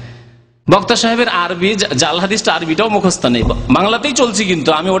 দেখেন, বক্তা সাহেবের আরবি, জাল হাদিসটা আরবিটাও মুখস্থ নেই, বাংলাতেই চলছি, কিন্তু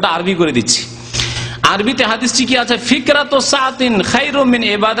আমি ওটা আরবি করে দিচ্ছি। আরবিতে হাদিসটি কি আছে? ফিকরাতু সাআতিন খায়রুম মিন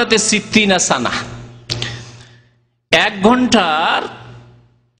ইবাদাতি 60 সানা। 1 ঘন্টার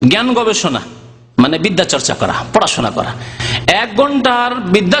জ্ঞান গবেষণা, মানে বিদ্যা চর্চা করা, পড়াশোনা করা, 1 ঘন্টার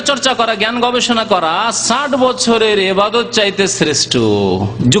বিদ্যা চর্চা করা, জ্ঞান গবেষণা করা 60 বছরের ইবাদত চাইতে শ্রেষ্ঠ।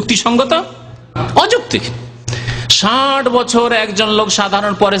 যুক্তিসঙ্গত? অযৌক্তিক। 60 বছর একজন লোক,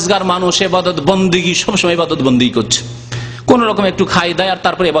 সাধারণ পরেশগার মানুষ, ইবাদত বন্দেগী, সবসময় ইবাদত বন্দেগী করছে, কোন রকম একটু খাই দেয় আর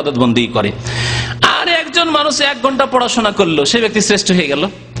তারপরে ইবাদত বন্দেগী করে। আর একজন মানুষ 1 ঘন্টা পড়াশোনা করলো, সে ব্যক্তি শ্রেষ্ঠ হয়ে গেল।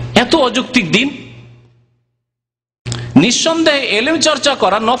 এত অযৌক্তিক দিন। নিঃসন্দেহে এলেম চর্চা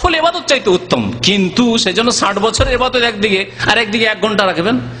করা নফল ইবাদত চাইতে উত্তম, কিন্তু সেজন্য 60 বছরের ইবাদত একদিকে, আর একদিকে 1 ঘন্টা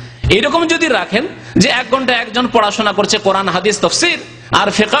রাখবেন। এইরকম যদি রাখেন যে 1 ঘন্টা একজন পড়াশোনা করছে, কোরআন হাদিস তাফসীর আর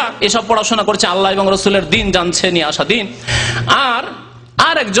ফিকহ এসব পড়াশোনা করছে, আল্লাহ এবং রাসূলের দ্বীন জানছে, নিয়ে আসা দ্বীন,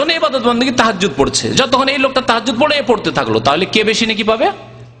 আর একজন ইবাদত বন্দেগী তাহাজ্জুদ পড়ছে, যতক্ষণ এই লোকটা তাহাজ্জুদ পড়ে পড়তে থাকলো, তাহলে কে বেশি নেকি পাবে?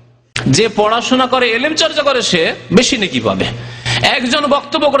 যে পড়াশোনা করে, এলেম চর্চা করে, সে বেশি নেকি পাবে। একজন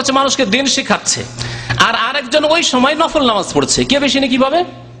বক্তব্য করেছে, মানুষকে দ্বীন শেখাচ্ছে, আর আরেকজন ওই সময় নফল নামাজ পড়ছে, কে বেশি নাকি পাবে?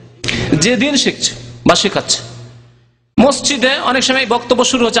 যে দিন শিখছে বা শেখাচ্ছে। মসজিদে অনেক সময় বক্তব্য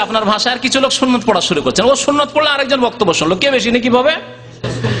শুরু হচ্ছে আপনার ভাষায়, আর কিছু লোক সুন্নত পড়া শুরু করছেন, ও সুন্নত পড়লে আরেকজন বক্তব্য শুনলো, কে বেশি নাকি পাবে?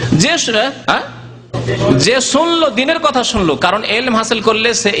 যে শুনলো, দিনের কথা শুনলো। কারণ এলম হাসিল করলে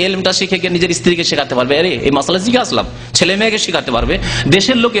সে এলমটা শিখে গিয়ে নিজের স্ত্রীকে শেখাতে পারবে, আরে এই মাসালা শিখে আসলাম, ছেলে মেয়েকে শেখাতে পারবে,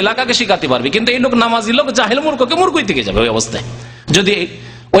 দেশের লোক এলাকাকে শেখাতে পারবে। কিন্তু এই লোক নামাজি লোক, জাহেল মূর্খকে মূর্খই থেকে যাবে ওই অবস্থায়, যদি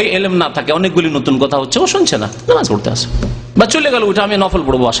ওই এলেম না থাকে। অনেকগুলি নতুন কথা হচ্ছে, ও শুনছে না, নামাজ পড়তে আসে বা চলে গেল, ওটা আমি নফল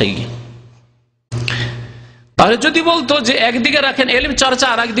পড়বো বাসায় গিয়ে। তাহলে যদি বলতো যে একদিকে রাখেন এলেম চর্চা,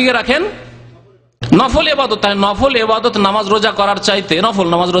 আর একদিকে রাখেন নফল ইবাদত, তাহলে নফল ইবাদত নামাজ রোজা করার চাইতে, নফল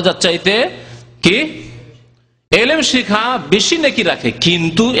নামাজ রোজার চাইতে কি এলেম শিখা বেশি নেকি রাখে।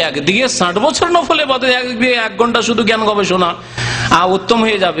 কিন্তু একদিকে 60 বছর নফল ইবাদত, একদিকে 1 ঘন্টা শুধু জ্ঞান গবেষণা উত্তম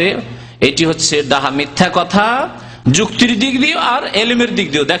হয়ে যাবে। এটি হচ্ছে ডাহা মিথ্যা কথা, যুক্তির দিক দিয়ে আর এলিমের দিক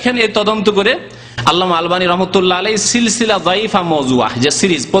দিয়েও। দেখেন এই তদন্ত করে আল্লামা আলবানী রহমতুল্লাহ আলাইহি সিলসিলা যায়িফা মওযুআ যে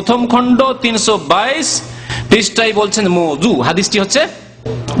সিরিজ, 1ম খণ্ড 322 পৃষ্ঠায় বলছেন মওযু, হাদিসটি হচ্ছে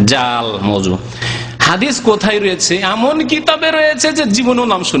জাল, মওযু। হাদিস কোথায় রয়েছে? এমন কিতাবে রয়েছে যে জীবনেও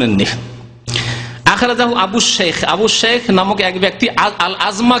নাম শুনেননি। আখরাজাহু আবু শেখ নামক এক ব্যক্তি আল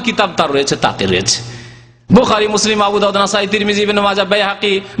আজমা কিতাব তার রয়েছে, তাতে রয়েছে বুখারী, মুসলিম, আবু দাউদ, নাসাই, তিরমিজি, ইবনে মাজাহ,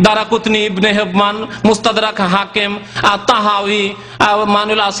 বাইহাকি, দারাকুতনি, ইবনে হিব্বান, মুস্তাদরাক হাকিম, আত-তাহাউই,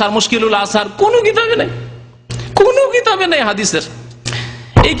 মানুল আসার, মুশকিলুল আসার, কোন কিতাবে নেই, কোন কিতাবে নেই হাদিসের।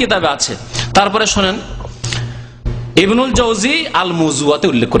 এই কিতাবে আছে। তারপরে শোনেন, ইবনুল জৌজি আল মওজুয়াতে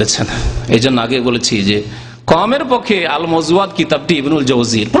উল্লেখ করেছেন। এই জন্য আগে বলেছি যে কমের পক্ষে আল মওজুয়াত কিতাবটি ইবনুল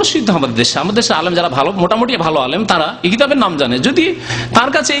জৌজির প্রসিদ্ধ। আমাদের দেশে আলেম যারা ভালো, মোটামুটি ভালো আলেম, তারা এই কিতাবের নাম জানে। যদি তার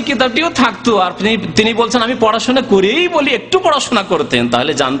কাছে এই কিতাবটিও থাকতো আর তিনি বলছেন আমি পড়াশোনা করেই বলি, একটু পড়াশোনা করতেন,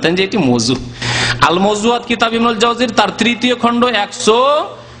 তাহলে জানতেন যে এটি মওজু। আল মওজুয়াত কিতাব ইবনুল জৌজির তার তৃতীয় খণ্ড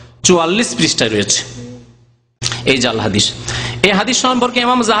 144 পৃষ্ঠায় রয়েছে এই জাল হাদিস। এই হাদিস সম্পর্কে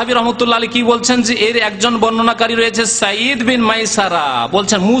ইমাম যাহাবী রাহমাতুল্লাহ আলাইহি কি বলছেন যে এর একজন বর্ণনাকারী রয়েছে সাঈদ বিন মাইসারা,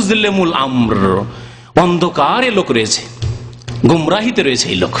 বলছেন মুজলিমুল আমর, অন্ধকারে লোক রয়েছে, গুমরাহিতে রয়েছে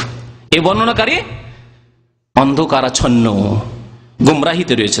এই লোক। এই বর্ণনাকারী অন্ধকারাচ্ছন্ন,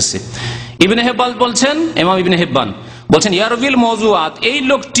 গুমরাহিতে রয়েছে সে। ইবনে হিব্বান বলছেন, ইমাম ইবনে হিব্বান বলছেন ইয়ারবিল মওজুআত, এই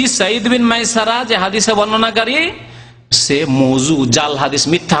লোকটি সাঈদ বিন মাইসারা যে হাদিসে বর্ণনাকারী, সে মওজু, জাল হাদিস,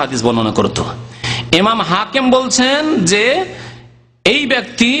 মিথ্যা হাদিস বর্ণনা করত। ইমাম হাকিম বলছেন যে এই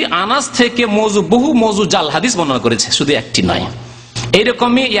ব্যক্তি আনাস থেকে বহু মওজু জাল হাদিস বর্ণনা করেছে, শুধু একটি নয়।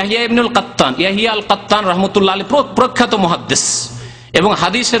 এইরকমই ইয়াহিয়া ইবনুল কাত্তান, ইয়াহিয়া আল কাত্তান রাহমাতুল্লাহ আলাইহি প্রখ্যাত মুহাদ্দিস এবং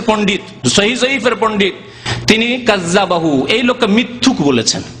হাদিসের পণ্ডিত, সহিহ জয়ীফের পণ্ডিত, তিনি কাজ্জাবাহু, এই লোককে মিথ্যুক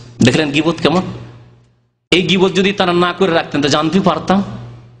বলেছেন। দেখলেন গীবত কেমন? এই গীবত যদি তারা না করে রাখতেন তো জানতে পারতাম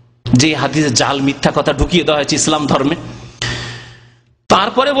যে হাদিসে জাল মিথ্যা কথা ঢুকিয়ে দেওয়া হয়েছে ইসলাম ধর্মে।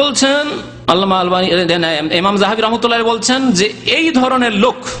 তারপরে বলছেন আল্লামা আলবানী, ইমাম যাহাবী রাহমাতুল্লাহ বলছেন যে এই ধরনের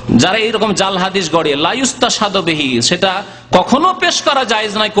লোক যারা এইরকম জাল হাদিস গড়ে, লা ইউস্তাশাদু বিহি, সেটা কখনো পেশ করা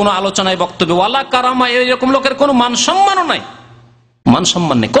জায়েজ নাই কোনো আলোচনায়, বক্তব্যে, ওয়ালা কারামা, এরকম লোকের কোনো মান সম্মানও নাই, মান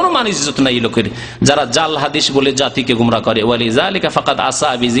সম্মান নেই, কোনো মান ইজ্জত নাই এই লোকের, যারা জাল হাদিস বলে জাতিকে গুমরাহ করে। ওয়ালিযালিকা ফাকাদ আসা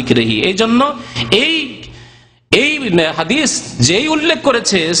বিযিকরিহি, এই জন্য এই হাদিস যেই উল্লেখ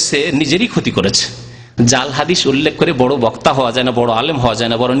করেছে সে নিজেরই ক্ষতি করেছে। জাল হাদিস উল্লেখ করে বড় বক্তা হওয়া যায় না, বড় আলেম হওয়া যায়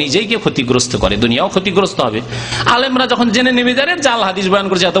না, বড় নিজেকে ক্ষতিগ্রস্ত করে, দুনিয়াও ক্ষতিগ্রস্ত হবে। আলেমরা যখন জেনে নেমে যায় জাল হাদিস বয়ান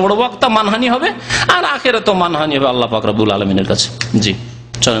করেছে, এত বড় বক্তা, মানহানি হবে, আর আখিরাতেও মানহানি হবে আল্লাহ পাক রব্বুল আলামিনের কাছে। জি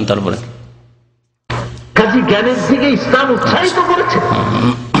চলেন তারপরে। কাজী জ্ঞানের দিকে ইসলাম উৎসাহিত করেছে।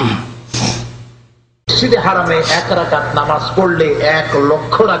 মসজিদে হারামে 1 রাকাত নামাজ পড়লে 1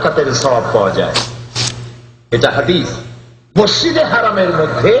 লক্ষ রাকাতের সওয়াব পাওয়া যায়, এটা হাদিস। মসজিদে হারামের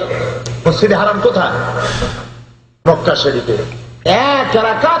মধ্যে, মসজিদে হারাম কোথায়? মক্কা শরীফে। 1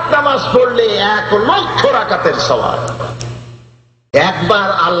 রাকাত নামাজ পড়লে 1 লক্ষ রাকাতের সওয়াব। একবার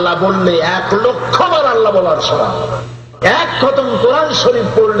আল্লাহ বললে 1 লক্ষ বার আল্লাহ বলার সমান। 1 খতম কোরআন শরীফ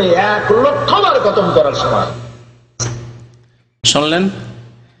পড়লে 1 লক্ষ বার খতম করার সমান। শুনলেন,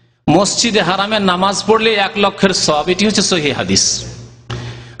 মসজিদে হারামে নামাজ পড়লে 1 লক্ষের সওয়াব, এটি হচ্ছে সহিহ হাদিস।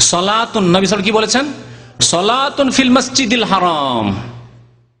 সালাতুন, নবী সাল্লাল্লাহু কি বলেছেন? সালাতুন ফিল মসজিদিল হারাম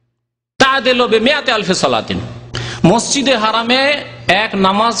তা'দিলু বিমিআতি আলফি সালাতিন, মসজিদে হারামে 1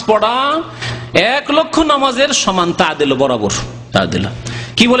 নামাজ পড়া 1 লক্ষ নামাজের সমান, তা'দিলু বরাবর। তা'দিলু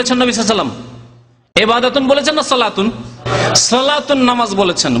কি বলেছেন নবী সাল্লাল্লাহু আলাইহি ওয়াসাল্লাম? ইবাদাতুন বলেছেন না সালাতুন? সালাতুন নামাজ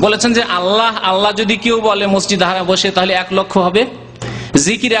বলেছেন। বলেছেন যে আল্লাহ যদি কেউ বলে মসজিদে হারামে বসে তাহলে 1 লক্ষ হবে,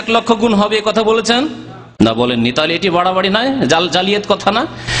 জিকির 1 লক্ষ গুণ হবে, এ কথা বলেছেন না? বলেননি। তাহলে এটি বাড়াবাড়ি নয়, জালিয়াত কথা না?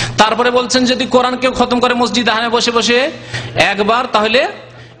 তারপরে বলছেন যদি কোরআন কেউ খতম করে মসজিদে হারামে বসে বসে একবার, তাহলে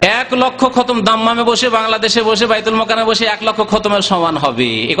 1 লক্ষ খতম দাম্মামে বসে, বাংলাদেশে বসে, বাইতুল মুকাররমে বসে 1 লক্ষ খতমের সমান হবে,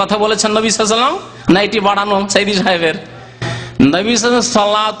 এ কথা বলেছেন নবী সাল্লাল্লাহু আলাইহি ওয়াসাল্লাম? না এটি বাড়ানো সাইদি সাহেবের? নবী সাল্লাল্লাহু আলাইহি ওয়াসাল্লাম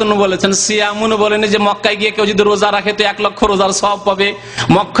সালাতুন বলেছেন, সিয়ামুন বলেন যে মক্কায় গিয়ে কেউ যদি রোজা রাখে তো 1 লক্ষ রোজার সওয়াব পাবে,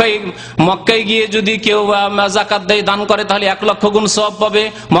 মক্কায় গিয়ে যদি কেউ যাকাত দেয়, দান করে, তাহলে 1 লক্ষ গুণ সওয়াব পাবে,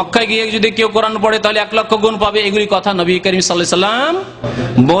 মক্কায় গিয়ে যদি কেউ কোরআন পড়ে তাহলে 1 লক্ষ গুণ পাবে। এগুলি কথা নবী করিম সাল্লাল্লাহু আলাইহি ওয়াসাল্লাম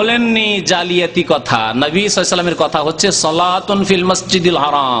বলেননি, জালিয়াতি কথা। নবী সাল্লাল্লাহু আলাইহি ওয়াসাল্লামের কথা হচ্ছে সালাতুন ফিল মসজিদিল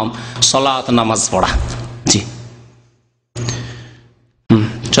হারাম, সালাত নামাজ পড়া। জি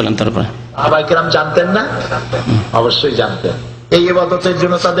চলেন তারপরে। সাহাবায়ে কেরাম জানতেন না? অবশ্যই জানতেন। এই ইবাদতের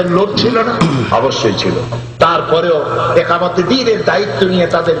জন্য তাদের লোভ ছিল না? অবশ্যই ছিল। তারপরেও ইকামতে দ্বীনের দায়িত্ব নিয়ে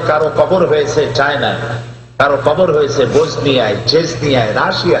তাদের কারো কবর হয়েছে চায়না, কারো কবর হয়েছে বসনিয়ায়, চেচনিয়ায়,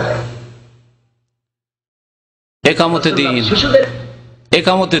 রাশিয়ায়। ইকামতে দ্বীন,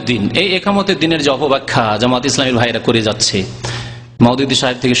 একামতে দিন, এই একামতের দিনের যে অপব্যাখ্যা জামাত ইসলামীর ভাইরা করে যাচ্ছে, মওদুদী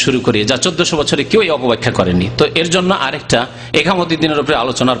সাহেব থেকে শুরু করে, যা 1400 বছরে কেউ এই অপব্যাখ্যা করেনি, তো এর জন্য আরেকটা একামতের দিনের উপরে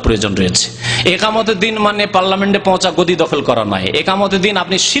আলোচনার প্রয়োজন রয়েছে। একামতের দিন মানে পার্লামেন্টে পৌঁছা গদি দখল করা নয়। একামতের দিন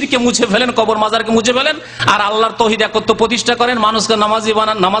আপনি শিরকে মুছে ফেলেন, কবর মাজারকে মুছে ফেলেন, আর আল্লাহর তৌহিদ একত্ব প্রতিষ্ঠা করেন, মানুষকে নামাজি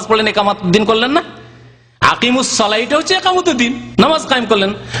বানান, নামাজ পড়লেন, একামতের দিন করলেন না? আকিমুস সালাহ এটা হচ্ছে একামতুদ্দিন, নামাজ কায়েম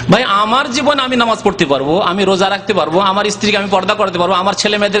করলেন। ভাই আমার জীবনে আমি নামাজ পড়তে পারবো, আমি রোজা রাখতে পারবো, আমার স্ত্রীকে আমি পর্দা করতে পারবো, আমার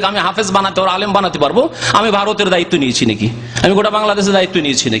ছেলে মেয়েদেরকে আমি হাফেজ বানাতে পারবো, আলেম বানাতে পারবো, আমি ভারতের দায়িত্ব নিয়েছি নাকি, আমি গোটা বাংলাদেশের দায়িত্ব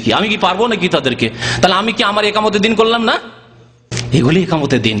নিয়েছি নাকি, আমি কি পারবো নাকি তাদেরকে? তাহলে আমি কি আমার একামতুদ্দিন করলাম না? এগুলি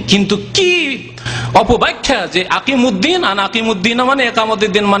একামতের দিন। কিন্তু কি অপব্যাখ্যা যে আকিমুদ্দিন, আর আকিমুদ্দিন মানে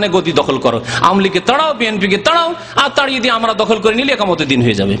একামতের দিন মানে গদি দখল করো, আওয়ামী লীগকে তাড়াও, বিএনপিকে তাড়াও, আর তাড়িয়ে দিয়ে আমরা দখল করে নিলে একামতের দিন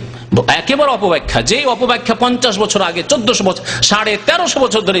হয়ে যাবে। একেবারে অপব্যাখ্যা। যে অপব্যাখ্যা 50 বছর আগে, 1400 বছর, 1350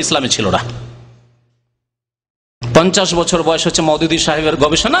 বছর ধরে ইসলামে ছিল না। 50 বছর বয়স হচ্ছে মওদুদী সাহেবের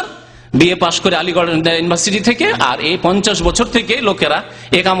গবেষণার, বিএ পাশ করে আলিগড় ইউনিভার্সিটি থেকে, আর এই 50 বছর থেকে লোকেরা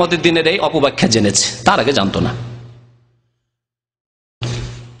একামতের দিনের এই অপব্যাখ্যা জেনেছে, তার আগে জানতো না।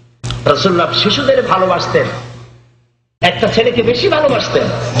 রাসূলুল্লাহ শিশুদের ভালোবাসতেন, একটা ছেলেকে বেশি ভালোবাসতেন।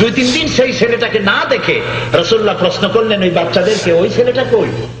 2-3 দিন সেই ছেলেটাকে না দেখে রাসূলুল্লাহ প্রশ্ন করলেন ওই বাচ্চাদেরকে, ওই ছেলেটা কই?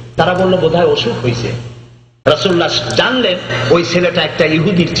 তারা বলল বোধহয় অসুখ হয়েছে। রাসূলুল্লাহ জানলেন ওই ছেলেটা একটা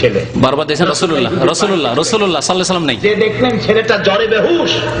ইহুদির ছেলে। বারবার দেখেন রাসূলুল্লাহ সাল্লাল্লাহু আলাইহি ওয়াসাল্লাম নেই, যে দেখলেন ছেলেটা জ্বরে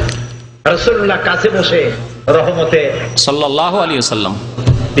বেহুশ, রাসূলুল্লাহ কাছে বসে রহমতে সাল্লাল্লাহু আলাইহি ওয়াসাল্লাম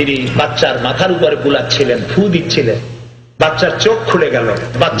তিনি বাচ্চার মাথার উপরে বুলাচ্ছিলেন, ফু দিচ্ছিলেন। বাচ্চার চোখ খুলে গেল,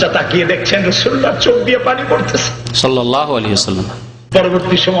 বাচ্চা তাকিয়ে দেখছেন রাসূলুল্লাহর চোখ দিয়ে পানি পড়তেছে সাল্লাল্লাহু আলাইহি ওয়াসাল্লাম।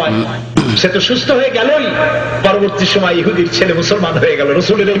 পরবর্তী সময় সে তো সুস্থ হয়ে গেলই, পরবর্তী সময় ইহুদির ছেলে মুসলমান হয়ে গেল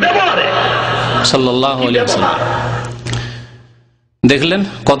রাসূলের ব্যবহারে সাল্লাল্লাহু আলাইহি ওয়াসাল্লাম। দেখলেন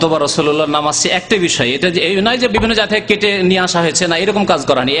কতবার রাসূলুল্লাহর নাম আসছে একটা বিষয়। এটা এই নয় যে বিভিন্ন জায়গা থেকে কেটে নিয়ে আসা হয়েছে, না, এরকম কাজ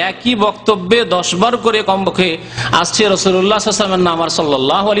করা নেই। একই বক্তব্যে 10 বার করে কমপক্ষে আসছে রাসূলুল্লাহ সাল্লাল্লাহু আলাইহি ওয়াসাল্লামের নাম, আর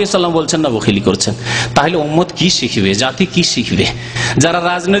সাল্লাল্লাহু আলাইহি ওয়াসাল্লাম বলছেন না বখিলি করছেন। তাহলে উম্মত কি শিখবে, জাতি কি শিখবে? যারা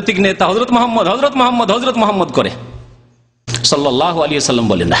রাজনৈতিক নেতা হযরত মুহাম্মদ করে, সাল্লাল্লাহু আলাইহি ওয়াসাল্লাম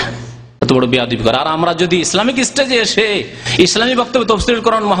বলেন না, এত বড় বেয়াদবি করে। আর আমরা যদি ইসলামিক স্টেজে এসে ইসলামী বক্তব্য তাফসীর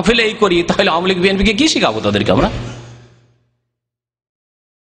কোরআন মাহফিলে এই করি, তাহলে আওয়ামী লীগ বিএনপিকে কি শিখাবো তাদেরকে আমরা?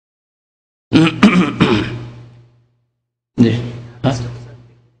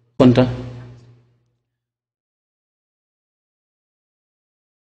 কোনটা?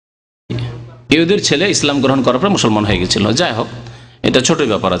 ইহুদির ছেলে ইসলাম গ্রহণ করার পর মুসলমান হয়ে গেছিল। যাই হোক, এটা ছোট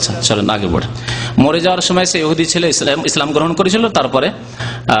ব্যাপার আছে, চলেন আগে বড়। মরে যাওয়ার সময় সে ইহুদি ছেলে ইসলাম গ্রহণ করেছিল, তারপরে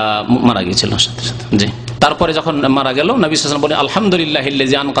মারা গিয়েছিল সাথে সাথে। জি, তারপরে যখন মারা গেল, নবী সাল্লাল্লাহু আলাইহি ওয়াসাল্লাম বলেন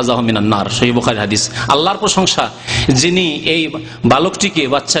আলহামদুলিল্লাহিল্লাযী আনকাযাহু মিনান নার, সহিহ বুখারী হাদিস। আল্লাহর প্রশংসা যিনি এই বালকটিকে,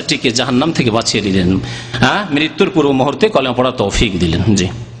 বাচ্চাটিকে জাহান্নাম থেকে বাঁচিয়ে দিলেন, মৃত্যুর পূর্ব মুহূর্তে কলেমা পড়ার তৌফিক দিলেন। জি,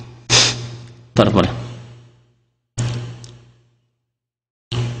 তারপরে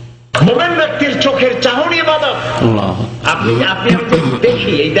মুমিন ব্যক্তির চোখের চাহনি ইবাদত। আপনি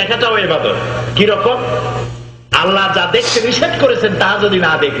দেখি এই দেখাটাও ইবাদত। কিরকম? আল্লাহ যা দেখতে নিষেধ করেছেন তা যদি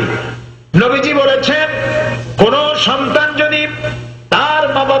না দেখি। নবীজি বলেছেন কোন সন্তান যদি তার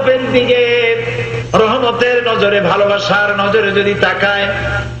মা বাপের দিকে রহমতের নজরে, ভালোবাসার নজরে যদি তাকায়,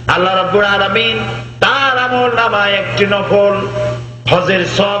 আল্লাহ রাব্বুল আলামিন তার আমল নামায় একটি নফল হজের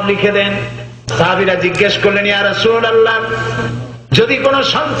সওয়াব লিখে দেন। সাহাবীরা জিজ্ঞেস করলেন, ইয়া রাসূলুল্লাহ, যদি কোন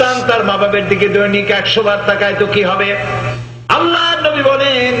সন্তান তার মা বাপের দিকে দৈনিক 100 বার তাকায় তো কি হবে? আল্লাহর নবী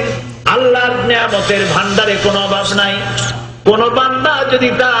বলেন, আল্লাহর নিয়ামতের ভান্ডারে কোনো অভাব নাই। কোন বান্দা যদি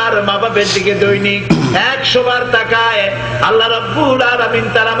তার মা বাপের দিকে দৈনিক 100 বার তাকায়, আল্লাহ রাব্বুল আলামিন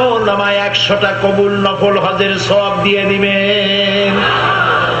তার আমল নামায় 100টা কবুল নফল হজের সওয়াব দিয়ে দিবেন।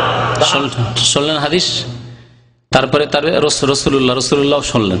 শুনলেন হাদিস? তারপরে রাসূলুল্লাহ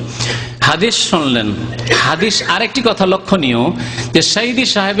শুনলেন, হাদিস শুনলেন। হাদিস আরেকটি কথা লক্ষণীয় যে সাইদি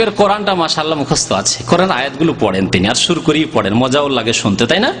সাহেবের কোরআনটা মাশাআল্লাহ মুখস্থ আছে, কোরআন আয়াতগুলো পড়েন তিনি, আর সুর করেই পড়েন, মজাও লাগে শুনতে,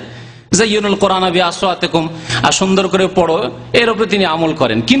 তাই না? যাইয়ুনুল কোরআন বিআসওয়াতিকুম, আর সুন্দর করে পড়ো, এর উপরে তিনি আমল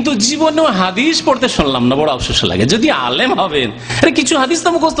করেন। কিন্তু জীবনেও হাদিস পড়তে শুনলাম না, বড় আফসোস লাগে। যদি আলেম হবেন, কিছু হাদিস তো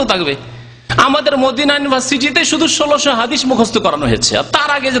মুখস্থ থাকবে। আমাদের মদিনা ইউনিভার্সিটিতে শুধু 1600 হাদিস মুখস্থ করানো হয়েছে, আর তার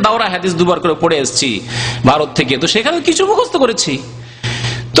আগে যে দাওরা হাদিস 2 বার করে পড়ে এসেছি ভারত থেকে, তো সেখানে কিছু মুখস্থ করেছি।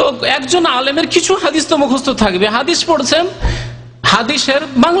 তো একজন আলেমের কিছু হাদিস তো মুখস্থ থাকবে। হাদিস পড়ছেন, হাদিসের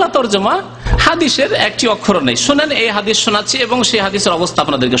বাংলা তরজমা, হাদিসের একটি অক্ষর নেই। শুনেন, এই হাদিস শোনাচ্ছি এবং সেই হাদিসের অবস্থা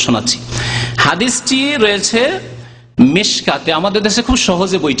আপনাদেরকে শোনাচ্ছি। হাদিসটি রয়েছে মিশকাতে, আমাদের দেশে খুব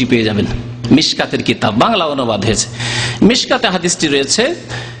সহজে বইটি পেয়ে যাবেন, মিশকাতের কিতাব, বাংলা অনুবাদ হয়েছে। মিশকাতে হাদিসটি রয়েছে,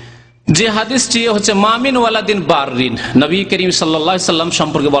 যে হাদিসটি হচ্ছে মামিন ওয়ালাদিন বাররিন, নবী করিম সাল্লাল্লাহু আলাইহি সাল্লাম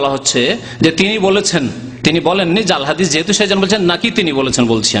সম্পর্কে বলা হচ্ছে যে তিনি বলেছেন, তিনি বলেননি, জাল হাদিস যেহেতু সেজন বলছেন নাকি তিনি বলেছেন,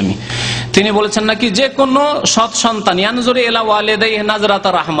 বলছি আমি, তিনি বলেছেন নাকি যে কোন সৎ সন্তান ইয়ানজুরু ইলা ওয়ালিদাইহি নাজরাতা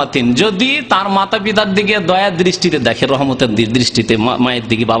রাহমাতিন, যদি তার মাতা পিতার দিকে দয়ার দৃষ্টিতে দেখে, রহমতের দৃষ্টিতে মায়ের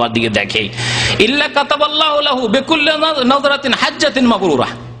দিকে বাবার দিকে দেখে, ইল্লা কাতাবাল্লাহু লাহু বিকুল্লি নাজরাতিন হাজ্জাতিন মাবরুরা,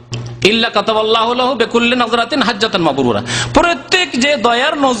 ইল্লা কাতাবাল্লাহু লাহু বিকুল্লি নাযরাতিন হাজ্জাতান মাবরুরা। প্রত্যেক যে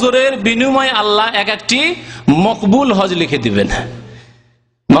দয়ার নজরের বিনিময়ে আল্লাহ এক একটি মকবুল হজ লিখে দিবেন,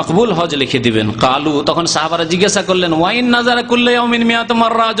 মকবুল হজ লিখে দিবেন। কালু, তখন সাহাবারা জিজ্ঞাসা করলেন, ওয়াইন নাজারা কুল্লা ইয়াউমিন মিয়াত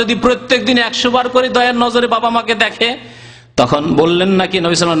মাররা, যদি প্রত্যেক দিন 100 বার করে দয়ার নজরে বাবা মাকে দেখে? তখন বললেন নাকি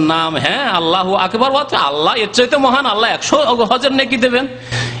নবী সাল্লাল্লাহু আলাইহি ওয়াসাল্লাম, নাম, হ্যাঁ, আল্লাহু আকবার, আল্লাহ এর চাইতে মহান, আল্লাহ 100 হজের নেকি দেবেন।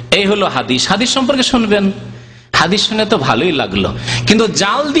 এই হলো হাদিস। হাদিস সম্পর্কে শুনবেন, হাদিস শুনে তো ভালোই লাগলো, কিন্তু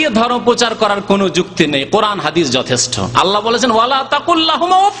জাল দিয়ে ধর্ম প্রচার করার কোনো যুক্তি নেই। কোরআন হাদিস যথেষ্ট। আল্লাহ বলেছেন, ওয়ালা তাকুল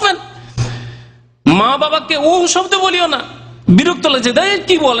লাহুমা উফফিন, মা বাবাকে ও শব্দ বলিও না, বিরক্ত লাগছে,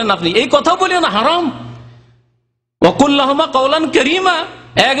 কি বলেন আপনি, এই কথা বলিও না, হারাম। ওয়াকুল লাহুমা কাওলান কারীমা,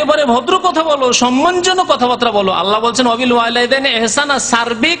 একেবারে ভদ্র কথা বলো, সম্মানজনক কথাবার্তা বলো। আল্লাহ বলছেন, ওয়াবিল ওয়ালিদাইনি ইহসানা,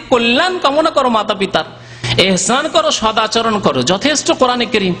 সার্বিক কল্যাণ কামনা করো মাতা পিতার, ইহসান করো, সদাচরণ করো। যথেষ্ট কোরআনে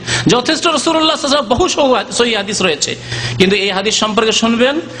কারীম, যথেষ্ট রাসূলুল্লাহ সাল্লাল্লাহু আলাইহি ওয়াসাল্লাম বহু সহিহ হাদিস রয়েছে। কিন্তু এই হাদিস সম্পর্কে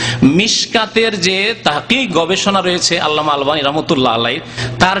শুনবেন, মিশকাতের যে তাহকিক গবেষণা রয়েছে আল্লামা আলবানী রাহমাতুল্লাহ আলাইহি,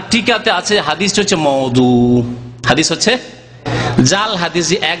 তার টিকাতে আছে হাদিস হচ্ছে মওদু, হাদিস হচ্ছে জাল হাদিস।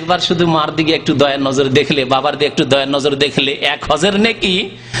 একবার শুধু মার দিকে একটু দয়ার নজর দেখলে, বাবার দিকে একটু দয়ার নজর দেখলে 1 হজের নেকি,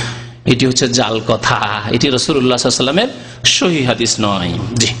 এটি হচ্ছে জাল কথা। এটি রাসূলুল্লাহ সাল্লাল্লাহু আলাইহি ওয়াসাল্লামের সহিহ হাদিস নয়।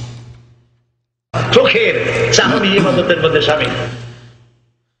 জি, চোখের চাহনি ইবাদতের মধ্যে শামিল।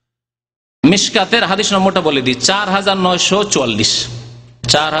 মিশকাতের হাদিস নম্বরটা বলে দিই, 4944,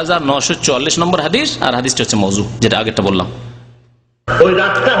 4944 নম্বর হাদিস। আর হাদিসটা হচ্ছে মওযু, যেটা আগেরটা বললাম। ওই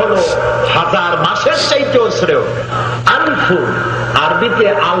রাতটা হলো 1000 মাসের চাইতেও শ্রেয়। আলফুন, আরবিতে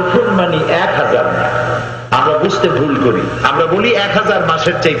আলফুন মানে 1000। আমরা বুঝতে ভুল করি, আমরা বলি 1000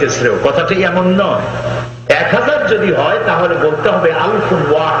 মাসের চাইতে শ্রেয়। কথাটা এমন নয়। 1000 যদি হয় তাহলে বলতে হবে আলফুন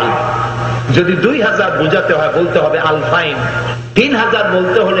ওয়াহিদ। যদি 2000 বোঝাতে হয় বলতে হবে আলফাইন। 3000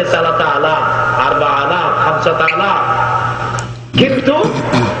 বলতে হলে সালাতা আলা, আরবা আলা, খামসাতা আলা। কিন্তু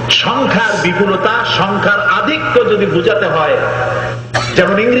সংখ্যার বিপুলতা, সংখ্যার আধিক্য যদি বোঝাতে হয়,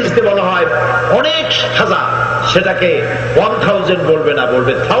 যেমন ইংরেজিতে বলা হয় অনেক হাজার, সেটাকে 1000 বলবে না,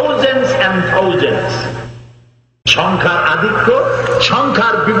 বলবে থাউজেন্ডস এন্ড থাউজেন্ডস। সংখ্যার আধিক্য,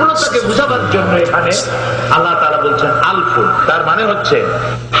 সংখ্যার বিপুলতাকে বোঝাবার জন্য এখানে আল্লাহ তাআলা বলছেন আলফুন। তার মানে হচ্ছে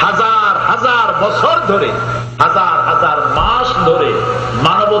 1000 হাজার বছর ধরে, 1000 হাজার মাস ধরে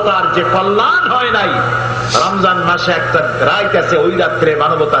মানবতার যে কল্যাণ হয় নাই, রমজান মাসে একটা রাত আছে, ওই রাত্রে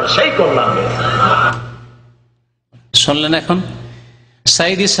মানবতার সেই কল্যাণ হয়েছে। শুনলেন? এখন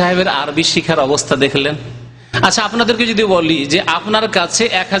সাইদি সাহেবের আরবি শিখার অবস্থা দেখলেন। আচ্ছা, আপনাদেরকে যদি বলি যে আপনার কাছে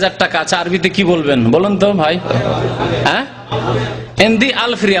 1000 টাকা আছে, আরবিতে কি বলবেন বলুন তো ভাই? হ্যাঁ, এন্দি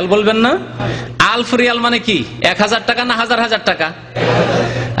আলফ রিয়াল বলবেন না? আলফ রিয়াল মানে কি, 1000 টাকা না হাজার হাজার টাকা?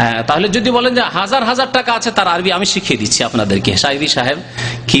 হ্যাঁ, তাহলে যদি বলেন যে হাজার হাজার টাকা আছে, তার আরবি আমি শিখিয়ে দিচ্ছি আপনাদেরকে। সাইদি সাহেব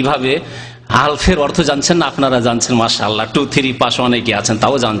কিভাবে আলফের অর্থ জানছেন না? আপনারা জানছেন মাশাআল্লাহ, 2, 3 পাস অনেকে আছেন,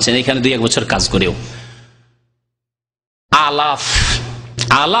 তাও জানছেন, এখানে 2-1 বছর কাজ করেও। আলাফ,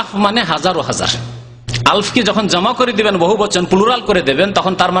 আলাফ মানে হাজার ও হাজার। আলফকে যখন জমা করে দিবেন, বহু বচন প্লুরাল করে দেবেন,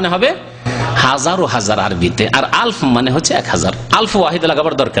 তখন তার মানে হবে হাজার ও হাজার আরবিতে। আর আলফ মানে হচ্ছে 1000। আলফ ওয়াহিদ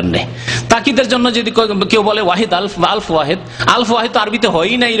লাগাবার দরকার নেই। তাকিদের জন্য যদি কেউ বলে ওয়াহিদ আলফ বা আলফ ওয়াহিদ, আলফ ওয়াহিদ তো আরবিতে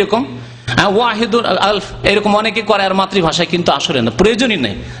হয়ই না এরকম। ওয়াহিদুল আলফ এরকম অনেকে করে, আর মাতৃভাষায় কিন্তু আসলে না, প্রয়োজনই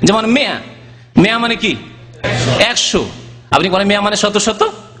নেই। যেমন মেয়া, মেয়া মানে কি 100, আপনি বলেন মেয়া মানে শত শত,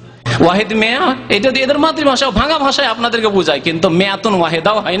 ওয়াহিদ মেয়া, এটা এদের মাতৃভাষা, ভাঙা ভাষায় আপনাদেরকে বোঝায়, কিন্তু মেয়াতুন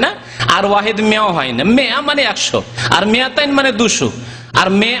ওয়াহিদাও হয় না, আর ওয়াহিদ মেয়াও হয় না। মেয়া মানে 100, আর মেয়াতাইন মানে 200, আর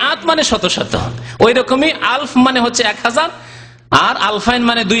মেয়াত মানে শত শত। ওই রকমই আলফ মানে হচ্ছে 1000, আর আলফাইন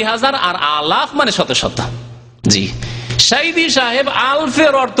মানে 2000, আর আলাফ মানে শত শত। জি, সাইদি সাহেব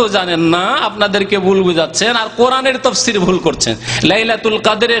আলফের অর্থ জানেন না, আপনাদেরকে ভুল বুঝাচ্ছেন, আর কোরআনের তাফসীর ভুল করছেন। লাইলাতুল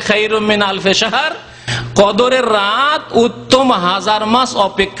কদরে খায়রুম মিন আলফি শাহর, কদরের রাত উত্তম 1000 মাস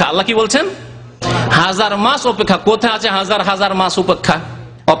অপেক্ষা। আল্লাহ কি বলছেন? 1000 মাস অপেক্ষা। কোথায় আছে হাজার হাজার মাস অপেক্ষা?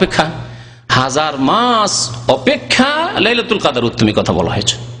 অপেক্ষা 1000 মাস অপেক্ষা লাইলাতুল কদর উত্তমী কথা বলা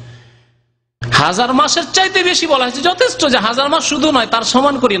হয়েছে। 1000 মাসের চাইতে বেশি বলা হয়েছে, যথেষ্ট। যে 1000 মাস শুধু নয়, তার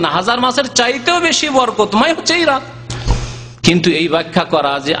সমান করি না, 1000 মাসের চাইতেও বেশি বরকতময় হচ্ছে এই রাত। কিন্তু এই ব্যাখ্যা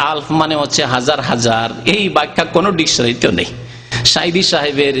করা যে আলফ মানে হচ্ছে হাজার হাজার, এই ব্যাখ্যা কোনো ডিকশনারিতেও নেই। সাইদি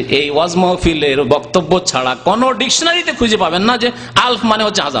সাহেবের এই ওয়াজ মাহফিলের বক্তব্য ছাড়া কোন ডিকশনারিতে খুঁজে পাবেন না যে আলফ মানে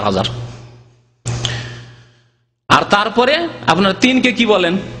হচ্ছে হাজার হাজার। আর তারপরে আপনার 3কে কি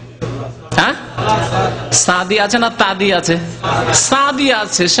বলেন? হ্যাঁ, সাদি আছে না তাদি আছে? সাদি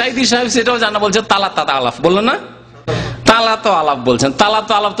আছে। সাইদি সাহেব সেটাও জানা, বলছে তালা তাদা আলাফ, বললো না? তালা তো আলাপ বলছেন। তালা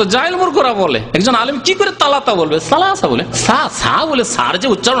তো আলাপ তো জাহেল মূর্খরা বলে। একজন আলেম কি করে তালাতা বলবে? সালাসা বলে, সা বলে, সার যে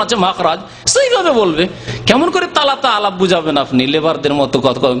উচ্চারণ আছে মাখরাজ, সেইভাবে বলবে। কেমন করে তালাতা আলাপ বুঝাবেন আপনি? লেবারদের মতো,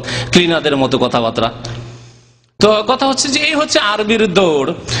 ক্লিনারদের মতো কথাবার্তা। তো কথা হচ্ছে যে এই হচ্ছে আরবির দৌড়।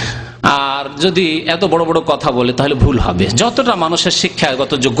 আর যদি এত বড় বড় কথা বলে তাহলে ভুল হবে। যতটা মানুষের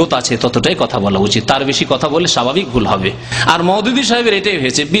শিক্ষাগত যোগ্যতা আছে ততটাই কথা বলা উচিত, তার বেশি কথা বলে স্বাভাবিক ভুল হবে। আর মওদুদী সাহেবের এটাই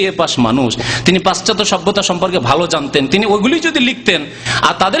হয়েছে, বিএ পাস মানুষ, তিনি পাশ্চাত্য সভ্যতা সম্পর্কে ভালো জানতেন, তিনি ওইগুলি যদি লিখতেন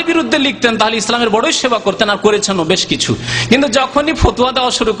আর তাদের বিরুদ্ধে লিখতেন তাহলে ইসলামের বড়ই সেবা করতেন, আর করেছেনও বেশ কিছু। কিন্তু যখনই ফতোয়া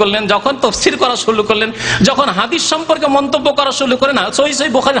দেওয়া শুরু করলেন, যখন তফসির করা শুরু করলেন, যখন হাদিস সম্পর্কে মন্তব্য করা শুরু করেন,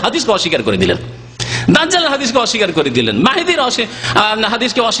 সহিহ বুখারীর হাদিসকে অস্বীকার করে দিলেন, দাজ্জালের হাদিসকে অস্বীকার করে দিলেন, মাহিদির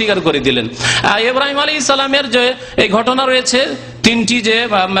হাদিসকে অস্বীকার করে দিলেন। ইব্রাহিম আলাইহিস সালামের যে এই ঘটনা রয়েছে, তিনটি যে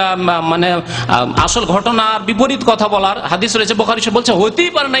মানে আসল ঘটনার বিপরীত কথা বলার হাদিস রয়েছে, বুখারী শরীফ বলছে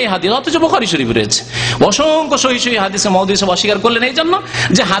হতেই পারে না এই হাদিস, অথচ বুখারী শরীফ রয়েছে। অসংখ্য সহিহ হাদিসে মওদুঈ সব অস্বীকার করলেন এই জন্য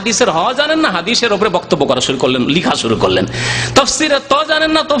যে হাদিসের হওয়া জানেন না, হাদিসের উপরে বক্তব্য করা শুরু করলেন, লিখা শুরু করলেন। তফসিরের ত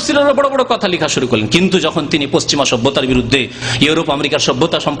জানেন না, তফসিরের বড় বড় কথা লিখা শুরু করলেন। কিন্তু যখন তিনি পশ্চিমা সভ্যতার বিরুদ্ধে, ইউরোপ আমেরিকার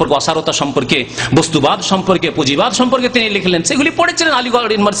সভ্যতা সম্পর্কে, অসারতা সম্পর্কে, বস্তুবাদ সম্পর্কে, পুঁজিবাদ সম্পর্কে তিনি লিখলেন, সেগুলি পড়েছিলেন আলিগড়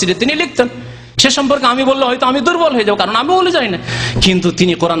ইউনিভার্সিটি, তিনি লিখতেন। সে সম্পর্কে আমি বললে হয়তো আমি দুর্বল হয়ে যাবো, কারণ আমি বলে যাই না। কিন্তু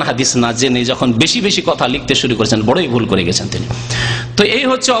তিনি কোরআন হাদিস না জেনে যখন বেশি বেশি কথা লিখতে শুরু করেছেন, বড়ই ভুল করে গেছেন তিনি। তো এই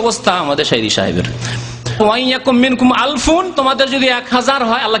হচ্ছে অবস্থা আমাদের শায়রি সাহেবের। ওয়াইয়াকুম মিনকুম আলফুন, তোমাদের যদি 1000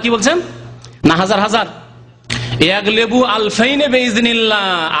 হয়, আল্লাহ কি বলছেন না হাজার হাজার, ইয়াগলিবু আলফাইনে বিইজনিল্লাহ,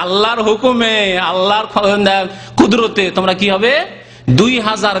 আল্লাহর হুকুমে, আল্লাহর কুদরতে তোমরা কি হবে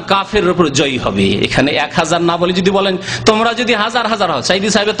 2000 কাফের উপর জয়ী হবে। এখানে 1000 না বলে যদি বলেন তোমরা যদি হাজার হাজার হও, সাইদি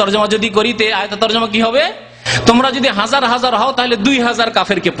সাহেবের তরজমা যদি করিতে, আয়াতের তরজমা কি হবে, তোমরা যদি হাজার হাজার হও তাহলে 2000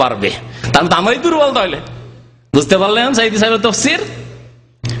 কাফেরকে পারবে। তাহলে তো আমরাই দুর্বল, তাহলে বুঝতে পারলেন সাইদি সাহেবের তাফসীর?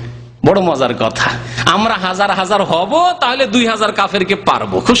 বড় মজার কথা, আমরা হাজার হাজার হব তাহলে 2000 কাফেরকে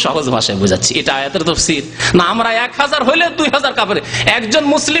পারবো, খুব সহজ ভাষায় বোঝাচ্ছি, এটা আয়াতের তাফসীর না। আমরা 1000 হইলে 2000 কাফের, একজন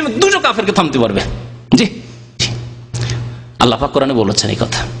মুসলিম 200 কাফেরকে থামতে পারবে। জি, আল্লাহ পাক কোরআনে বলেছেন এই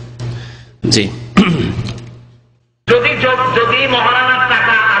কথা। জি, যদি মহারানার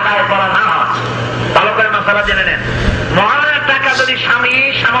টাকা আদায় করা না হয়, ভালো করে মাসালা জেনে নেন, মহারানার টাকা যদি স্বামী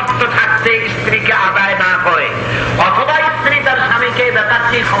সামর্থ্য থাকতে স্ত্রীকে আদায় না করে, অথবা স্ত্রী তার স্বামীকে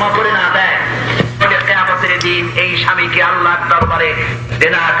ব্যাপারটি ক্ষমা করে না দেয়, তাহলে কিয়ামতের দিন এই স্বামীকে আল্লাহর দরবারে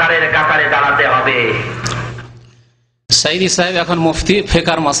জিনাকারের কাতারে দাঁড়াতে হবে। সাইদি সাহেব এখন মুফতি,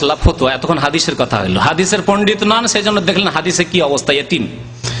 ফেকার মাসলা ফতোয়া, এতক্ষণ হাদিসের কথা হলো, হাদিসের পণ্ডিত নন, সেই জন্য দেখলেন হাদিসে কি অবস্থা, এতিম।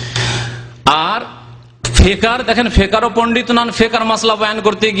 আর ফেকার দেখেন, ফেকারও পণ্ডিত নন, ফেকার মাসলা বয়ান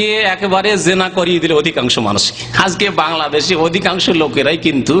করতে গিয়ে একেবারে জেনা করিয়ে দিলে অধিকাংশ মানুষকে। আজকে বাংলাদেশে অধিকাংশ লোকেরাই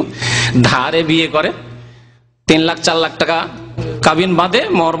কিন্তু ধারে বিয়ে করে, 3 লাখ 4 লাখ টাকা কাবিন বাঁধে,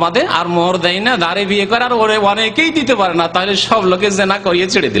 মোহর বাঁধে, আর মোহর দেয় না, ধারে বিয়ে করে, আর ওরে অনেকেই দিতে পারে না, তাহলে সব লোকে জেনা করিয়ে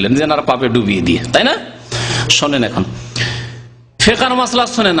ছেড়ে দিলেন, জেনার পাপে ডুবিয়ে দিয়ে, তাই না? শোনেন এখন ফিকহের মাসলা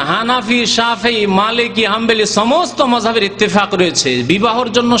শোনেন, হানাফি, শাফিঈ, মালিকি, হাম্বলি সমস্ত মাযহাবের ইত্তেফাক রয়েছে, বিবাহের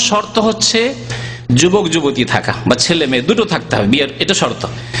জন্য শর্ত হচ্ছে যুবক যুবতী থাকা, বা ছেলে মেয়ে দুটো থাকতে হবে, বিয়ের এটা শর্ত।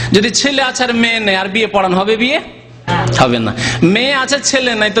 যদি ছেলে আছে আর মেয়ে নেই, আর বিয়ে পড়ানো হবে, বিয়ে হবে না। মেয়ে আছে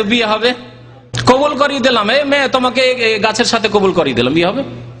ছেলে নাই, তো বিয়ে হবে? কবুল করিয়ে দিলাম, এই মেয়ে তোমাকে গাছের সাথে কবুল করিয়ে দিলাম, বিয়ে হবে?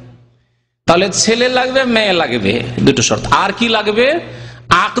 তাহলে ছেলে লাগবে, মেয়ে লাগবে, দুটো শর্ত। আর কি লাগবে?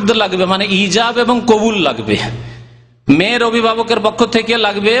 আকদ লাগবে, মানে ইজাব এবং কবুল লাগবে। মেয়ের অভিভাবকের পক্ষ থেকে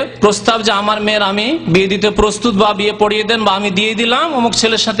লাগবে প্রস্তাব যে আমার মেয়ের আমি বিয়ে দিতে প্রস্তুত, বা বিয়ে পড়িয়ে দেন, বা আমি দিয়ে দিলাম অমুক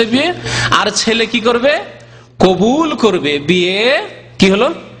ছেলের সাথে বিয়ে। আর ছেলে কি করবে? কবুল করবে, বিয়ে কি হলো,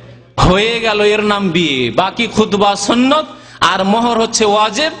 হয়ে গেল, এর নাম বিয়ে। বাকি খুতবা সুন্নত, আর মোহর হচ্ছে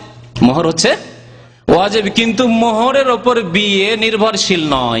ওয়াজিব, মোহর হচ্ছে ওয়াজিব, কিন্তু মোহরের ওপর বিয়ে নির্ভরশীল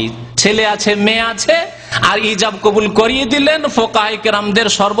নয়। ছেলে আছে, মেয়ে আছে, আর ইজাব কবুল করিয়ে দিলেন, ফুকাহায়ে কেরামদের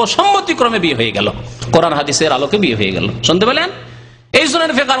সর্বসম্মতিক্রমে বিয়ে হয়ে গেল, কোরআন হাদিসের আলোকে বিয়ে হয়ে গেল। শুনতে পেলেন? এই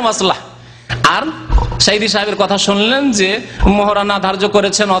শুনেন ফিকহের মাসলা। আর সাইদি সাহেবের কথা শুনলেন যে মোহরানা ধার্য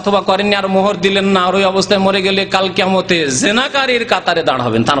করেছেন অথবা করেননি, আর মোহর দিলেন না, আর ওই অবস্থায় মরে গেলে কাল কিয়ামতে জিনাকারীর কাতারে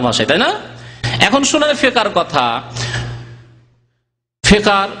দাঁড়াবেন, তার ভাষায়, তাই না? এখন শুনেন ফিকহের কথা। ফিকহ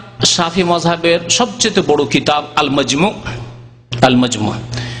শাফি মাযহাবের সবচেয়ে বড় কিতাব আল মাজমু, আল মাজমু।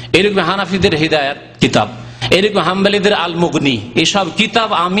 এরকম হানাফিদের হিদায়াত কিতাব, এরকম হাম্বলীদের আল মুগনি, এইসব কিতাব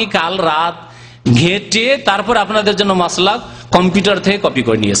আমি কাল রাত ঘেটে তারপর আপনাদের জন্য মাসলা কম্পিউটার থেকে কপি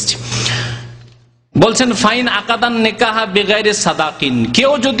করে নিয়ে এসেছি। বলছেন ফাইন আকাদান নিকাহা বেগাইরে সাদাকিন,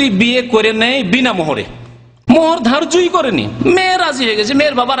 কেউ যদি বিয়ে করে নেয় বিনা মোহরে, মোহর ধার্যই করেনি, মেয়ে রাজি হয়ে গেছে,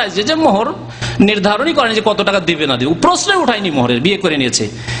 মেয়ের বাবা রাজি যে মোহর নির্ধারণই করেনি যে কত টাকা দিবে না দিবে, প্রশ্নে উঠায়নি মোহরের, বিয়ে করে নিয়েছে,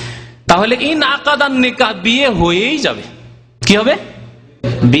 তাহলে ইন আকাদান নিকাহ, বিয়ে হয়েই যাবে। কি হবে?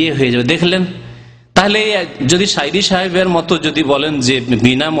 বিয়ে হয়ে যাবে। দেখলেন? তাহলে যদি সাইদি সাহেবের মতো যদি বলেন যে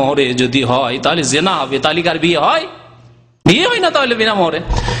বিনা মোহরে যদি হয় তাহলে জেনা হবে, তাহলে আর বিয়ে হয়? বিয়ে হয় না তাহলে বিনা মোহরে।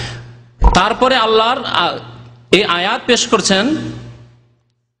 তারপরে আল্লাহর এই আয়াত পেশ করছেন,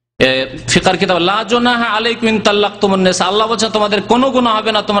 ফিকার কিতাব লা জুনাহা আলাইকুম ইন তাল্লাকতুমুন নিসা, আল্লাহ বলেছেন তোমাদের কোনো গুনাহ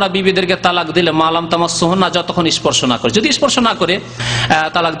হবে না তোমরা বিবিদেরকে তালাক দিলে মালাম তামাসসুহুন্না, যতক্ষণ স্পর্শ না করে। যদি স্পর্শ না করে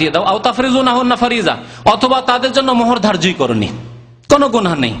তালাক দিয়ে দাও। আও তাফরিজুনাহুন্না ফারিজা, অথবা তাদের জন্য মোহর ধার্যই করনি, কোনো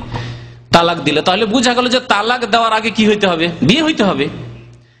গুনাহ নেই তালাক দিলে। তাহলে বোঝা গেল যে তালাক দেওয়ার আগে কি হইতে হবে? বিয়ে হইতে হবে।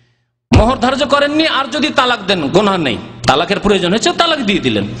 মোহর ধার্য করেননি আর যদি তালাক দেন গুনাহ নেই, তালাকের প্রয়োজন হয়েছে তালাক দিয়ে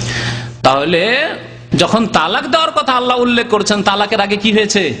দিলেন। তাহলে যখন তালাক দেওয়ার কথা আল্লাহ উল্লেখ করছেন, তালাকের আগে কি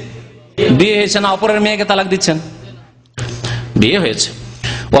হয়েছে? বিয়ে হয়েছে না অপরের মেয়েকে তালাক দিচ্ছেন? বিয়ে হয়েছে।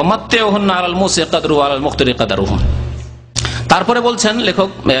 ওয়ামাত্তিউহুন্না আলাল মুসি কদরুহু ওয়া আলাল মুকতারি কদরুহু। তারপরে বলছেন লেখক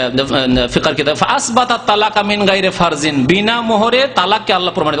ফিকার কিতাব ফাসবাতা তালাকা মিন গায়রি ফারজিন, বিনা মোহরে তালাককে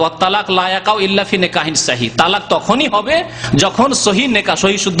আল্লাহ প্রমাণিত। ওয়া তালাক লা ইয়াকাউ ইল্লা ফি নিকাহিন সহিহ, তালাক তখনই হবে যখন সহিহ নেকাহ,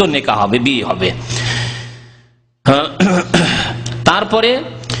 সহিহ শুদ্ধ নেকাহ হবে, বিয়ে হবে। তারপরে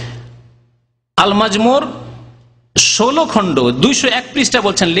আল মাজমুর 16 খণ্ড 201 পৃষ্ঠা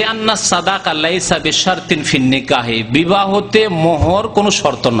বলছেন লিআন্না সাদাকা লাইসা বিশারতিন ফিন নিকাহি, বিবাহতে মোহর কোনো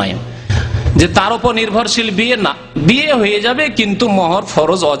শর্ত নাই যে তার উপর নির্ভরশীল বিয়ে না, বিয়ে হয়ে যাবে কিন্তু মোহর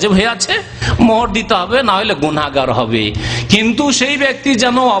ফরজ ওয়াজিব হয়ে আছে, মোহর দিতে হবে, না হলে গুনাহগার হবে। কিন্তু সেই ব্যক্তি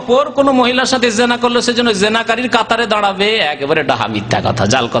যেন অপর কোন মহিলার সাথে জেনা করলো সেজন্য জেনাকারীর কাতারে দাঁড়াবে, একেবারে ডাহা মিথ্যা কথা,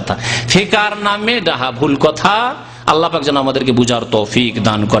 জাল কথা, ফিকার নামে ডাহা ভুল কথা। আল্লাহ পাক যেন আমাদেরকে বুঝার তৌফিক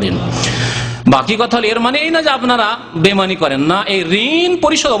দান করেন। বাকি কথা হল এর মানে এই না যে আপনারা বেমানি করেন না, এই ঋণ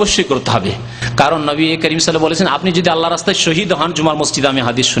পরিশোধ অবশ্যই করতে হবে। কারণ নবী করিম সাল্লাল্লাহু আলাইহি ওয়াসাল্লাম বলেছেন আপনি যদি আল্লাহ রাস্তায় শহীদ হন, জুমার মসজিদে আমি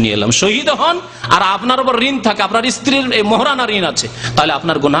হাদিস শুনিয়ে এলাম, শহীদ হন আর আপনার উপর ঋণ থাকে, আপনার স্ত্রীর মোহরানা ঋণ আছে, তাহলে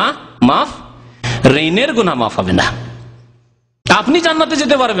আপনার গুনাহ মাফ, ঋণের গুনাহ মাফ হবে না, আপনি জান্নাতে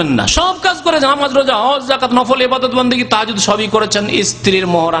যেতে পারবেন না। সব কাজ করে নামাজ রোজা হজ যাকাত নফল ইবাদত বন্দেগী তাহাজ্জুদ সবই করেছেন, স্ত্রীর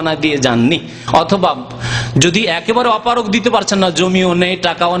মোহরানা দিয়ে যাননি, অথবা যদি একেবারে অপারগ দিতে পারছেন না, জমিও নেই,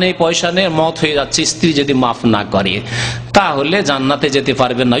 টাকাও নেই, পয়সা নেই, মত হয়ে যাচ্ছে, স্ত্রী যদি মাফ না করে তাহলে জান্নাতে যেতে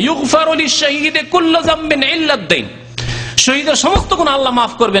পারবেন না। ইউগফারু লিশ-শাহীদি কুল্লু যামবিন ইল্লা আদ-দাইন, শহীদের সমস্ত গুনাহ আল্লাহ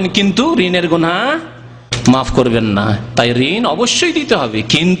মাফ করবেন কিন্তু ঋণের গুনাহ মাফ করবেন না। তাই ঋণ অবশ্যই দিতে হবে,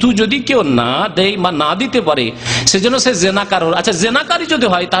 কিন্তু যদি কেউ না দেয় বা না দিতে পারে সেজন্য সে জেনাকার হল। আচ্ছা, জেনাকারী যদি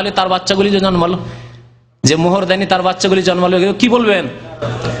হয় তাহলে তার বাচ্চাগুলি যে জন্মালো, যে মোহর দেয়নি তার বাচ্চাগুলি জন্মালো, কি বলবেন?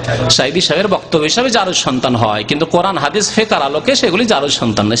 সাইদি সাহেবের বক্তব্য হিসাবে জারজ সন্তান হয়, কিন্তু কোরআন হাদিস ফিকহের আলোকে সেগুলি জারজ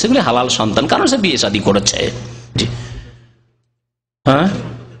সন্তান নয়, সেগুলি হালাল সন্তান, কারণ সে বিয়ে শাদী করেছে। জি হ্যাঁ,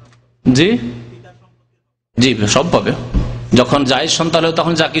 জি জি সব পাবে। যখন জায়েজ সন্তান হবে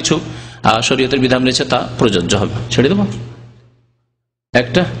তখন যা কিছু শরীয়তের বিধান রয়েছে তা প্রযোজ্য হবে। ছেড়ে দেবো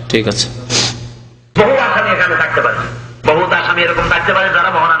একটা, ঠিক আছে। বহু আসামি এখানে থাকতে পারে, বহুত আসামি এরকম থাকতে পারে যারা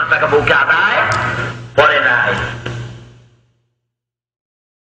মহারানার টাকা বউকে আদায় করে নাই।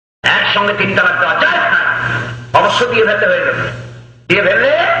 একসঙ্গে 3 তালাক দেওয়া যায় না, অবশ্য দিয়ে ফেলতে হয়ে যাবে, দিয়ে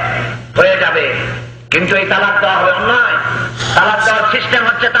ফেললে হয়ে যাবে, কিন্তু এই তালাক দেওয়া হবে অন্যায়। তালাক দেওয়ার সিস্টেম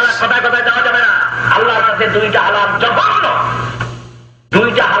হচ্ছে তালাক কথায় কথায় দেওয়া যাবে না। আল্লাহর কাছে 2টা হালাল জঘন্য,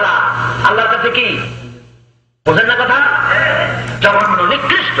 2টা হালাল আল্লাহর কাছে কি বোঝেন না কথা? জঘন্য,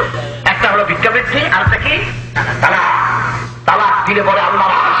 নিকৃষ্ট। একটা হলো ভিক্ষাবৃত্তি, আর একটা কি তালাক। তালাক দিলে পরে আল্লাহ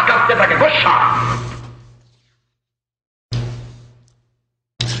রাস কাঁপতে থাকে, গোসা।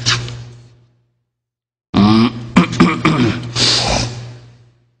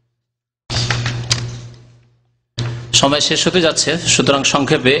 সময় শেষ হতে যাচ্ছে, সুতরাং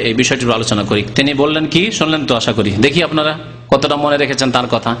সংক্ষেপে এই বিষয়টির আলোচনা করি। তিনি বললেন কি শুনলেন তো, আশা করি। দেখি আপনারা কতটা মনে রেখেছেন তার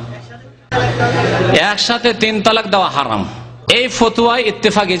কথা। একসাথে 3 তালাক দেওয়া হারাম, এই ফতোয়ায়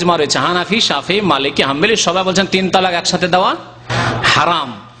ইত্তেফাক ইজমা রয়েছে। হানাফি, শাফি, মালিকি, হাম্বলি সবাই বলছেন 3 তালাক একসাথে দেওয়া হারাম।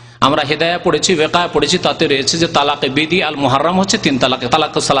 আমরা হিদায়া পড়েছি, ওয়াকিয়া পড়েছি, তাতে রয়েছে যে তালাকে বিদি আল মুহাররম হচ্ছে 3 তালাক,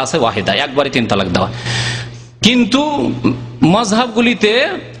 তালাক সালাসে ওয়াহিদা, একবারে 3 তালাক দেওয়া। কিন্তু মাযহাবগুলিতে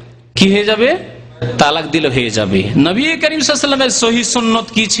কি হয়ে যাবে? তালাক দিলে হয়ে যাবে। নবী করিম সাল্লাল্লাহু আলাইহি ওয়াসাল্লামের সহিহ সুন্নাত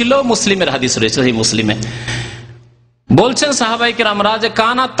কি ছিল? মুসলিমের হাদিস রয়েছে, সেই মুসলিমে বলছেন সাহাবায়ে কেরামরা যে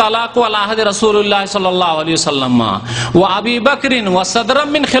কানা তালাকু আলা আহদি রাসূলুল্লাহ সাল্লাল্লাহু আলাইহি ওয়াসাল্লাম ওয়া আবী বকরিন ওয়া সাদরাম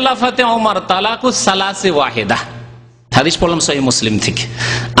মিন খিলাফাতি ওমর তালাকু সালাসি ওয়াহিদা। হাদিস পড়লাম সহিহ মুসলিম থেকে।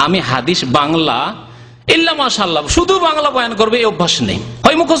 আমি হাদিস বাংলা ইল্লা মাশাআল্লাহ শুধু বাংলা বয়ান করবে এই অভ্যাস নেই,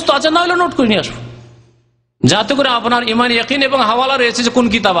 হয় মুখস্থ আছে, না হলে নোট করে নিয়ে আসবো, যাতে করে আপনার ঈমান ইয়াকিন এবং হাওয়ালা রয়েছে যে কোন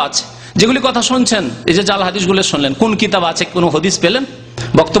কিতাব আছে। যেগুলি কথা শুনছেন, এই যে জাল হাদিসগুলো শুনলেন, কোন কিতাব আছে? কোন হাদিস পেলেন?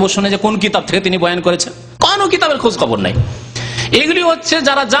 বক্তব্য শুনে যে কোন কিতাব থেকে তিনি বয়ান করেছেন, কোন কিতাবের খোঁজ খবর নাই। এগুলি হচ্ছে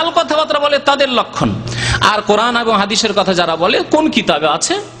যারা জাল কথাবার্তা বলে তাদের লক্ষণ। আর কোরআন এবং হাদিসের কথা যারা বলে কোন কিতাবে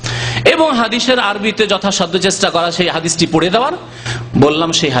আছে এবং হাদিসের আরবিতে যথাসাধ্য চেষ্টা করা সেই হাদিসটি পড়ে দেওয়ার। বললাম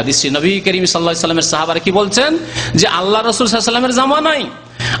সেই হাদিসটি নবী করিম সাল্লাল্লাহু আলাইহি ওয়াসাল্লামের সাহাবারা কি বলছেন যে আল্লাহ রাসূল সাল্লাল্লাহু আলাইহি ওয়াসাল্লামের জামানায়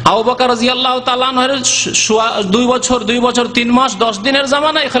আবু বকর রাদিয়াল্লাহু তাআলা আনহুর 2 বছর 3 মাস 10 দিনের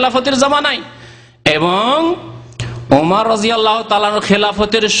জামানায়, খেলাফতের জামানায়, এবং ওমর রাদিয়াল্লাহু তাআলার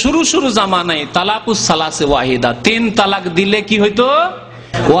খেলাফতের শুরু জামানায় তালাকুস সালাসে ওয়াহিদা, 3 তালাক দিলে কি হইতো?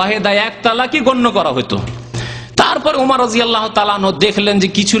 ওয়াহিদা, 1 তালাকই গণ্য করা হইতো। তারপর ওমর রাদিয়াল্লাহু তাআলা দেখলেন যে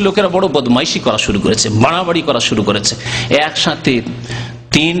কিছু লোকেরা বড় বদমাইশি করা শুরু করেছে, বাড়াবাড়ি করা শুরু করেছে। একসাথে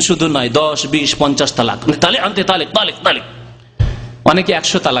 3 শুধু নয়, 10, 20, 50 তালাক, তালেক। অনেকে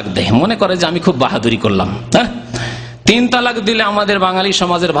 100 তালাক দেয়, মনে করে যে আমি খুব বাহাদুরি করলাম। হ্যাঁ, 3 তালাক দিলে আমাদের বাঙালি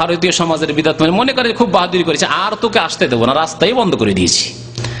সমাজের, ভারতীয় সমাজের বিদাত মনে করে খুব বাহাদুরি করেছে, আর তোকে আসতে দেবো না, রাস্তায় বন্ধ করে দিয়েছি।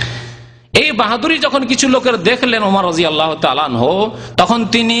 এই বাহাদুরি যখন কিছু লোকের দেখলেন ওমর রাদিয়াল্লাহু তাআলা আনহু, তখন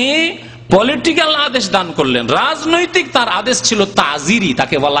তিনি পলিটিক্যাল আদেশ দান করলেন। রাজনৈতিক তার আদেশ ছিল তাজিরি,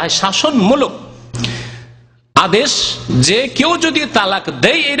 তাকে বলা হয় শাসনমূলক আদেশ, যে কেউ যদি তালাক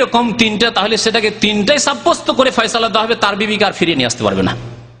দেয় এরকম 3টা, তাহলে সেটাকে 3টাই সাব্যস্ত করে ফয়সালা দেওয়া হবে, তার বিবিকে আর ফিরিয়ে নিয়ে আসতে পারবে না।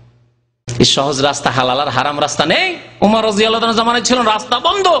 এই সহজ রাস্তা, হালাল আর হারাম রাস্তা নেই। ওমর রাদিয়াল্লাহু তাআলা জামানায় ছিল রাস্তা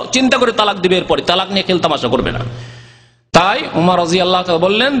বন্ধ, চিন্তা করে তালাক দিবে, এরপরে তালাক নিয়ে খেলতামাশা করবে না। তাই ওমর রাদিয়াল্লাহু তাআলা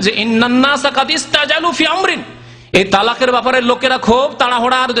বললেন যে ইন্নান নাসা কাদ ইস্তাজালু ফি আমরিন, এই তালাকের ব্যাপারে লোকেরা খুব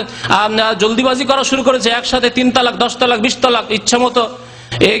তাড়াহুড়া আর জলদিবাজি করা শুরু করেছে। একসাথে 3 তালাক, 10 তালাক, 20 তালাক ইচ্ছা মতো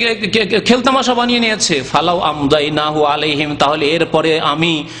খেলতামাশা বানিয়ে নিয়েছে। ফালাউ আমদাইনাহু আলাইহিম, তাহলে এরপরে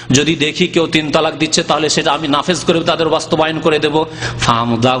আমি যদি দেখি কেউ 3 তালাক দিচ্ছে, তাহলে সেটা আমি নাফেজ করে তাদের বাস্তবায়ন করে দেব।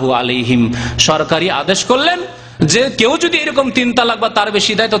 ফামদাহু আলাইহিম, সরকারি আদেশ করলেন যে কেউ যদি এরকম 3 তালাক বা তার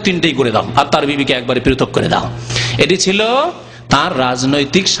বেশি দেয় তো 3টেই করে দাও, আর তার বিবিকে একবারে পৃথক করে দাও। এটি ছিল তার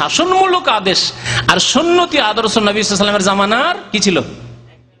রাজনৈতিক শাসনমূলক আদেশ। আর সুন্নতি আদর্শ নবী সাল্লাল্লাহু আলাইহি ওয়াসাল্লামের জামানার কি ছিল?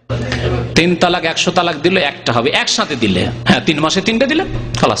 3 তালাক, 100 তালাক দিলে একটা হবে, একসাথে দিলে, হ্যাঁ 3 মাসে 3টে দিলে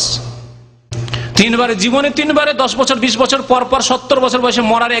খালাস। 3 বারে জীবনে, 3 বারে 10 বছর 20 বছর পর পর 70 বছর বয়সে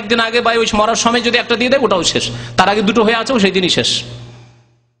মরার একদিন আগে বা ওই মরার সময় যদি একটা দিয়ে দেয় ওটাও শেষ, তার আগে 2টো হয়ে আছে সেই দিনই শেষ।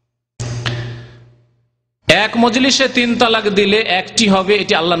 এক মজলিসে 3 তালাক দিলে একটি হবে,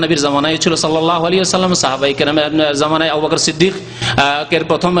 এটি আল্লাহ নবীর জামানায় ছিল সাল্লাল্লাহু আলাইহি ওয়াসাল্লাম, সাহাবায়ে কেরামের জামানায় আবু বকর সিদ্দিক এর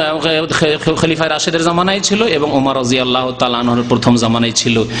প্রথম খলিফা রাশিদের জামানায় ছিল, এবং ওমর রাদিয়াল্লাহু তাআলা আনহুর প্রথম জামানায়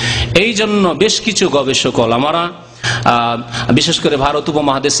ছিল। এই জন্য বেশ কিছু গবেষক ওলামারা, বিশেষ করে ভারত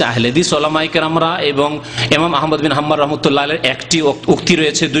উপমহাদেশে আহলে হাদিস ওলামায়ে কেরামরা এবং ইমাম আহমদ বিন হাম্বল রাহমাতুল্লাহ আলাইহির একটি উক্তি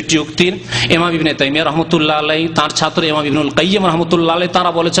রয়েছে, 2টি উক্তি। ইমাম ইবনে তাইমিয়া রাহমাতুল্লাহ আলাইহি, তার ছাত্র ইমাম ইবনুল কাইয়্যিম রাহমাতুল্লাহ আলাইহি,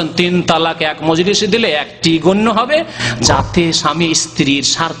 তারা বলেছেন 3 তালাক এক মজলিসে দিলে একটি গণ্য হবে, যাতে স্বামী স্ত্রীর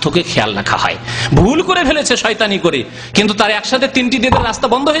স্বার্থকে খেয়াল রাখা হয়। ভুল করে ফেলেছে শয়তানি করে, কিন্তু তার একসাথে 3টি দিয়ে রাস্তা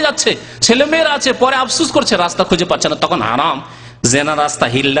বন্ধ হয়ে যাচ্ছে, ছেলে মেয়েরা আছে, পরে আফসোস করছে রাস্তা খুঁজে পাচ্ছে না, তখন হারাম জেনা রাস্তা,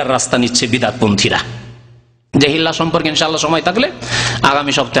 হিল্লার রাস্তা নিচ্ছে বিদআতপন্থীরা। যে হিল্লা সম্পর্কে ইনশাআল্লাহ সময় থাকলে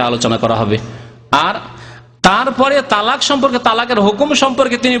আগামী সপ্তাহে আলোচনা করা হবে। আর তারপরে তালাক সম্পর্কে, তালাকের হুকুম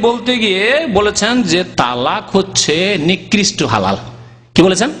সম্পর্কে তিনি বলতে গিয়ে বলেছেন যে তালাক হচ্ছে নিকৃষ্ট হালাল। কি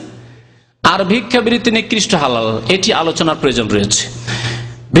বলেছেন? আর ভিক্ষাবৃত্তি নিকৃষ্ট হালাল, এটি আলোচনার প্রয়োজন রয়েছে।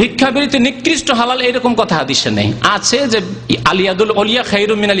 ভিক্ষাবৃত্তি নিকৃষ্ট হালাল এরকম কথা হাদিসে নেই। আছে যে আলিয়াদুল ওলিয়া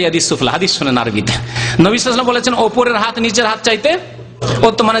খায়রুম মিনাল ইয়াদিস সুফলা, হাদিস শুনেন আরবিতে। নবী সাল্লাল্লাহু আলাইহি ওয়াসাল্লাম বলেছেন ওপরের হাত নিচের হাত চাইতে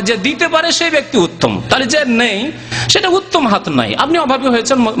উত্তম, মানে যে দিতে পারে সেই ব্যক্তি উত্তম, তাহলে যে নেই সেটা উত্তম হাত নাই। আপনি অভাবী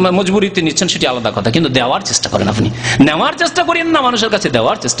হয়েছেন, মজবুরিতে নিচ্ছেন, সেটি আলাদা কথা, কিন্তু দেওয়ার চেষ্টা করেন, আপনি নেওয়ার চেষ্টা করেন না, মানুষের কাছে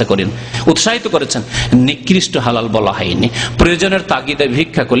দেওয়ার চেষ্টা করেন, উৎসাহিত করেছেন। নিকৃষ্ট হালাল বলা হয়নি। প্রয়োজনের তাগিদে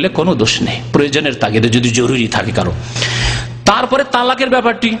ভিক্ষা করলে কোনো দোষ নেই, প্রয়োজনের তাগিদে যদি জরুরি থাকে কারো। তারপরে তালাকের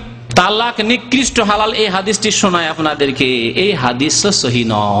ব্যাপারটি, তালাক নিকৃষ্ট হালাল, এই হাদিসটি শোনায় আপনাদেরকে। এই হাদিস সহিহ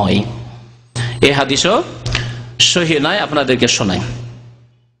নয়, এই হাদিসও সহিহ নয়, আপনাদেরকে শোনায়।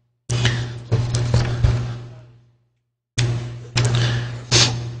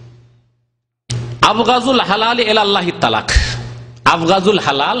 আবগাজুল হালাল ইলাল্লাহি তালাক। আবগাজুল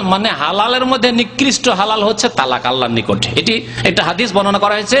হালাল মানে হালালের মধ্যে নিকৃষ্ট হালাল হচ্ছে তালাক আল্লাহর নিকটে। এটি একটা হাদিস বর্ণনা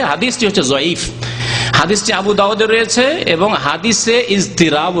করা হয়েছে, হাদিসটি হচ্ছে জয়ীফ। হাদিসটি আবু দাউদে রয়েছে এবং হাদিসে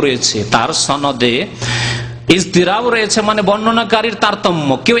ইজতিরাব রয়েছে, তার সনদে ইজতিরাব রয়েছে, মানে বর্ণনাকারীর তারতম্য।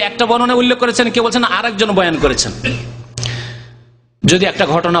 কেউ একটা বর্ণনা উল্লেখ করেছেন, কেউ বলছেন আরেকজন বয়ান করেছেন। যদি একটা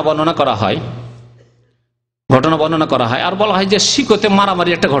ঘটনা বর্ণনা করা হয়, আর বলা হয় যে শিকতে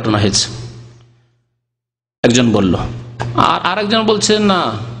মারামারি একটা ঘটনা হয়েছে, একজন বলল, আর আরেকজন বলছে না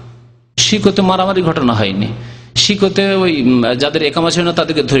শিকতে মারামারি ঘটনা হয়নি, শিকতে ওই যাদের একামা ছিল না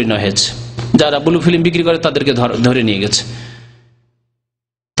তাদেরকে ধরে নেওয়া হয়েছে, যারা ব্লু ফিল্ম বিক্রি করে তাদেরকে ধরে নিয়ে গেছে।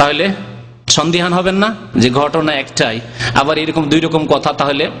 তাহলে সন্দিহান হবেন না যে ঘটনা একটাই, আবার এরকম 2 রকম কথা,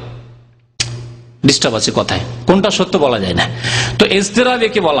 তাহলে ডিস্টার্ব আছে কথায়, কোনটা সত্য বলা যায় না। তো ইজতিরাব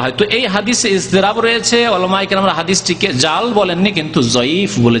একে বলা হয়। তো এই হাদিসে ইজতিরাব রয়েছে, উলামায়ে কেরামরা হাদিসটিকে জাল বলেননি কিন্তু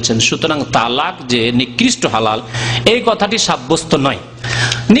জয়ীফ বলেছেন। সুতরাং তালাক যে নিকৃষ্ট হালাল এই কথাটি সাব্যস্ত নয়।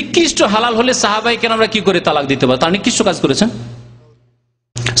 নিকৃষ্ট হালাল হলে সাহাবায়ে কেরামরা কি করে তালাক দিতে পারে? তারা নিকৃষ্ট কাজ করেছেন।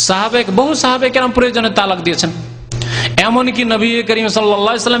 বহু সাহাবায়ে কেরাম প্রয়োজনে তালাক দিয়েছেন। এমনকি নবী করিম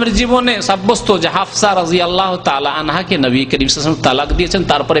সাল্লাল্লাহু আলাইহি সাল্লামের জীবনে সাব্যস্ত যে হাফসা রাদিয়াল্লাহু তাআলা আনহাকে নবী করিম সাল্লাল্লাহু আলাইহি ওয়াসাল্লাম তালাক দিয়েছেন,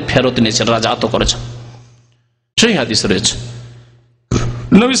 তারপরে ফেরত নিয়েছেন, রাজাত করেছেন। সেই হাদিস রয়েছে।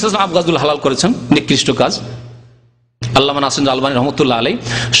 নবী সাল্লাল্লাহু আলাইহি ওয়াসাল্লাম আবগাজুল হালাল করেছেন, নিকৃষ্ট কাজ। আল্লামা নাসির আলবানী রহমতুল্লাহ আলাইহি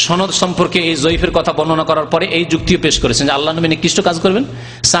সনদ সম্পর্কে এই জয়ীফের কথা বর্ণনা করার পরে এই যুক্তিও পেশ করেছেন যে আল্লাহ নবী নিকৃষ্ট কাজ করবেন,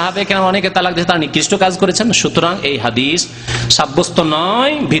 সাহাবে কেন অনেকে তালাক দিয়ে তারা নিকৃষ্ট কাজ করেছেন। সুতরাং এই হাদিস সাব্যস্ত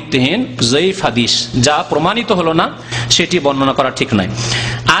নয়, ভিত্তিহীন জয়ীফ হাদিস, যা প্রমাণিত হলো না সেটি বর্ণনা করা ঠিক নয়।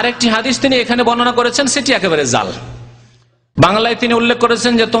 আর একটি হাদিস তিনি এখানে বর্ণনা করেছেন, সেটি একেবারে জাল। বাংলায় তিনি উল্লেখ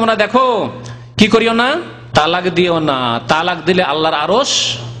করেছেন যে তোমরা দেখো কি করিও না, তালাক দিও না, তালাক দিলে আল্লাহর আরশ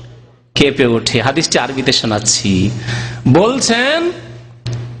কেঁপে ওঠে। হাদিসটি আরবিতে শোনাচ্ছি। বলছেন,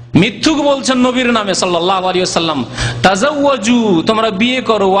 মিথ্যুক বলছেন নবীর নামে সাল্লাল্লাহু আলাইহি ওয়াসাল্লাম, তাজাওয়াজু, তোমরা বিয়ে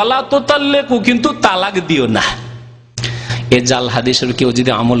করো, ওয়ালা তুতাল্লিকু, কিন্তু তালাক দিও না। এ জাল হাদিসের কেউ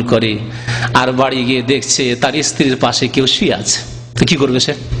যদি আমল করে আর বাড়ি গিয়ে দেখছে তার স্ত্রীর পাশে কেউ শুয়ে আছে, তো কি করবে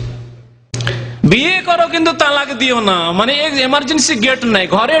সে? বিয়ে করো কিন্তু তালাক দিও না, মানে এমার্জেন্সি গেট নাই,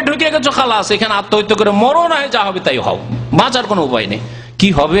 ঘরে ঢুকে গেছো, খালাস, এখানে আত্মহত্যা করে মরো, না যা হবে তাই হও, বাঁচার কোনো উপায় নেই। কি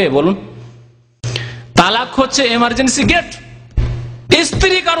হবে বলুন? তালাক হচ্ছে এমার্জেন্সি গেট।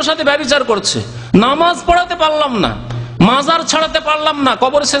 স্ত্রী কারোর সাথে ব্যভিচার করছে, নামাজ পড়াতে পারলাম না, মাজার ছাড়াতে পারলাম না,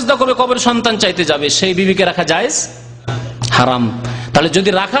 কবর সেজদা করবে, কবর সন্তান চাইতে যাবে, সেই বিবিকে রাখা জায়েজ? হারাম। তাহলে যদি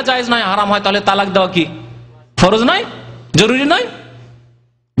রাখা জায়েজ নয়, হারাম হয়, তাহলে তালাক দেওয়া কি ফরজ নয়, জরুরি নয়?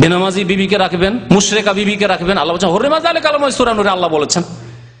 বেনামাজি বিবিকে রাখবেন, মুশরিকা বিবিকে রাখবেন, আল্লাহ বলেছেন হুররিমা যালিকা আলাল মুমিনিন, সূরা নূরে আল্লাহ বলেছেন।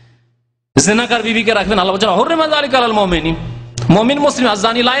 জিনাকার বিবিকে রাখবেন, আল্লাহ বলেছেন হুররিমা যালিকা আলাল মুমিনিন। মুমিন মুসলিম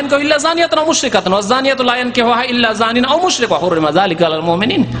আযানি লা ইয়ানকিহু ইল্লা যানিয়াতান আও মুশরিকাতান ওয়া যানিয়াতু লা ইয়ানকিহুহা ইল্লা যানিন আও মুশরিক, হুররিমা যালিকা আলাল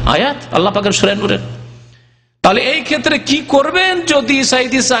মুমিনিন। আয়াত আল্লাহ পাকের সূরা নূরের। তাহলে এই ক্ষেত্রে কি করবেন যদি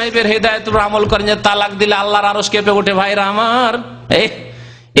সাইদি সাহেবের হেদায়েতের উপর আমল করেন যে তালাক দিলে আল্লাহর আরশ কেঁপে ওঠে? ভাইরা আমার,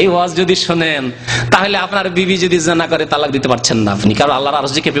 এই ওয়াজ যদি শোনেন তাহলে আপনার বিবি যদি জিনা করে তালাক দিতে পারছেন না আপনি, কারণ আল্লাহর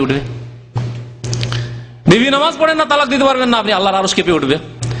আরশ যে কেঁপে উঠবে। বিবি নামাজ পড়েন না, তালাক দিতে পারবেন না আপনি, আল্লাহর আরশ কেঁপে উঠবে।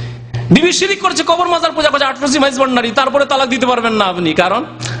 বিবি শিরিক করছে, কবর মাজার পূজা করছে, আটরসি মাইজ বন্ডারি, তারপরে তালাক দিতে পারবেন না আপনি, কারণ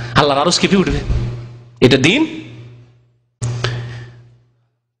আল্লাহর আরশ কেঁপে উঠবে। এটা দিন?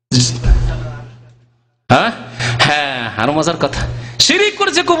 হ্যাঁ, আরো মজার কথা, শিরিক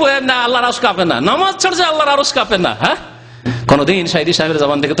করেছে না, আল্লাহর আরশ কাঁপে না, নামাজ ছাড়ছে, আল্লাহর আরশ কাঁপে না। হ্যাঁ, কোনদিন সাইদি সাহেবের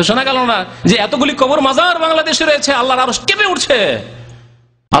জবান থেকে তো শোনা গেল না যে এতগুলি কবর মাজার বাংলাদেশে রয়েছে, আল্লাহর আরশ কেঁপে উঠছে,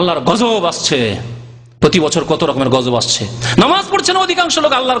 আল্লাহর গজব আসছে, প্রতি বছর কত রকমের গজব আসছে, নামাজ পড়ছে না অধিকাংশ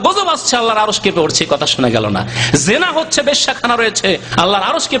লোক, আল্লাহর গজব আসছে, আল্লাহর আরশ কেঁপে উঠছে, কথা শোনা গেল না। জেনা হচ্ছে, বেশ্যাখানা রয়েছে, আল্লাহর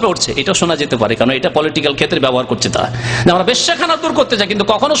আরশ কেঁপে উঠছে, এটা শোনা যেতে পারে, কারণ এটা পলিটিক্যাল ক্ষেত্রে ব্যবহার করছে তারা, যে আমরা বেশ্যাখানা দূর করতে চাই, কিন্তু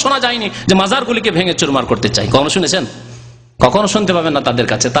কখনো শোনা যায়নি যে মাজারগুলিকে ভেঙে চুরমার করতে চাই। কখনো শুনেছেন? কখনো শুনতে পাবেন না তাদের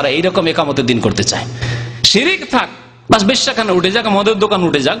কাছে, তারা এইরকম একামতের দিন করতে চায়। শিরিক থাক, বাস বেশ্যাখানা উঠে যাক, মদের দোকান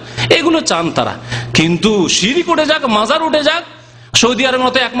উঠে যাক, এগুলো চান তারা, কিন্তু শিরিক উঠে যাক, মাজার উঠে যাক, সৌদি আরবের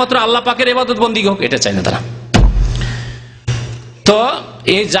মতো একমাত্র আল্লাহ পাকের ইবাদত বন্দেগী হোক, এটা চায় না তারা। তো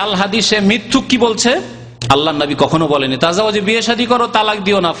এই জাল হাদিসে মিথ্যুক কি বলছে? আল্লাহ নবী কখনো বলেনি তাজাওয়াজে, বিয়ে শাদী করো, তালাক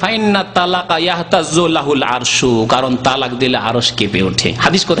দিও না, ফাইন্না তালাকা ইয়াহতাজ্জু লাহুল আরশু, কারণ তালাক দিলে আরশ কেঁপে ওঠে।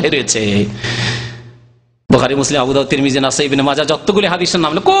 হাদিস কোথায় রয়েছে? বুখারী, মুসলিম, আবু দাউদ, তিরমিজি, নাসাঈ, ইবনে মাজাহ, যতগুলি হাদিসের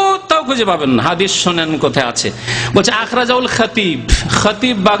নাম কোথাও খুঁজে পাবেন না। হাদিস শোনেন কোথায় আছে? বলছে আখরাজাউল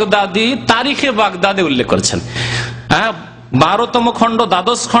খতিব বাগদাদি তারিখে বাগদাদে উল্লেখ করেছেন। হ্যাঁ, 12তম খণ্ড,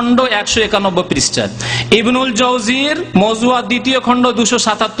 দ্বাদশ খণ্ড, 191 পৃষ্ঠা। ইবনুল জাওজির মওজুআ, 2য় খণ্ড,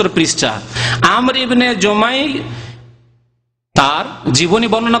 277 পৃষ্ঠা। আমর ইবনে জুমাই তার জীবনী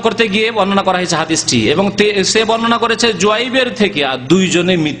বর্ণনা করতে গিয়ে বর্ণনা করা হয়েছে হাদিসটি, এবং সে বর্ণনা করেছে জুয়াইবের থেকে, আর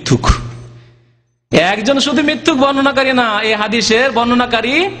দুইজনে মিথ্যুক। একজন শুধু মিথ্যুক বর্ণনাকারী না, এই হাদিসের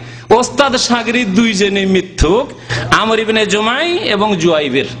বর্ণনাকারী ওস্তাদ শাগরিদ দুইজনে মিথ্যুক, আমর ইবনে জুমাই এবং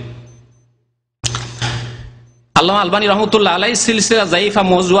জুয়াইবের। আল্লামা আলবানী রহমতুল্লাহ আলাইহি সিলসিলা যায়িফা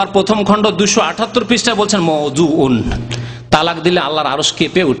মওজুআর 1ম খণ্ড 278 পৃষ্ঠায় বলছেন মওজুউন, তালাক দিলে আল্লাহর আরশ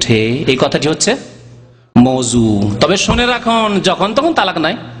কেঁপে ওঠে, এই কথাটি হচ্ছে মওজু। তবে শুনে রাখুন, যখন তখন তালাক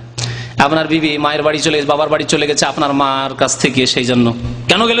নাই। আপনার বিবি মায়ের বাড়ি চলে গেছে, বাবার বাড়ি চলে গেছে আপনার মার কাছ থেকে, সেই জন্য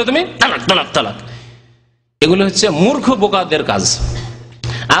কেন গেলে তুমি, তালাক তালাক তালাক, এগুলো হচ্ছে মূর্খ বোকাদের কাজ।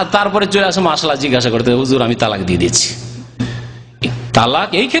 আর তারপরে চলে আসে মাসলা জিজ্ঞাসা করতে, হুজুর আমি তালাক দিয়ে দিয়েছি। তালাক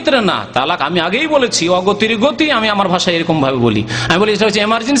এই ক্ষেত্রে না, তালাক আমি আগেই বলেছি অগতির গতি, আমি আমার ভাষায় এরকম ভাবে বলি, আমি বলি এটা হচ্ছে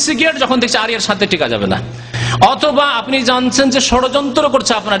এমার্জেন্সি গেট, যখন দেখছি আর এর সাথে টিকা যাবে না। অথবা আপনি জানছেন যে ষড়যন্ত্র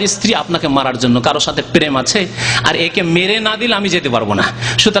করছে আপনার স্ত্রী আপনাকে মারার জন্য, কারোর সাথে প্রেম আছে, আর একে মেরে না দিলে আমি যেতে পারবো না,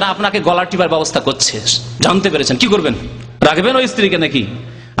 সুতরাং আপনাকে গলা টিপার ব্যবস্থা করছে, জানতে পেরেছেন, কি করবেন? রাখবেন ওই স্ত্রীকে নাকি?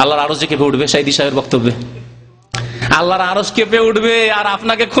 আল্লাহর আরশ কেঁপে উঠবে, সাইদি সাহেবের বক্তব্যে আল্লাহর আরশ কেঁপে উঠবে, আর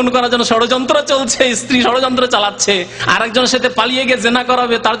আপনাকে খুন করার জন্য ষড়যন্ত্র চলছে, স্ত্রী ষড়যন্ত্র চালাচ্ছে, আরেকজনের সাথে পালিয়ে গিয়ে জেনা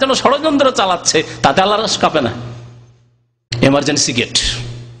করাবে তার জন্য ষড়যন্ত্র চালাচ্ছে, তাতে আল্লাহর আরশ কাঁপে না? Emergency gate.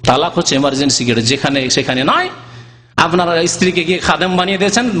 তালাক হচ্ছে এমার্জেন্সি গেট, যেখানে সেখানে নয়। আপনার স্ত্রীকে গিয়ে খাদেম বানিয়ে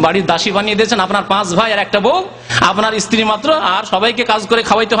দিয়েছেন, বাড়ির দাসী বানিয়ে দিয়েছেন, আপনার 5 ভাই আর একটা বউ, আপনার স্ত্রী মাত্র, আর সবাইকে কাজ করে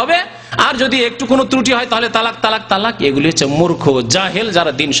খাওয়াইতে হবে, আর যদি একটু কোনো ত্রুটি হয় তাহলে তালাক তালাক তালাক। এগুলি হচ্ছে মূর্খ জাহেল,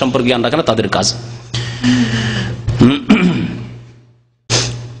 যারা দিন সম্পর্কে জ্ঞান রাখে না, তাদের কাজ।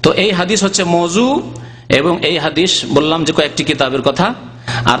 তো এই হাদিস হচ্ছে মওযু, এবং এই হাদিস বললাম যে কয়েকটি কিতাবের কথা।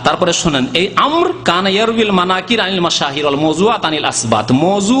 আর তারপরে শুনেন, এই আমর কানা ইয়ারবিল মানাকির আনিল মাশাহির ওয়াল মওযুআত আনিল আসবাত,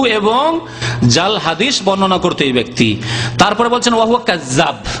 মওযু এবং জাল হাদিস বর্ণনা করতে এই ব্যক্তি। তারপরে বলছেন ওয়া হুয়া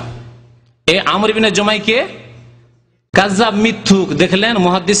কাজ্জাব, এই আমর ইবনে জুমাইকে কাজ্জাব, মিথ্যুক। দেখলেন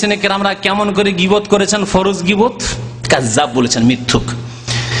মুহাদ্দিসিনে কেরামরা কেমন করে গীবত করেছেন, ফরজ গীবত। কাজ্জাব বলেছেন, মিথ্যুক।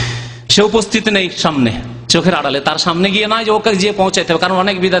 সে উপস্থিত নেই সামনে, চোখের আড়ালে, তার সামনে গিয়ে নয় যে ওকে গিয়ে পৌঁছাইতে হবে। কারণ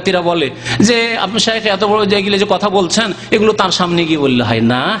অনেক বিদাতিরা বলে যে আপনি শাইখ এত বড় যেগুলো যে কথা বলছেন, এগুলো তার সামনে গিয়ে বললে হয়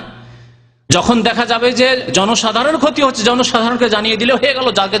না। যখন দেখা যাবে যে জনসাধারণ ক্ষতি হচ্ছে, জনসাধারণকে জানিয়ে দিলে হয়ে গেল।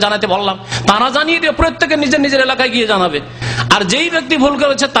 যাকে জানাতে বললাম তারা জানিয়ে দিয়ে প্রত্যেকে নিজের নিজের এলাকায় গিয়ে জানাবে। আর যেই ব্যক্তি ভুল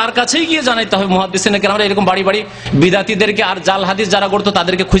করেছে তার কাছেই গিয়ে জানাইতে হবে। মুহাদ্দিসিনে কেরামরা এরকম বাড়ি বাড়ি বিদাতিদেরকে আর জাল হাদিস যারা করতো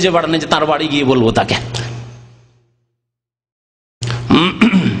তাদেরকে খুঁজে বেড়ানো, যে তার বাড়ি গিয়ে বলবো তাকে।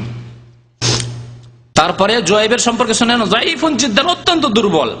 তারপরে জুয়াইবের সম্পর্কে শুনেন, যায়িফুন জিদ্দান, অত্যন্ত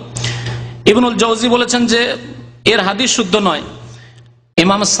দুর্বল। ইবনুল জাওজি বলেছেন যে এর হাদিস শুদ্ধ নয়।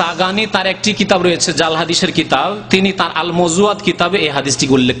 ইমাম সাগানি তার একটি কিতাব রয়েছে জাল হাদিসের কিতাব, তিনি তার আল মওযুআত কিতাবে এই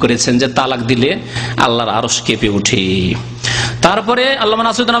হাদিসটিকে উল্লেখ করেছেন যে তালাক দিলে আল্লাহর আরশ কেঁপে ওঠে। তারপরে আল্লামা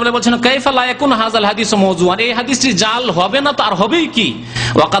নাসিরুদ্দিন আলবানী বলছেন কাইফা লা ইয়াকুন হাযাল হাদিসু মাওযুআন, এই হাদিসটি জাল হবে না তো আর হবেই কি।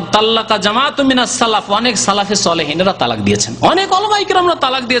 ওয়াকাদ তাল্লাকা জামাআতুম মিনাস সালাফ, অনেক সালাফে সালেহিনরা তালাক দিয়েছেন, অনেক উলামায়ে কেরামরা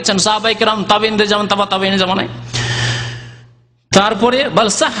তালাক দিয়েছেন, সাহাবায়ে কেরাম, তাবেঈনদের যেমন, তাবেঈনের জামানায়। তারপরে বাল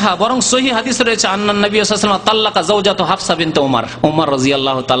সাহহা, বরং সহিহ হাদিস রয়েছে আন্নান নবী সাল্লাল্লাহু আলাইহি ওয়াসাল্লাম তাল্লাকা যাওজাতু হাফসা বিনতে উমর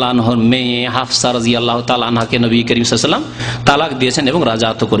রাদিয়াল্লাহু তাআলা আনহার মেয়ে হাফসা রাদিয়াল্লাহু তাআলা আনহাকে নবী করিম সাল্লাল্লাহু আলাইহি ওয়াসাল্লাম তালাক দিয়েছেন এবং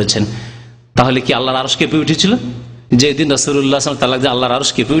রাজাত করেছেন। তাহলে কি আল্লাহর আরশ কেঁপে উঠেছিল? যেদিন রাসূলুল্লাহ সাল্লাল্লাহু আলাইহি ওয়াসাল্লাম তালাক দিয়ে আল্লাহর আরশ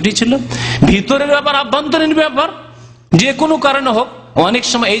কেঁপে উঠেছিল। ভিতরের ব্যাপার, আভ্যন্তরীণ ব্যাপার, যে কোনো কারণে হোক। অনেক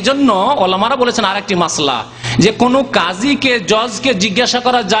সময় এই জন্য ওলামারা বলেছেন আরেকটি মাসলা, যে কোনো কাজীকে, জজকে জিজ্ঞাসা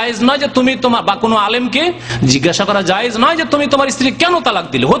করা জায়েজ নয় যে তুমি তোমার, বা কোনো আলেমকে জিজ্ঞাসা করা জায়েজ নয় যে তুমি তোমার স্ত্রী কেন তালাক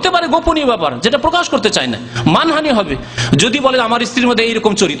দিলে। হতে পারে গোপনীয় ব্যাপার, যেটা প্রকাশ করতে চায় না, মানহানি হবে। যদি বলে আমার স্ত্রীর মধ্যে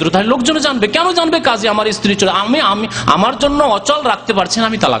এইরকম চরিত্র, তাহলে লোকজন জানবে। কেন জানবে কাজী আমার স্ত্রীর চরিত্র? আমি আমার জন্য অচল রাখতে পারছি না,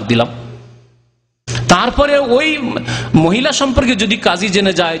 আমি তালাক দিলাম। তারপরে ওই মহিলা সম্পর্কে যদি কাজী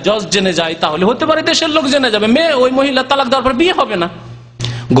জেনে যায়, জজ জেনে যায়, তাহলে হতে পারে দেশের লোক জেনে যাবে, মেয়ে ওই মহিলা তালাক দেওয়ার পর বিয়ে হবে না।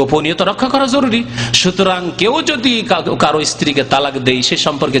 গোপনীয়তা রক্ষা করা জরুরি। সুতরাং কেউ যদি কারো স্ত্রীকে তালাক দেয়, সে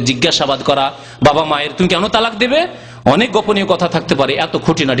সম্পর্কে জিজ্ঞাসাবাদ করা, বাবা মায়ের তুমি কেন তালাক দেবে, অনেক গোপনীয় কথা থাকতে পারে, এত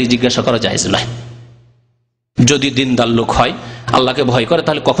খুঁটিনাটি জিজ্ঞাসা করা জায়েজ নয়। যদি দিনদার লোক হয়, আল্লাহকে ভয় করে,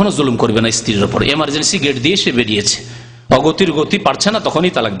 তাহলে কখনো জুলুম করবে না স্ত্রীর উপর। এমার্জেন্সি গেট দিয়ে সে বেরিয়েছে, অগতির গতি পারছে না,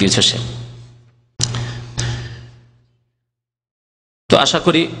 তখনই তালাক দিয়েছে সে। তো আশা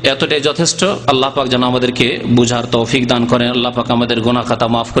করি এতটাই যথেষ্ট। আল্লাহ পাক যেন আমাদেরকে বুঝার তৌফিক দান করেন, আল্লাহ পাক আমাদের গুনাহ খাতা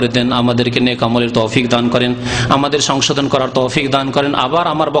মাফ করে দেন, আমাদেরকে নেক আমলের তৌফিক দান করেন, আমাদের সংশোধন করার তৌফিক দান করেন। আবার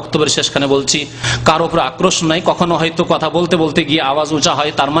আমার বক্তব্যের শেষখানে বলছি, কারো উপর আক্রোশ নাই। কখনো হয়তো কথা বলতে বলতে গিয়ে আওয়াজ উঁচা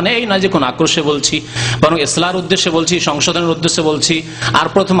হয়, তার মানে এই না যে কোনো আক্রোশে বলছি, বরং ইসলাহের উদ্দেশ্যে বলছি, সংশোধনের উদ্দেশ্যে বলছি। আর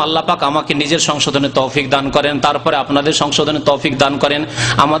প্রথম আল্লাহ পাক আমাকে নিজের সংশোধনের তৌফিক দান করেন, তারপরে আপনাদের সংশোধনের তৌফিক দান করেন।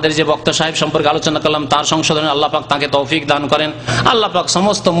 আমাদের যে বক্তা সাহেব সম্পর্কে আলোচনা করলাম, তার সংশোধনে আল্লাহ পাক তাকে তৌফিক দান করেন। আল্লাহ পাক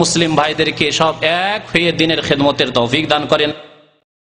সমস্ত মুসলিম ভাইদেরকে সব এক হয়ে দিনের খেদমতের তৌফিক দান করেন।